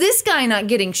is this guy not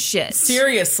getting shit?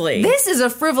 Seriously. This is a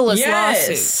frivolous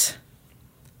lawsuit.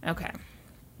 Okay.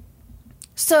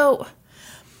 So,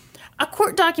 a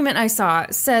court document I saw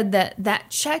said that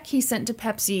check he sent to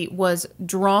Pepsi was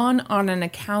drawn on an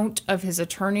account of his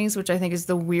attorneys, which I think is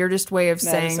the weirdest way of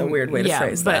saying. That's a weird way to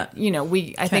phrase that. But, you know,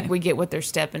 I think we get what they're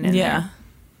stepping in there.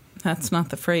 That's not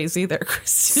the phrase either,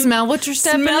 Kristen. Smell what you're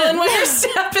stepping in. Smelling what you're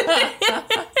stepping in.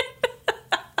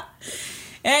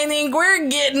 I think we're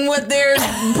getting what they're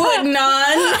putting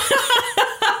on.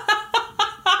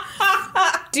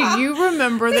 Do you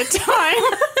remember the time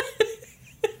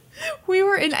we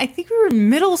were in, I think we were in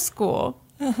middle school,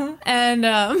 and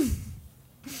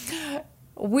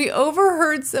we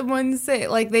overheard someone say,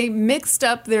 like, they mixed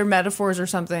up their metaphors or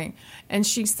something, and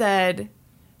she said,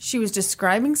 she was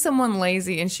describing someone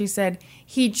lazy, and she said,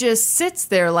 "He just sits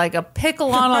there like a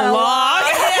pickle on a log."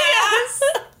 Yes.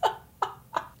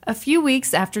 A few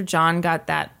weeks after John got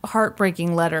that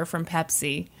heartbreaking letter from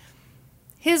Pepsi,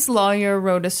 his lawyer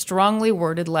wrote a strongly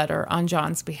worded letter on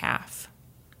John's behalf.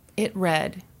 It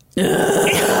read,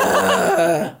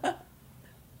 I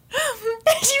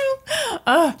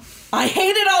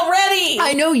hate it already.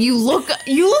 I know you look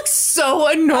so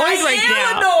annoyed right now.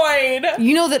 I am annoyed.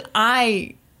 You know that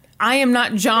I am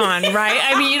not John, right?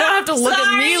 I mean, you don't have to look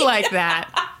at me like that.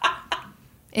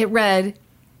 It read,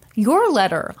 "Your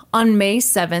letter on May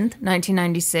 7th,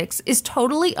 1996 is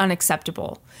totally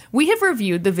unacceptable. We have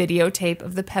reviewed the videotape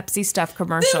of the Pepsi stuff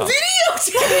commercial. The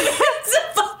videotape? It's a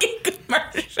fucking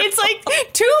commercial. It's like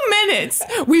 2 minutes.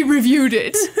 We reviewed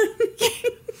it.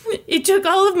 It took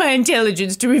all of my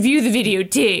intelligence to review the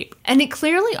videotape. And it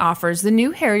clearly offers the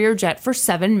new Harrier jet for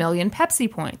 7 million Pepsi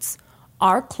points.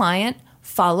 Our client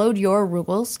followed your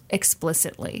rules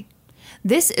explicitly.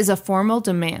 This is a formal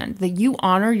demand that you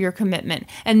honor your commitment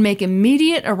and make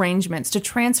immediate arrangements to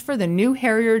transfer the new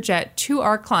Harrier jet to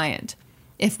our client.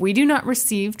 If we do not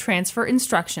receive transfer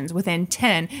instructions within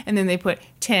 10, and then they put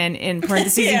 10 in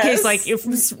parentheses in case, like, if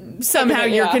somehow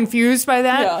you're confused by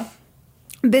that.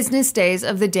 Business days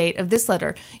of the date of this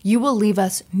letter, you will leave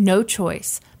us no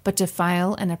choice but to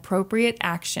file an appropriate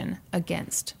action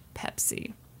against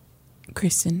Pepsi.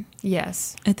 Kristen.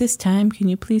 Yes. At this time, can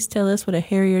you please tell us what a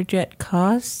Harrier jet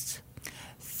costs?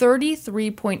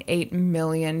 $33.8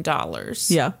 million.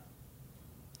 Yeah.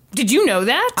 Did you know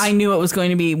that? I knew it was going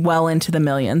to be well into the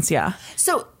millions, yeah.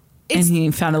 So and he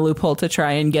found a loophole to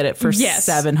try and get it for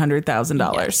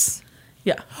 $700,000. Yes.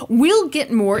 Yeah. We'll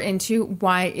get more into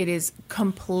why it is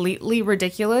completely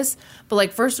ridiculous. But,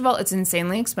 like, first of all, it's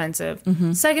insanely expensive.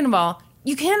 Mm-hmm. Second of all,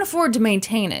 you can't afford to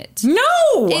maintain it. No!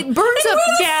 It burns up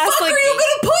gas. Where the fuck are you going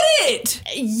to put it?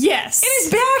 Yes. In his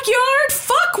backyard?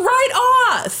 Fuck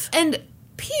right off. And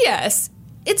P.S.,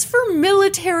 it's for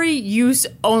military use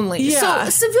only. Yeah.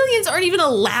 So civilians aren't even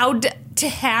allowed to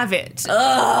have it.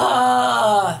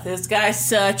 Ugh, this guy's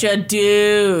such a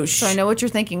douche. So I know what you're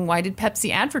thinking. Why did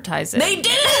Pepsi advertise it? They did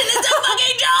it! It's a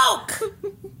fucking joke!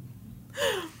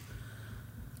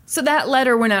 So that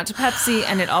letter went out to Pepsi,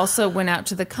 and it also went out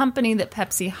to the company that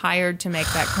Pepsi hired to make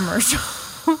that commercial.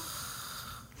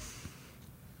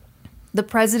 The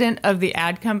president of the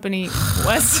ad company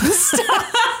was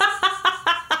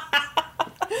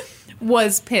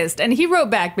pissed. And he wrote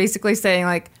back basically saying,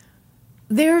 like,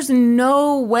 there's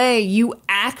no way you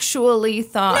actually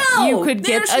thought you could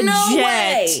get a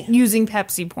jet using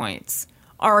Pepsi points.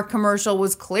 Our commercial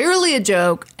was clearly a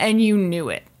joke, and you knew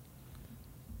it.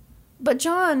 But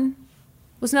John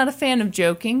was not a fan of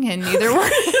joking, and neither were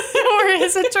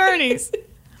his attorneys.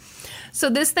 So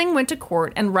this thing went to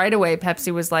court, and right away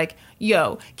Pepsi was like,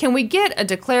 yo, can we get a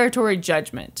declaratory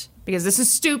judgment? Because this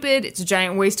is stupid. It's a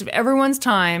giant waste of everyone's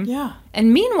time. Yeah.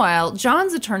 And meanwhile,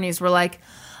 John's attorneys were like,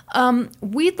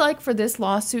 we'd like for this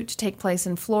lawsuit to take place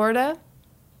in Florida.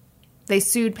 They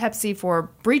sued Pepsi for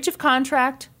breach of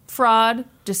contract, fraud,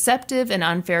 deceptive and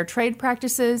unfair trade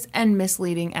practices, and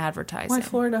misleading advertising. Why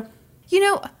Florida? You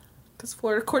know, because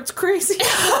Florida court's crazy.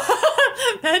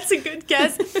 That's a good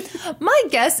guess. My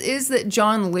guess is that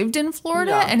John lived in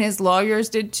Florida and his lawyers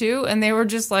did too, and they were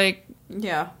just like,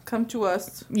 yeah, come to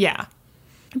us. Yeah.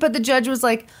 But the judge was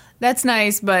like, that's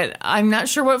nice, but I'm not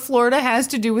sure what Florida has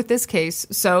to do with this case,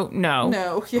 so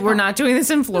no. We're not doing this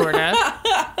in Florida.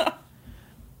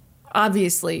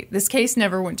 Obviously, this case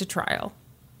never went to trial.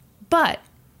 But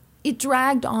it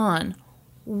dragged on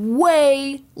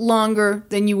way longer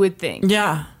than you would think.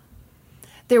 Yeah.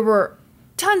 There were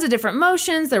tons of different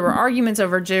motions. There were arguments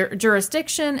over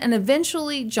jurisdiction. And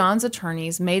eventually, John's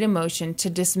attorneys made a motion to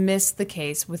dismiss the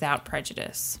case without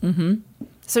prejudice. Mm-hmm.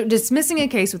 So dismissing a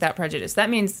case without prejudice. That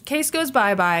means case goes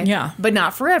bye-bye, but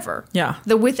not forever. Yeah.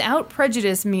 The without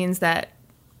prejudice means that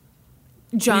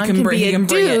John can be a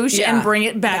douche and bring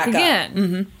it back again.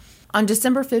 Mm-hmm. On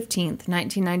December 15th,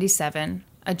 1997,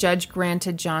 a judge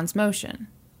granted John's motion,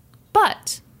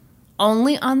 but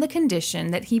only on the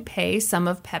condition that he pay some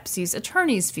of Pepsi's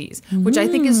attorney's fees, which I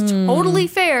think is totally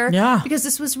fair because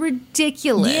this was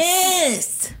ridiculous.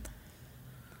 Yes!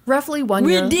 Roughly 1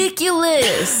 year...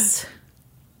 Ridiculous!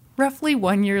 Roughly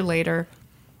 1 year later,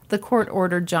 the court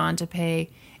ordered John to pay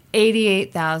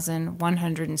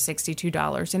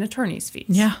 $88,162 in attorney's fees.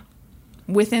 Yeah.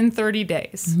 Within 30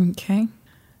 days. Okay.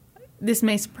 This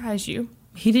may surprise you.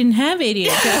 He didn't have $88,000.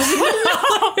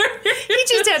 He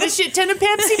just had a shit ton of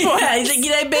Pepsi points. Yeah, he's like,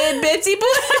 can I ban Pepsi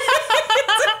points?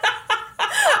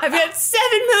 I've got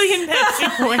 7 million Pepsi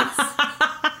points.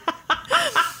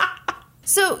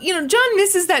 So, John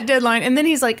misses that deadline, and then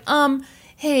he's like,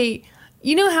 hey,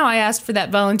 you know how I asked for that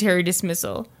voluntary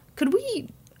dismissal? Could we,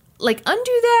 undo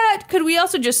that? Could we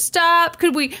also just stop?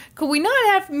 Could we not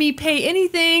have me pay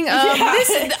anything? I'm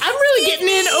really getting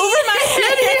in over my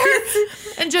head here.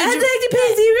 And Judge, I'd like to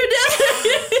pay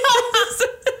 $0.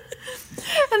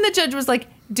 And the judge was like,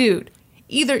 dude,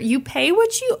 either you pay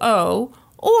what you owe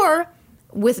or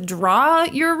withdraw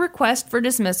your request for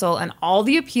dismissal and all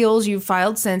the appeals you've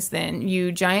filed since then,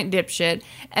 you giant dipshit,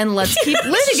 and let's keep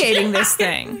litigating this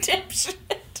thing. Dipshit.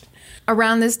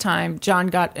 Around this time, John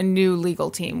got a new legal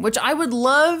team, which I would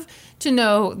love to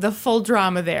know the full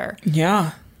drama there.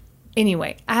 Yeah.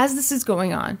 Anyway, as this is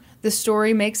going on, the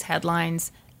story makes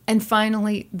headlines, and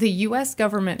finally, the U.S.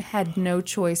 government had no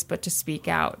choice but to speak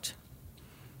out.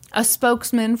 A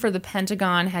spokesman for the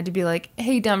Pentagon had to be like,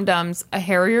 hey, dum-dums, a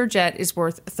Harrier jet is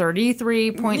worth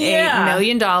 $33.8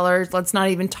 million. Let's not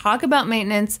even talk about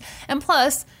maintenance. And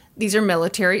plus, these are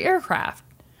military aircraft.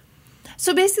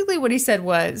 So basically what he said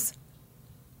was,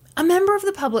 a member of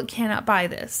the public cannot buy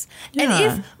this. Yeah.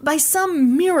 And if by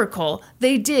some miracle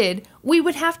they did, we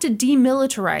would have to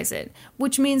demilitarize it,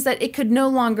 which means that it could no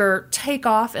longer take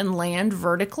off and land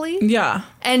vertically. Yeah.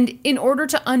 And in order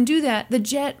to undo that, the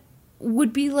jet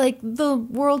would be like the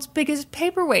world's biggest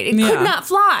paperweight. It could not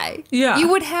fly. Yeah. You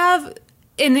would have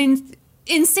an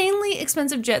insanely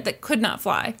expensive jet that could not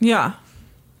fly. Yeah.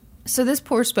 So this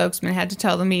poor spokesman had to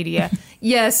tell the media,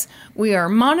 yes, we are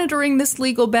monitoring this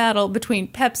legal battle between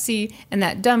Pepsi and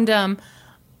that dum-dum,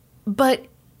 but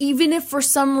even if for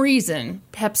some reason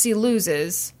Pepsi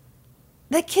loses,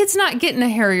 that kid's not getting a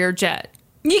Harrier jet.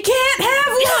 You can't have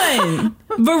one!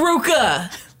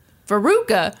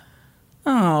 Veruca?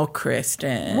 Oh,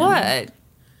 Kristen. What?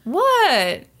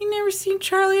 What? You never seen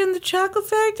Charlie and the Chocolate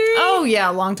Factory? Oh, yeah,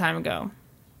 a long time ago.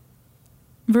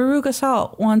 Veruca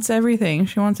Salt wants everything.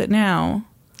 She wants it now.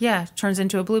 Yeah, turns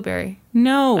into a blueberry.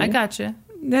 No. I gotcha.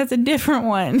 That's a different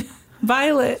one.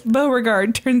 Violet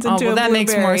Beauregard turns into a blueberry. That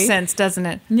makes more sense, doesn't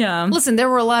it? Yeah. Listen, there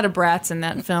were a lot of brats in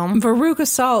that film. Veruca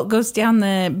Salt goes down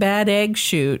the bad egg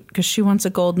chute because she wants a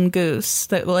golden goose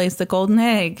that lays the golden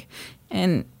egg.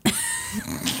 And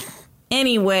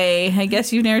anyway, I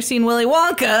guess you've never seen Willy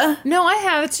Wonka. No, I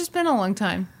have. It's just been a long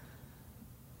time.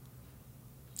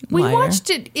 We Liar.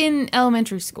 watched it in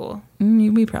elementary school.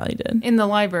 We probably did. In the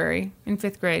library in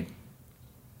 5th grade.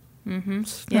 Mm-hmm.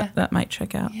 Yeah. That might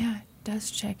check out. Yeah, it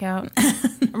does check out.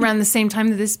 Around the same time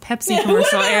that this Pepsi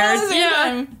commercial aired.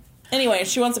 Yeah. Anyway,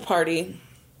 she wants a party.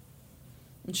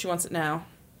 And she wants it now.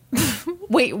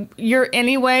 Wait, your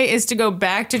anyway is to go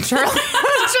back to Charlie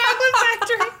Chocolate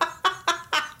Factory?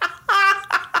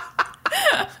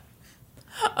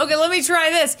 Okay, let me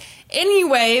try this.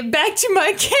 Anyway, back to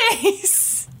my case.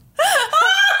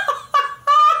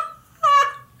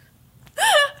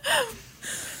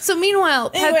 So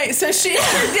meanwhile, anyway, so her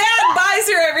dad buys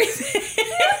her everything.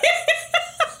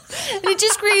 And it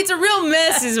just creates a real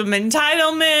mess of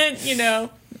entitlement, you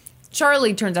know.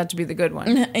 Charlie turns out to be the good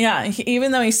one. Yeah,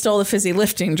 even though he stole the fizzy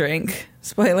lifting drink.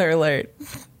 Spoiler alert.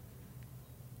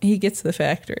 He gets the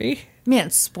factory. Man,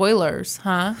 spoilers,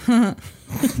 huh?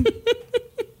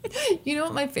 You know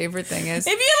what my favorite thing is?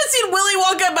 If you haven't seen Willy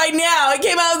Wonka by now, it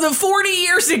came out 40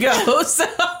 years ago, so...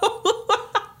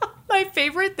 My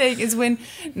favorite thing is when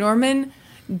Norman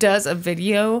does a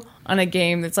video on a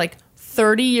game that's like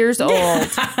 30 years old,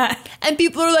 and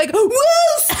people are like, whoa,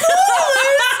 spoilers!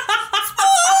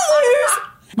 Spoilers!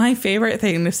 My favorite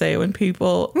thing to say when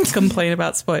people complain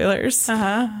about spoilers is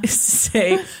to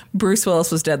say, Bruce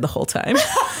Willis was dead the whole time.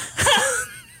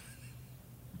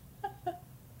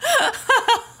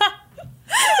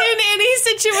 In any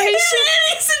situation,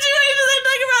 they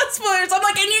talk about spoilers. I'm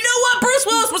like, and you know what? Bruce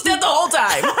Willis was dead the whole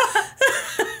time.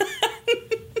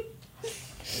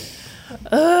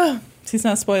 It's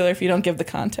not a spoiler if you don't give the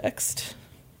context.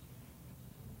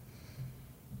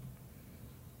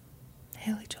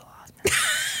 Haley Joel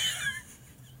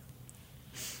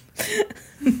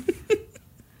Osment.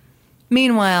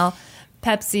 Meanwhile,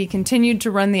 Pepsi continued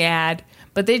to run the ad,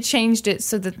 but they changed it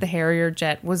so that the Harrier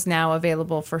jet was now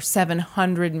available for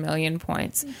 700 million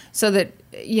points. So that,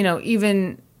 you know,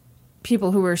 even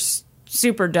people who were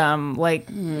super dumb, like,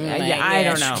 I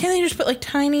don't know. Can't they just put like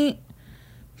tiny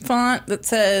font that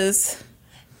says...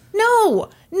 No,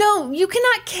 you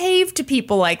cannot cave to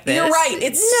people like this. You're right.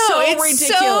 It's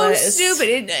ridiculous. So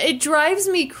stupid. It drives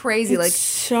me crazy. It's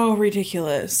so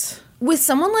ridiculous. With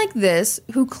someone like this,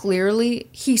 who clearly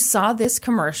he saw this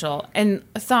commercial and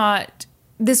thought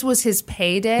this was his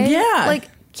payday. Yeah. Like,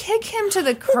 kick him to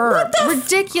the curb.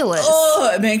 Ridiculous.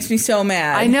 Oh, it makes me so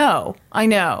mad. I know.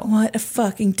 What a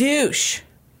fucking douche.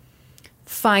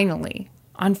 Finally,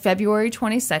 on February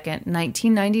 22nd,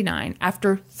 1999,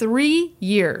 after 3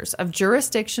 years of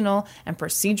jurisdictional and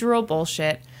procedural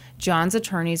bullshit, John's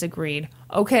attorneys agreed,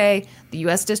 okay, the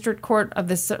U.S. District Court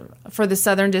for the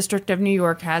Southern District of New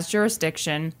York has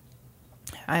jurisdiction.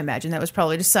 I imagine that was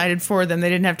probably decided for them. They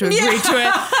didn't have to agree to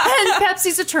it. And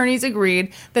Pepsi's attorneys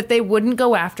agreed that they wouldn't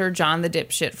go after John the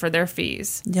dipshit for their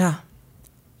fees. Yeah.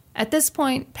 At this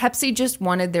point, Pepsi just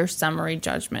wanted their summary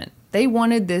judgment. They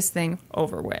wanted this thing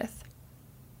over with.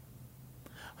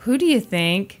 Who do you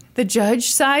think the judge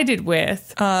sided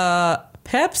with?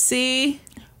 Pepsi.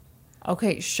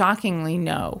 Okay, shockingly,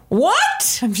 no.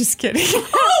 What? I'm just kidding.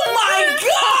 Oh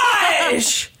my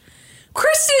gosh!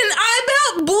 Kristen, I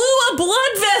about blew a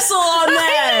blood vessel on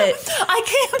that. I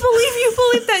can't believe you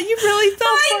believed that. You really thought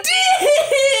I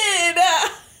did.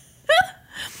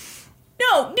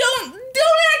 No, don't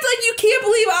act like you can't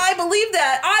believe I believe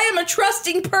that. I am a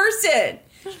trusting person.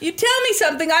 You tell me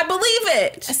something, I believe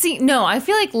it. See, no, I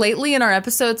feel like lately in our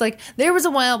episodes, like there was a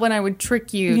while when I would try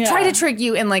to trick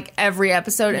you in like every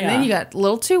episode, and then you got a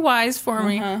little too wise for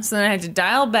me, so then I had to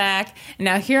dial back, and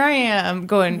now here I am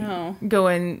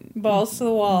going balls to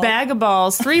the wall. Bag of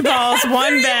balls, 3 balls,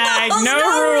 1 bag, balls,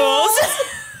 no rules.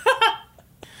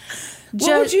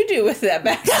 What would you do with that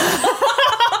bag?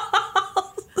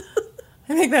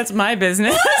 I think that's my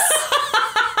business.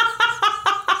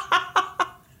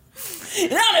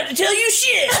 And I don't have to tell you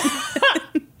shit.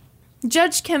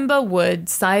 Judge Kimba Wood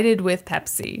sided with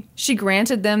Pepsi. She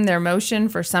granted them their motion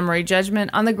for summary judgment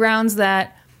on the grounds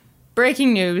that,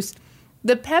 breaking news,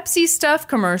 the Pepsi Stuff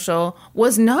commercial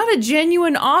was not a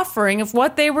genuine offering of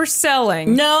what they were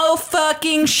selling. No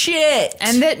fucking shit.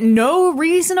 And that no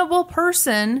reasonable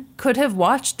person could have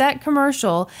watched that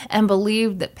commercial and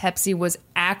believed that Pepsi was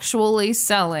actually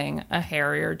selling a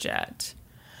Harrier jet.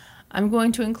 I'm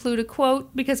going to include a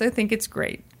quote because I think it's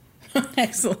great.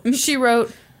 Excellent. She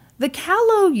wrote, "The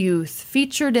callow youth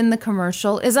featured in the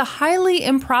commercial is a highly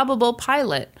improbable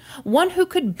pilot, one who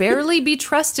could barely be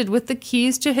trusted with the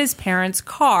keys to his parents'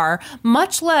 car,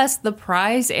 much less the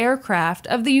prize aircraft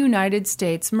of the United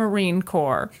States Marine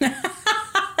Corps."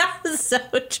 That's so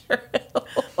true.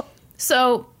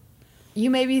 So, you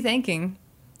may be thinking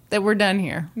that we're done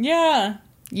here. Yeah.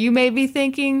 You may be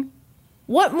thinking,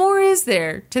 what more is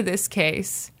there to this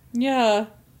case? Yeah.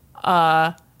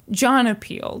 John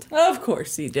appealed. Of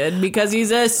course he did, because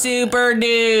he's a super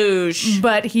douche.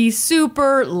 But he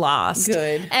super lost.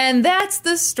 Good. And that's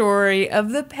the story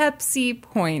of the Pepsi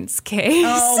Points case.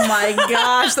 Oh my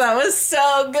gosh, that was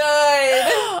so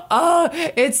good. Oh,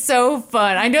 it's so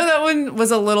fun. I know that one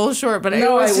was a little short, but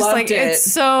it was just like, it's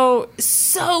so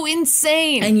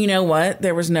insane. And you know what?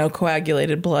 There was no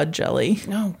coagulated blood jelly.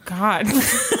 Oh, God.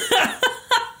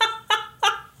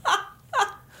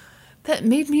 That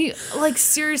made me, like,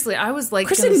 seriously, I was like...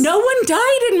 Kristen, no one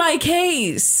died in my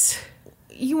case.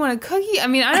 You want a cookie? I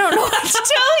mean, I don't know what to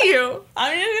tell you.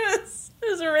 I'm going to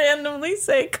just randomly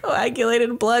say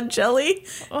coagulated blood jelly.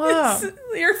 It's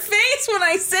your face when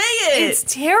I say it. It's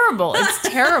terrible. It's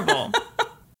terrible.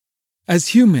 As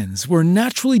humans, we're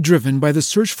naturally driven by the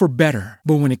search for better.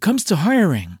 But when it comes to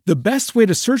hiring, the best way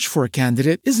to search for a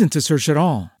candidate isn't to search at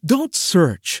all. Don't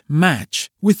search, match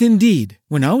with Indeed.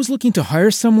 When I was looking to hire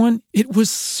someone, it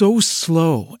was so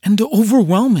slow and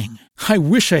overwhelming. I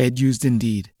wish I had used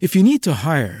Indeed. If you need to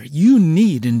hire, you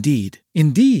need Indeed.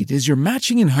 Indeed is your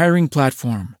matching and hiring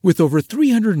platform with over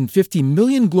 350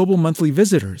 million global monthly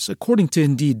visitors, according to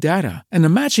Indeed data, and a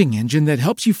matching engine that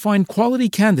helps you find quality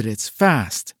candidates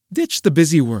fast. Ditch the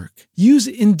busy work. Use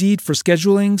Indeed for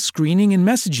scheduling, screening, and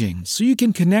messaging so you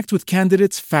can connect with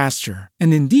candidates faster.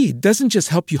 And Indeed doesn't just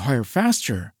help you hire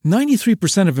faster.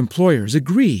 93% of employers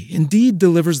agree Indeed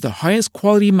delivers the highest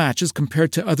quality matches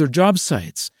compared to other job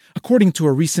sites, according to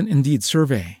a recent Indeed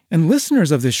survey. And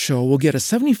listeners of this show will get a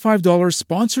 $75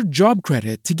 sponsored job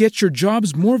credit to get your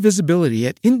jobs more visibility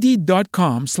at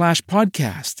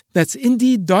Indeed.com/podcast. That's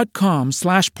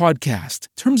Indeed.com/podcast.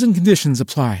 Terms and conditions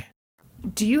apply.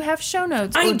 Do you have show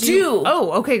notes? I do.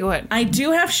 Oh, okay, go ahead. I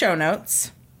do have show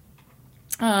notes.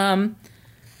 I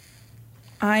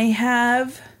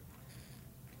have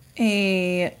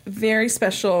a very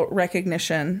special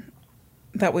recognition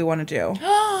that we want to do.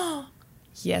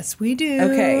 Yes, we do.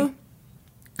 Okay.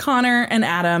 Connor and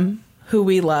Adam, who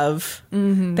we love,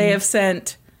 they have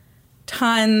sent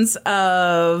tons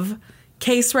of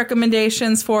case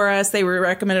recommendations for us. They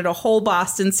recommended a whole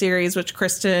Boston series, which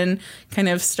Kristen kind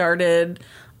of started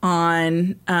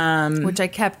on. Which I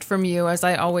kept from you, as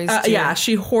I always do. Yeah,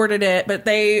 she hoarded it. But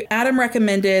Adam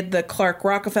recommended the Clark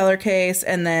Rockefeller case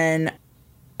and then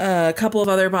a couple of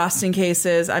other Boston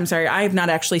cases. I'm sorry, I have not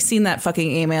actually seen that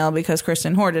fucking email because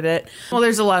Kristen hoarded it. Well,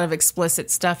 there's a lot of explicit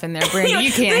stuff in there, Brandy.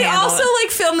 You can't They handle also it.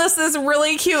 like filmed this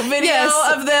really cute video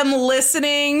of them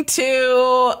listening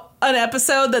to an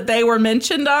episode that they were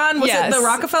mentioned on. Was it the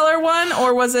Rockefeller one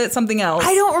or was it something else?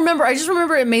 I don't remember. I just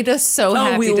remember it made us so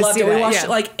happy we to loved see it. that. We watched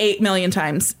it like 8 million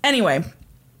times. Anyway,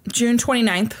 June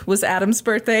 29th was Adam's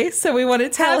birthday, so we want to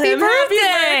tell him happy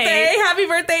birthday. Happy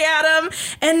birthday, Adam.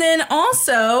 And then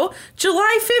also,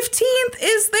 July 15th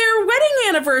is their wedding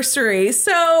anniversary.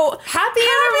 So happy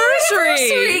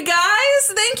anniversary,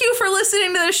 guys. Thank you for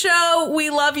listening to the show. We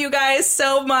love you guys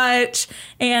so much.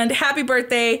 And happy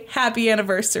birthday, happy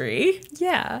anniversary.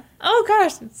 Yeah. Oh,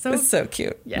 gosh. It's so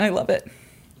cute. Yeah. I love it.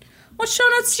 What show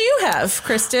notes do you have,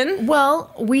 Kristen?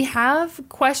 Well, we have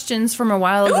questions from a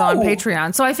while ago on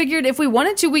Patreon. So I figured if we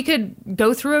wanted to, we could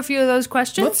go through a few of those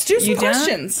questions. Let's do some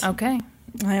questions. Okay.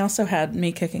 I also had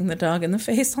me kicking the dog in the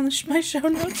face on my show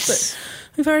notes, but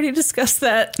we've already discussed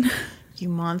that. You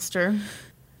monster.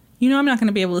 You know I'm not going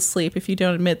to be able to sleep if you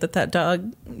don't admit that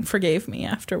dog forgave me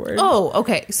afterward. Oh,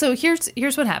 okay. So here's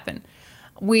what happened.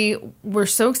 We were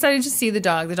so excited to see the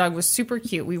dog. The dog was super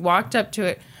cute. We walked up to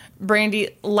it.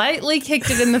 Brandy lightly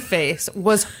kicked it in the face,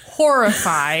 was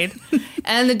horrified,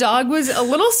 and the dog was a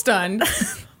little stunned,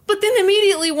 but then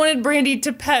immediately wanted Brandy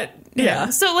to pet him. Yeah.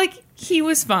 So, like, he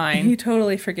was fine. He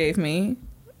totally forgave me.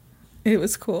 It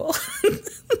was cool.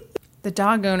 The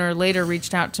dog owner later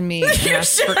reached out to me and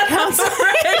asked for counseling.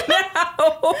 Right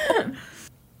now.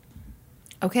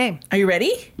 Okay. Are you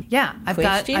ready? Yeah, I've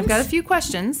got a few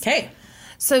questions. Okay.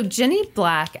 So Jenny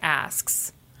Black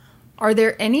asks, are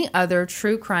there any other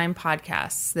true crime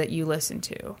podcasts that you listen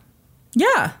to?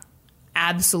 Yeah.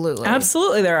 Absolutely.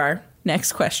 Absolutely there are.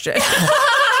 Next question.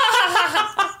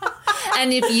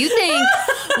 And if you think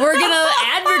we're going to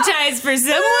advertise for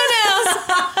someone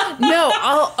else. No,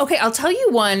 I'll tell you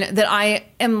one that I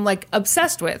am like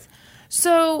obsessed with.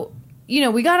 So, you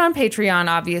know, we got on Patreon,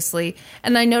 obviously,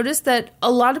 and I noticed that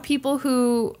a lot of people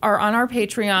who are on our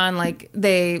Patreon, like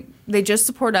they just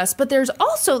support us, but there's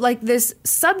also like this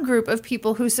subgroup of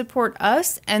people who support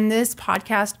us and this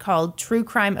podcast called True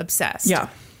Crime Obsessed. Yeah.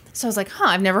 So I was like,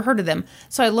 I've never heard of them.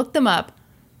 So I looked them up.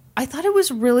 I thought it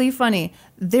was really funny.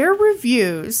 Their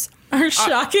reviews are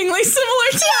shockingly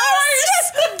similar to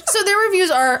ours. So their reviews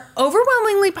are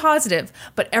overwhelmingly positive,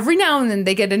 but every now and then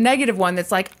they get a negative one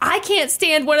that's like, I can't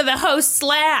stand one of the hosts'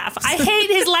 laugh. I hate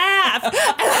his laugh. And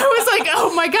I was like,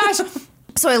 oh my gosh.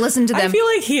 So I listened to them. I feel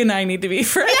like he and I need to be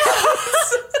friends.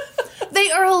 Yes. They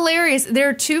are hilarious.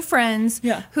 They're two friends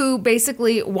who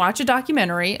basically watch a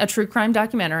documentary, a true crime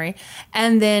documentary,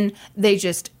 and then they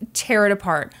just tear it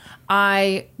apart.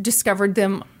 I discovered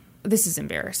them. This is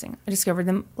embarrassing. I discovered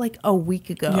them like a week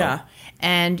ago. Yeah.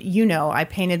 And, you know, I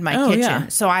painted my kitchen. Yeah.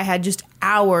 So I had just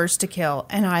hours to kill.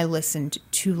 And I listened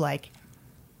to like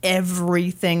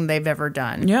everything they've ever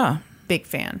done. Yeah. Big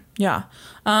fan. Yeah.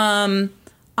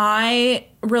 I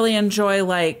really enjoy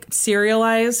like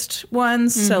serialized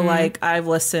ones. Mm-hmm. So like I've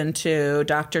listened to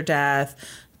Dr. Death,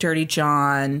 Dirty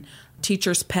John,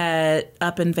 Teacher's Pet,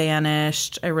 Up and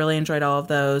Vanished. I really enjoyed all of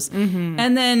those. Mm-hmm.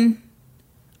 And then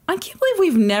I can't believe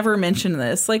we've never mentioned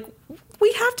this. Like,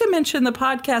 we have to mention the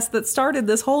podcast that started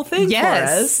this whole thing for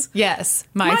us. Yes.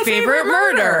 My Favorite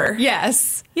Murder.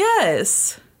 Yes.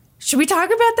 Yes. Should we talk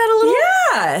about that a little?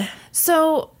 Yeah.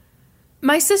 So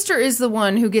my sister is the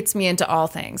one who gets me into all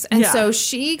things. And so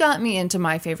she got me into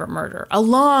My Favorite Murder a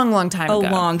long, long time ago. A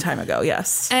long time ago,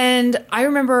 yes. And I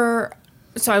remember...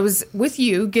 So I was with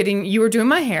you you were doing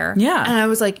my hair. Yeah. And I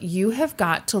was like, you have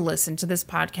got to listen to this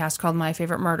podcast called My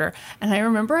Favorite Murder. And I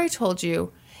remember I told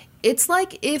you, it's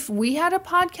like if we had a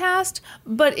podcast,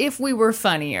 but if we were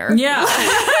funnier. Yeah.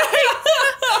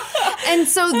 And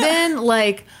so then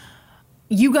like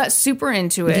you got super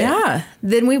into it. Yeah.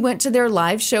 Then we went to their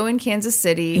live show in Kansas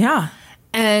City. Yeah.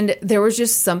 And there was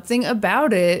just something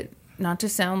about it, not to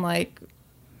sound like,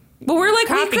 but we're like,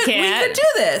 we could do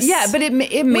this. Yeah, but it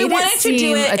made it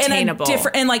seem attainable.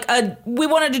 We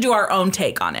wanted to do our own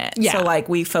take on it. Yeah. So like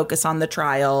we focus on the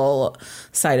trial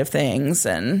side of things.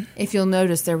 And if you'll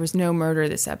notice, there was no murder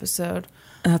this episode.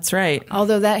 That's right.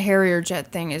 Although that Harrier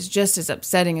jet thing is just as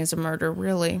upsetting as a murder,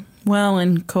 really. Well,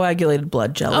 and coagulated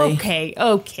blood jelly. Okay.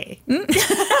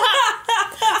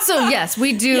 So yes,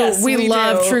 we do. Yes, we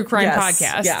love true crime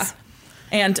podcasts. Yeah.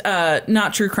 And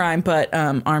not true crime, but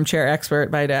Armchair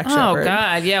Expert by Dax Shepard. Oh,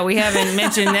 God. Yeah, we haven't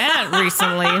mentioned that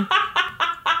recently.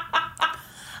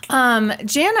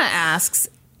 Jana asks,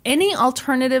 any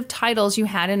alternative titles you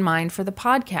had in mind for the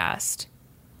podcast?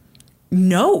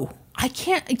 No. I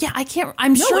can't.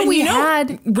 I'm sure we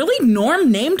had. Really,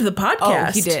 Norm named the podcast.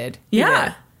 Oh, he did.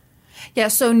 Yeah. Yeah,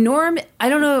 so Norm, I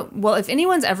don't know. Well, if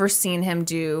anyone's ever seen him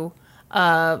do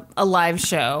a live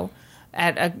show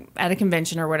at a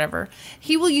convention or whatever,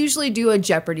 he will usually do a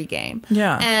Jeopardy game.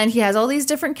 Yeah. And he has all these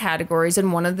different categories,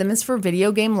 and one of them is for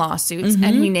video game lawsuits,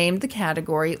 and he named the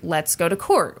category Let's Go to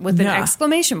Court with an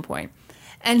exclamation point.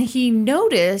 And he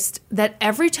noticed that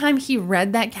every time he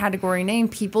read that category name,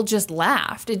 people just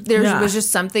laughed. There was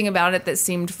just something about it that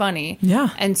seemed funny. Yeah.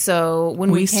 And so when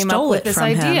we came up with this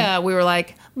idea, we were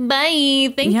like,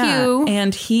 bye, thank you.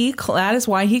 And that is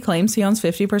why he claims he owns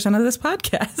 50% of this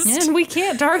podcast. And we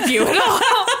can't argue at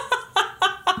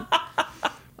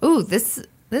all. Ooh, this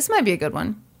might be a good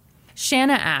one.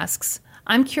 Shanna asks,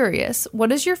 I'm curious,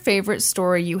 what is your favorite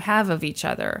story you have of each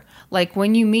other? Like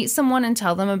when you meet someone and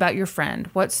tell them about your friend,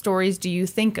 what stories do you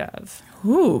think of?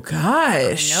 Ooh,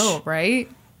 gosh. I know, right?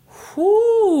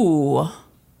 Ooh.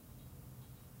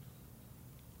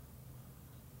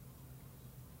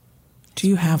 Do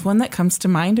you have one that comes to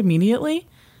mind immediately?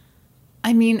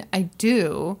 I mean, I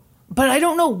do, but I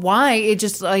don't know why it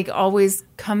just like always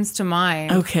comes to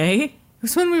mind. Okay. It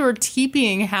was when we were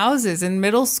TPing houses in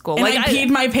middle school. And I peed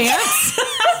my pants?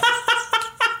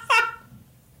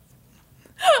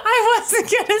 I wasn't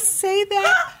going to say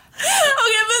that.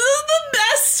 Okay, this is the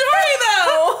best story,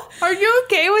 though. Are you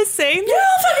okay with saying that? Yeah,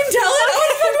 I'll fucking tell it. What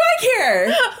the fuck do I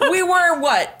care? We were,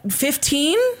 what,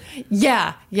 15?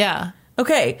 Yeah, yeah.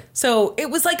 Okay, so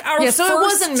it was like our first... so it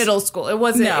wasn't middle school. It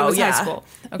wasn't. No, it was yeah. high school.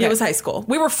 Okay. Yeah, it was high school.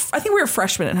 I think we were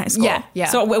freshmen in high school. Yeah.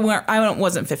 So I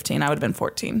wasn't 15. I would have been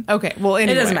 14. Okay, well,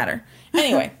 anyway. It doesn't matter.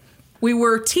 Anyway. We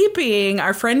were TPing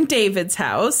our friend David's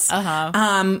house.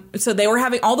 So they were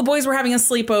all the boys were having a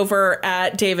sleepover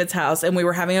at David's house, and we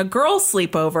were having a girls'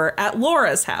 sleepover at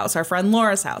Laura's house, our friend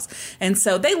Laura's house. And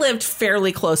so they lived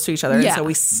fairly close to each other. Yeah. And so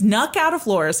we snuck out of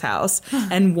Laura's house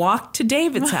and walked to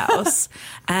David's house,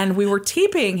 and we were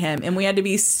TPing him, and we had to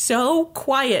be so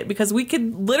quiet because we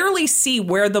could literally see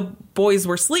where the boys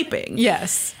were sleeping.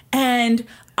 Yes. And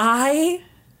I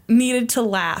needed to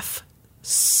laugh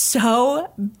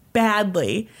so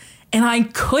badly, and I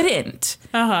couldn't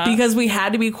because we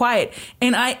had to be quiet.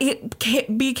 And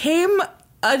it became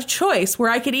a choice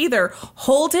where I could either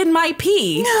hold in my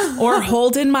pee or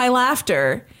hold in my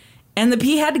laughter, and the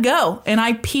pee had to go, and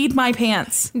I peed my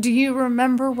pants. Do you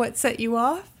remember what set you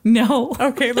off? No.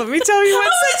 Okay, let me tell you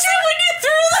what set you off. When you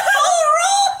threw the whole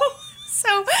roll. So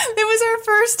it was our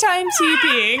first time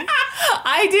TPing.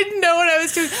 I didn't know what I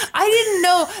was doing. I didn't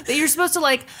know that you're supposed to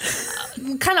like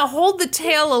kind of hold the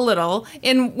tail a little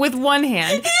with one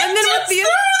hand, and then with the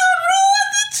other.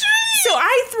 So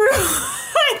I threw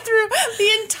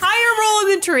the entire roll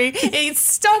in the tree. It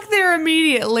stuck there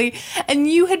immediately, and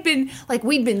you had been like,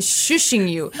 we'd been shushing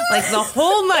you like the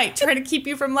whole night, trying to keep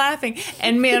you from laughing.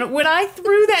 And man, when I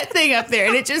threw that thing up there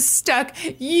and it just stuck,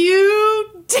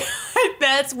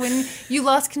 that's when you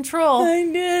lost control. I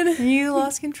did. You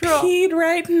lost control. Peed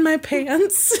right in my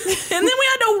pants. And then we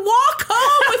had to walk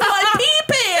home with my pee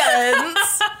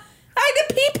pants. I had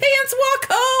to pee pants walk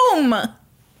home.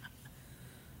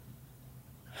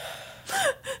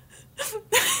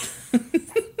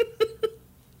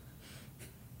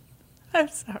 I'm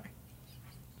sorry.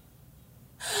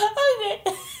 Okay.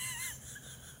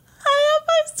 I hope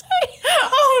I'm sorry.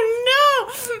 Oh no.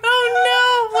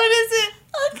 What is it?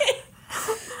 Okay.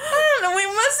 I don't know. We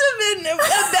must have been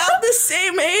about the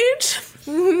same age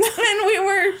when we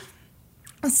were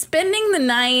spending the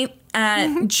night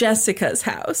at Jessica's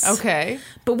house. Okay.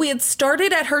 But we had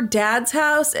started at her dad's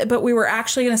house, but we were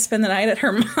actually going to spend the night at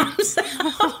her mom's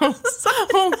house.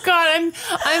 Oh God,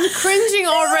 I'm cringing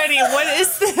already. What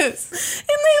is this? And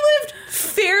they lived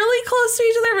fairly close to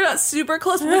each other, but not super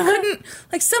close. But we couldn't,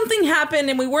 like, something happened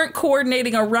and we weren't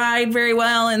coordinating a ride very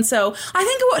well. And so I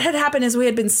think what had happened is we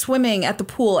had been swimming at the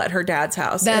pool at her dad's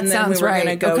house. That and then sounds we were right.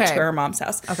 going to go Okay. to her mom's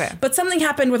house. Okay. But something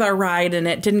happened with our ride and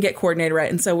it didn't get coordinated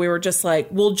right. And so we were just like,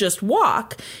 we'll just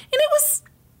walk. And it was,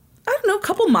 I don't know, a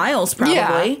couple miles probably.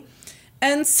 Yeah.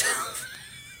 And so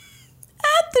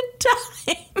at the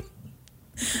time,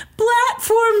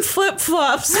 platform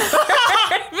flip-flops were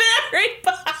very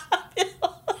popular.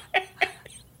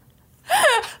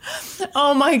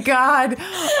 Oh my God.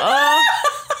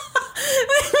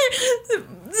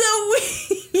 So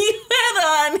we went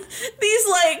on these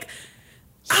like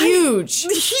Huge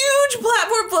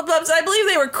platform flip-flops. I believe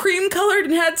they were cream colored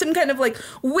and had some kind of like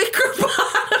wicker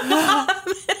bottom on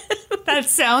it. That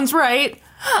sounds right.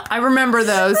 I remember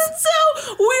those. So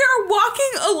we are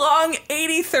walking along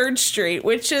 83rd Street,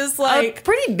 which is like a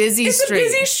pretty busy street.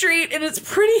 It's a busy street and it's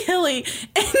pretty hilly.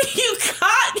 And you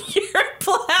caught your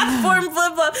platform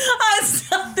flip-flop on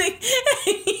something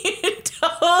and you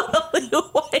totally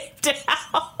wiped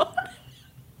out.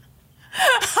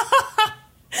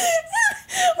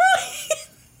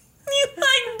 You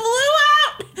like blew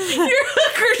out your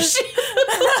hooker shoe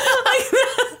like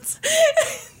that.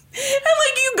 And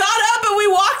like you got up and we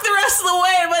walked the rest of the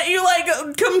way, but you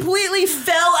like completely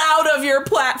fell out of your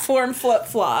platform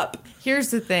flip-flop.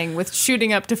 Here's the thing with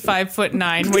shooting up to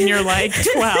 5'9" when you're like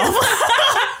 12.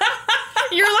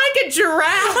 You're like a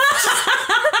giraffe.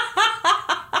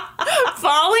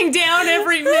 Falling down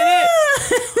every minute.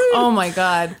 Oh my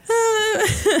God.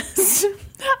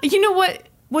 You know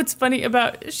what's funny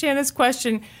about Shanna's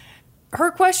question?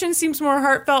 Her question seems more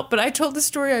heartfelt, but I told the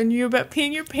story I knew about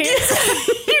peeing your pants.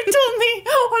 You told me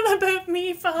one about me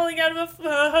me falling out of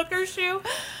a hooker shoe.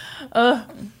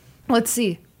 Let's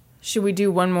see. Should we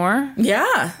do one more?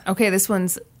 Yeah. Okay, this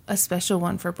one's a special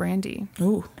one for Brandy.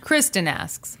 Ooh. Kristen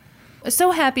asks,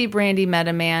 so happy Brandy met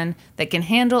a man that can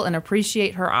handle and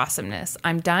appreciate her awesomeness.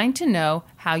 I'm dying to know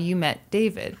how you met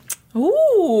David.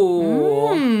 Ooh.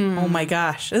 Oh my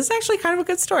gosh. This is actually kind of a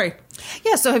good story.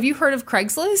 Yeah, so have you heard of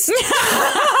Craigslist?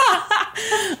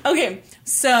 Okay,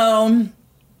 so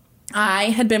I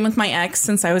had been with my ex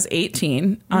since I was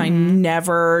 18. Mm-hmm. I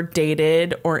never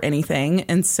dated or anything.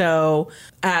 And so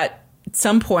at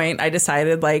some point I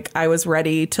decided like I was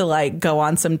ready to like go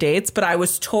on some dates, but I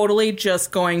was totally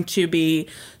just going to be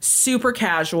super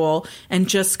casual and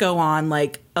just go on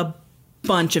like a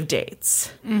bunch of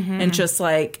dates and just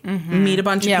like meet a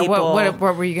bunch of people. What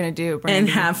were you going to do, Brandy? And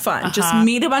have fun. Just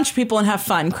meet a bunch of people and have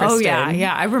fun, Kristen. Oh,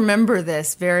 yeah. I remember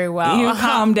this very well. You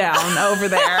calm down over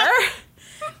there.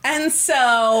 And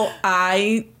so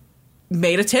I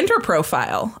made a Tinder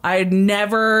profile. I had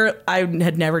never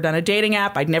done a dating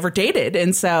app. I'd never dated.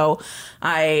 And so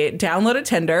I downloaded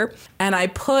Tinder and I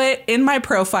put in my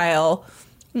profile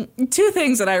two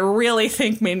things that I really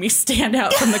think made me stand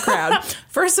out from the crowd.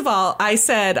 First of all, I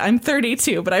said I'm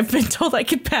 32, but I've been told I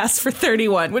could pass for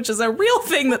 31, which is a real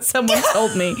thing that someone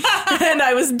told me. And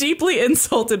I was deeply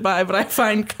insulted by, but I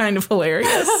find kind of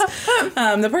hilarious.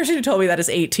 The person who told me that is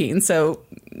 18, so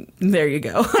there you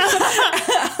go.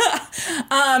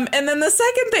 And then the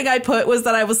second thing I put was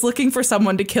that I was looking for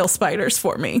someone to kill spiders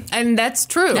for me. And that's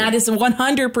true. That is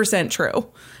 100% true,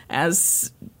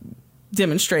 as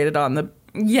demonstrated on the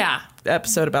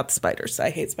episode about the spiders. I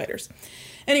hate spiders.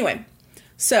 Anyway,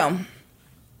 so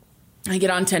I get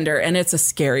on Tinder and it's a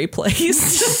scary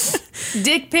place.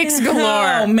 Dick pics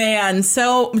galore. Oh man,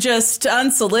 so just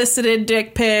unsolicited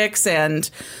dick pics, and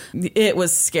it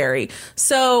was scary.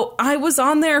 So I was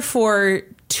on there for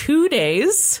 2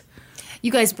 days.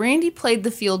 You guys, Brandy played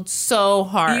the field so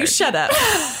hard. You shut up.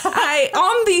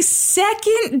 On the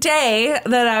second day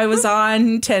that I was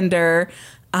on Tinder,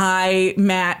 I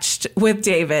matched with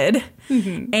David.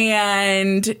 Mm-hmm.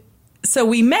 And so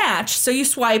we matched. So you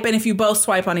swipe, and if you both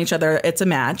swipe on each other, it's a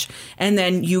match. And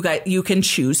then you can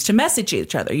choose to message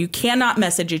each other. You cannot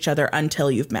message each other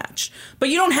until you've matched. But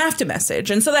you don't have to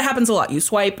message. And so that happens a lot. You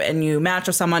swipe and you match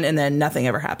with someone, and then nothing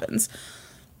ever happens.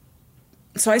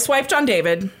 So I swiped on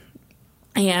David,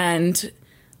 and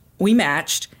we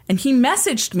matched. And he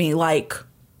messaged me, like,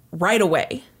 right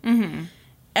away. Mm-hmm.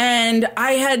 And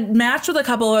I had matched with a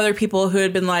couple of other people who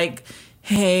had been like,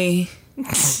 hey,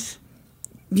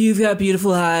 you've got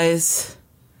beautiful eyes.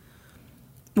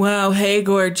 Wow, hey,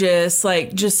 gorgeous.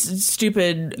 Like, just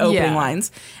stupid opening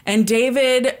lines. And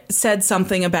David said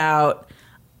something about,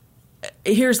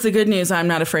 here's the good news, I'm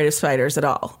not afraid of spiders at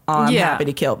all. I'm happy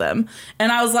to kill them.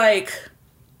 And I was like...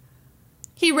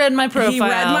 He read my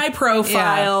profile.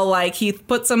 Yeah. Like, he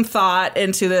put some thought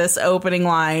into this opening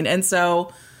line. And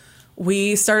so...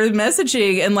 we started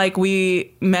messaging, and like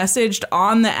we messaged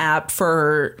on the app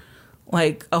for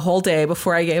like a whole day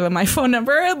before I gave him my phone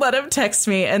number and let him text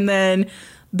me. And then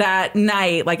that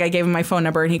night, like I gave him my phone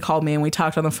number and he called me and we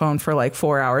talked on the phone for like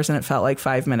 4 hours and it felt like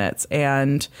 5 minutes.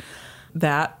 And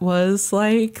that was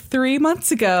like 3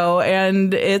 months ago,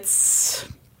 and it's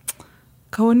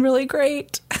going really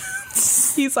great.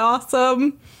 He's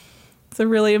awesome. He's a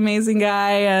really amazing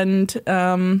guy. And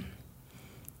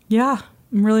yeah.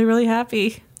 I'm really, really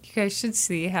happy. You guys should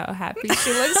see how happy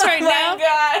she looks right now.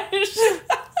 Oh my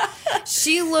gosh.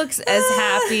 She looks as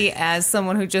happy as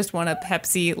someone who just won a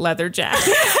Pepsi leather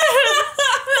jacket.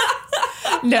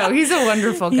 No, he's a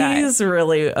wonderful guy. He's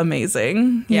really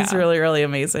amazing. He's really, really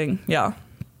amazing. Yeah.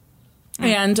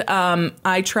 And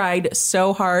I tried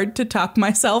so hard to talk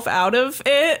myself out of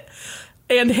it.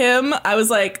 And him, I was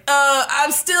like,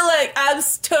 I'm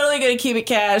totally going to keep it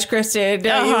cash, Kristen.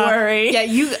 Don't you worry. Yeah,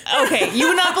 you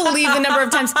would not believe the number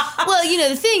of times. Well, you know,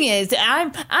 the thing is,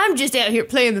 I'm just out here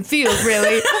playing the field,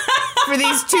 really, for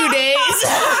these 2 days.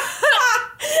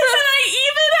 And I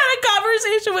even had a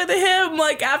conversation with him,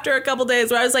 like, after a couple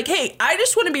days where I was like, hey, I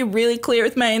just want to be really clear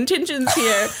with my intentions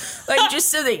here. Like, just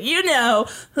so that you know,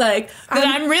 like... that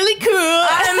I'm really cool.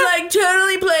 I'm, like,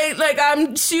 totally playing, like,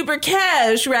 I'm super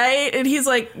cash, right? And he's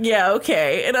like, yeah,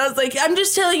 okay. And I was like, I'm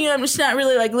just telling you, I'm just not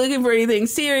really, like, looking for anything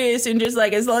serious, and just,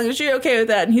 like, as long as you're okay with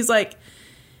that. And he's like,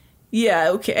 yeah,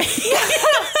 okay.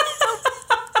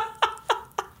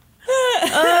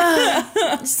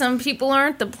 Some people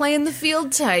aren't the playing the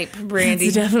field type, Brandy.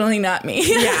 It's definitely not me.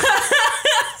 Yeah.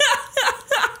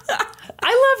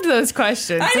 I loved those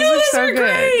questions. I know, those were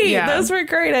great. Yeah. Those were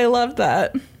great. I loved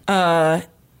that.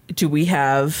 Do we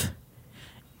have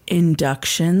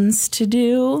inductions to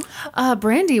do.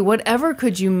 Brandy, whatever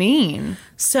could you mean?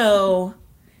 So,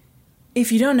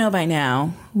 if you don't know by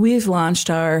now, we've launched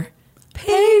our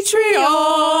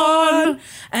Patreon.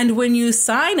 And when you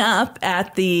sign up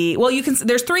at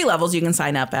there's 3 levels you can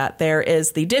sign up at. There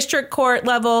is the district court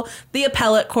level, the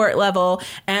appellate court level,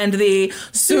 and the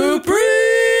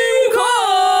Supreme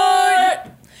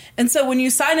Court. And so when you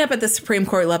sign up at the Supreme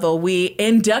Court level, we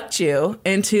induct you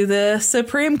into the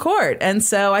Supreme Court. And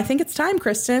so I think it's time,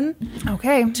 Kristen,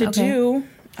 to do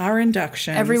our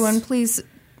inductions. Everyone, please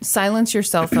silence your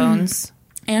cell phones.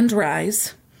 And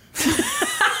rise. What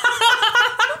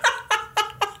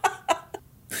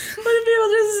if people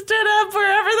just stood up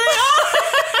wherever they are?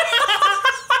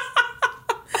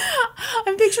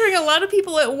 I'm picturing a lot of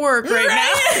people at work right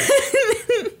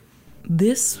now.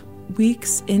 This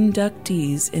week's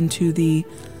inductees into the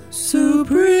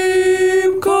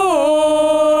Supreme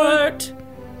Court.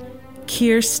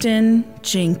 Kirsten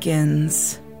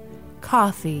Jenkins.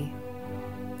 Coffee.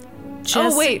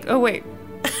 Oh, wait. Oh,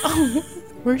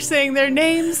 we're saying their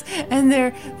names and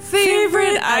their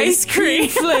favorite ice cream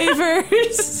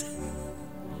flavors.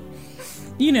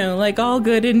 You know, like all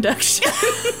good inductions.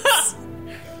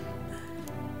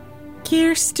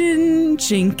 Kirsten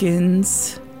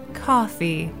Jenkins.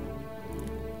 Coffee.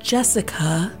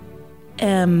 Jessica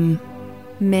M.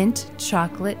 Mint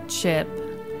chocolate chip.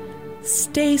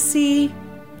 Stacy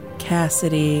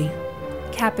Cassidy.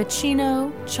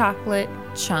 Cappuccino chocolate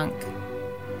chunk.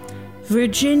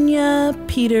 Virginia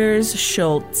Peters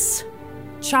Schultz.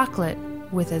 Chocolate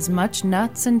with as much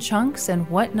nuts and chunks and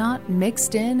whatnot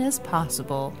mixed in as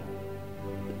possible.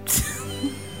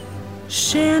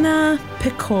 Shanna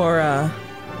Pecora.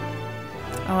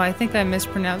 Oh, I think I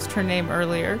mispronounced her name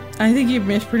earlier. I think you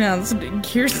mispronounced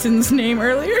Kirsten's name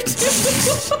earlier,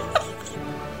 too.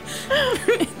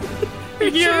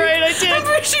 You're right, I did. I'm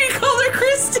pretty sure you called her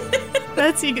Kristen.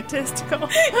 That's egotistical.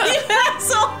 You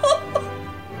asshole.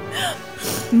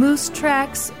 Moose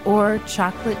Tracks or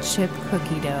chocolate chip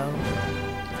cookie dough.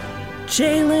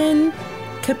 Jalen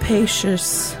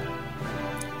Capacious.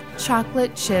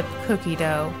 Chocolate chip cookie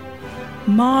dough.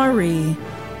 Mari.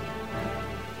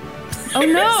 Oh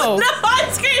no! No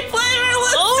ice cream flavor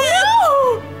listed. Oh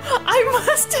no! I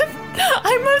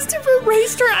must have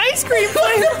erased her ice cream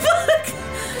flavor.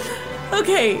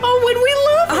 Okay. Oh, when we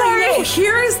love Mari. I know.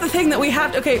 Here is the thing that we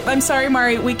have to... Okay, I'm sorry,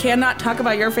 Mari. We cannot talk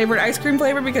about your favorite ice cream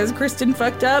flavor because Kristen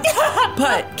fucked up.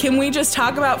 But can we just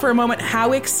talk about for a moment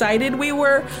how excited we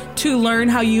were to learn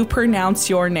how you pronounce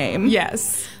your name?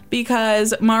 Yes.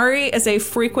 Because Mari is a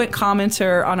frequent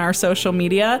commenter on our social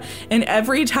media, and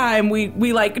every time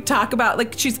we like talk about,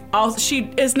 like, she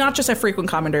is not just a frequent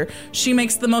commenter, she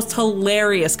makes the most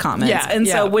hilarious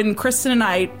comments. So when Kristen and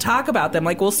I talk about them,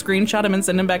 like, we'll screenshot them and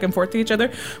send them back and forth to each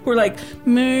other. We're like, that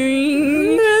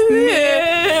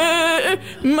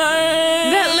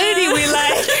lady we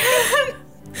like.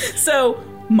 So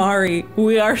Mari,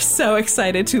 we are so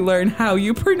excited to learn how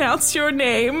you pronounce your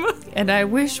name. And I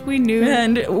wish we knew.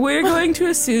 And we're going to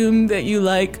assume that you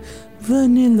like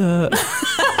vanilla.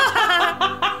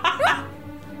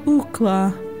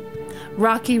 Ookla.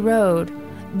 Rocky Road,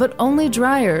 but only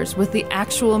dryers with the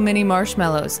actual mini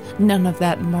marshmallows. None of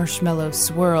that marshmallow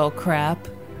swirl crap.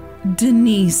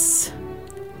 Denise.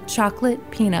 Chocolate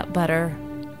peanut butter.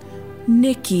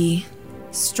 Nikki.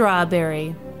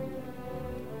 Strawberry.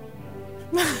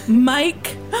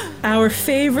 Mike, our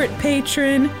favorite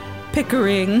patron,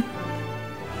 Pickering.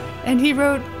 And he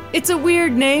wrote, "It's a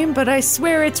weird name, but I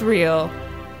swear it's real.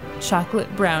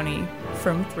 Chocolate brownie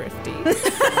from Thrifty."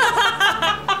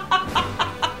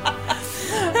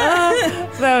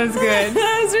 That was good.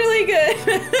 That was really good.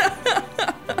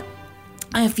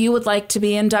 If you would like to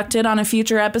be inducted on a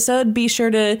future episode, be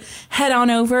sure to head on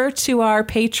over to our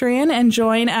Patreon and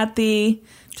join at the...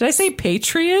 Did I say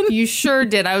Patreon? You sure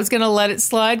did. I was going to let it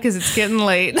slide because it's getting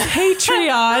late.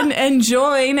 Patreon and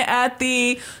join at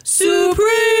the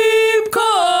Supreme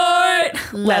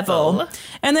Court level.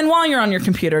 And then while you're on your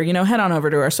computer, head on over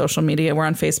to our social media. We're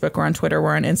on Facebook, we're on Twitter,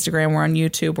 we're on Instagram, we're on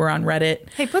YouTube, we're on Reddit.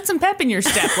 Hey, put some pep in your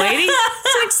step, lady.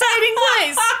 It's an exciting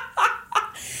place.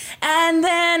 And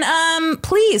then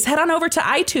please head on over to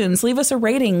iTunes. Leave us a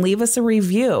rating. Leave us a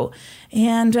review.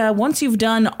 And once you've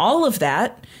done all of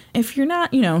that, if you're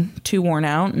not, too worn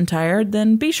out and tired,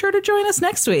 then be sure to join us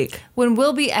next week, when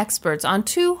we'll be experts on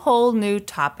 2 whole new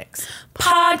topics.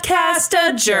 Podcast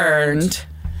adjourned.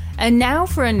 And now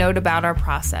for a note about our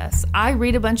process. I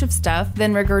read a bunch of stuff,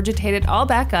 then regurgitate it all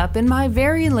back up in my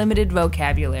very limited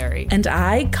vocabulary. And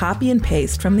I copy and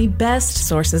paste from the best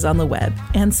sources on the web,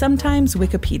 and sometimes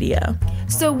Wikipedia.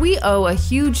 So we owe a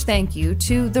huge thank you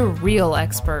to the real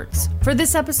experts. For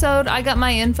this episode, I got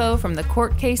my info from the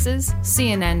court cases,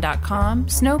 CNN.com,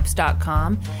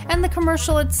 Snopes.com, and the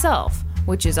commercial itself,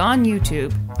 which is on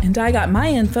YouTube. And I got my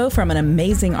info from an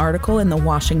amazing article in the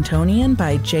Washingtonian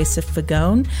by Joseph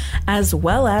Fagone, as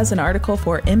well as an article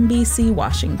for NBC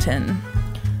Washington.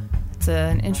 It's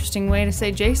an interesting way to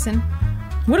say Jason.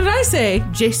 What did I say?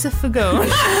 Joseph Fagone.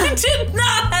 I did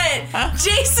not!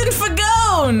 Jason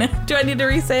Fagone! Do I need to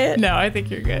re-say it? No, I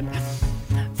think you're good.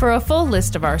 For a full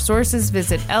list of our sources,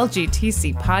 visit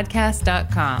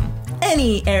lgtcpodcast.com.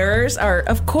 Any errors are,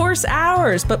 of course,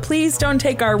 ours, but please don't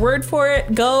take our word for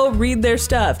it. Go read their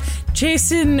stuff.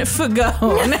 Jason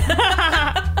Fagone.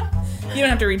 You don't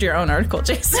have to read your own article,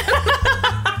 Jason.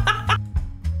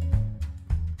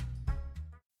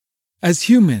 As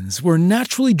humans, we're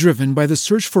naturally driven by the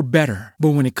search for better.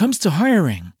 But when it comes to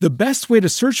hiring, the best way to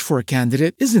search for a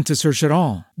candidate isn't to search at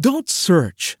all. Don't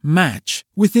search, match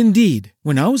with Indeed.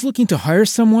 When I was looking to hire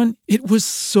someone, it was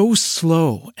so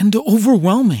slow and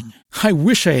overwhelming. I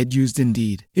wish I had used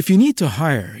Indeed. If you need to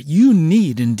hire, you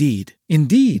need Indeed.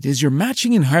 Indeed is your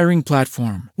matching and hiring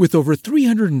platform with over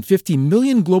 350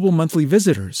 million global monthly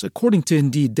visitors, according to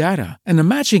Indeed data, and a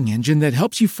matching engine that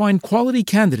helps you find quality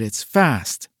candidates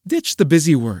fast. Ditch the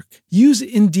busy work. Use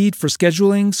Indeed for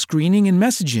scheduling, screening, and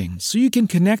messaging so you can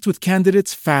connect with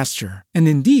candidates faster. And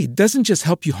Indeed doesn't just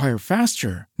help you hire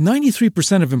faster.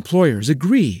 93% of employers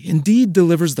agree Indeed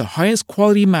delivers the highest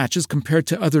quality matches compared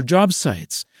to other job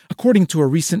sites, according to a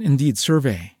recent Indeed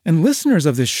survey. And listeners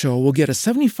of this show will get a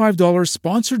 $75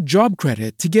 sponsored job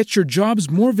credit to get your jobs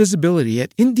more visibility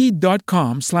at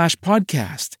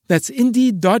Indeed.com/podcast. That's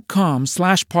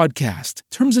Indeed.com/podcast.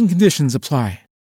 Terms and conditions apply.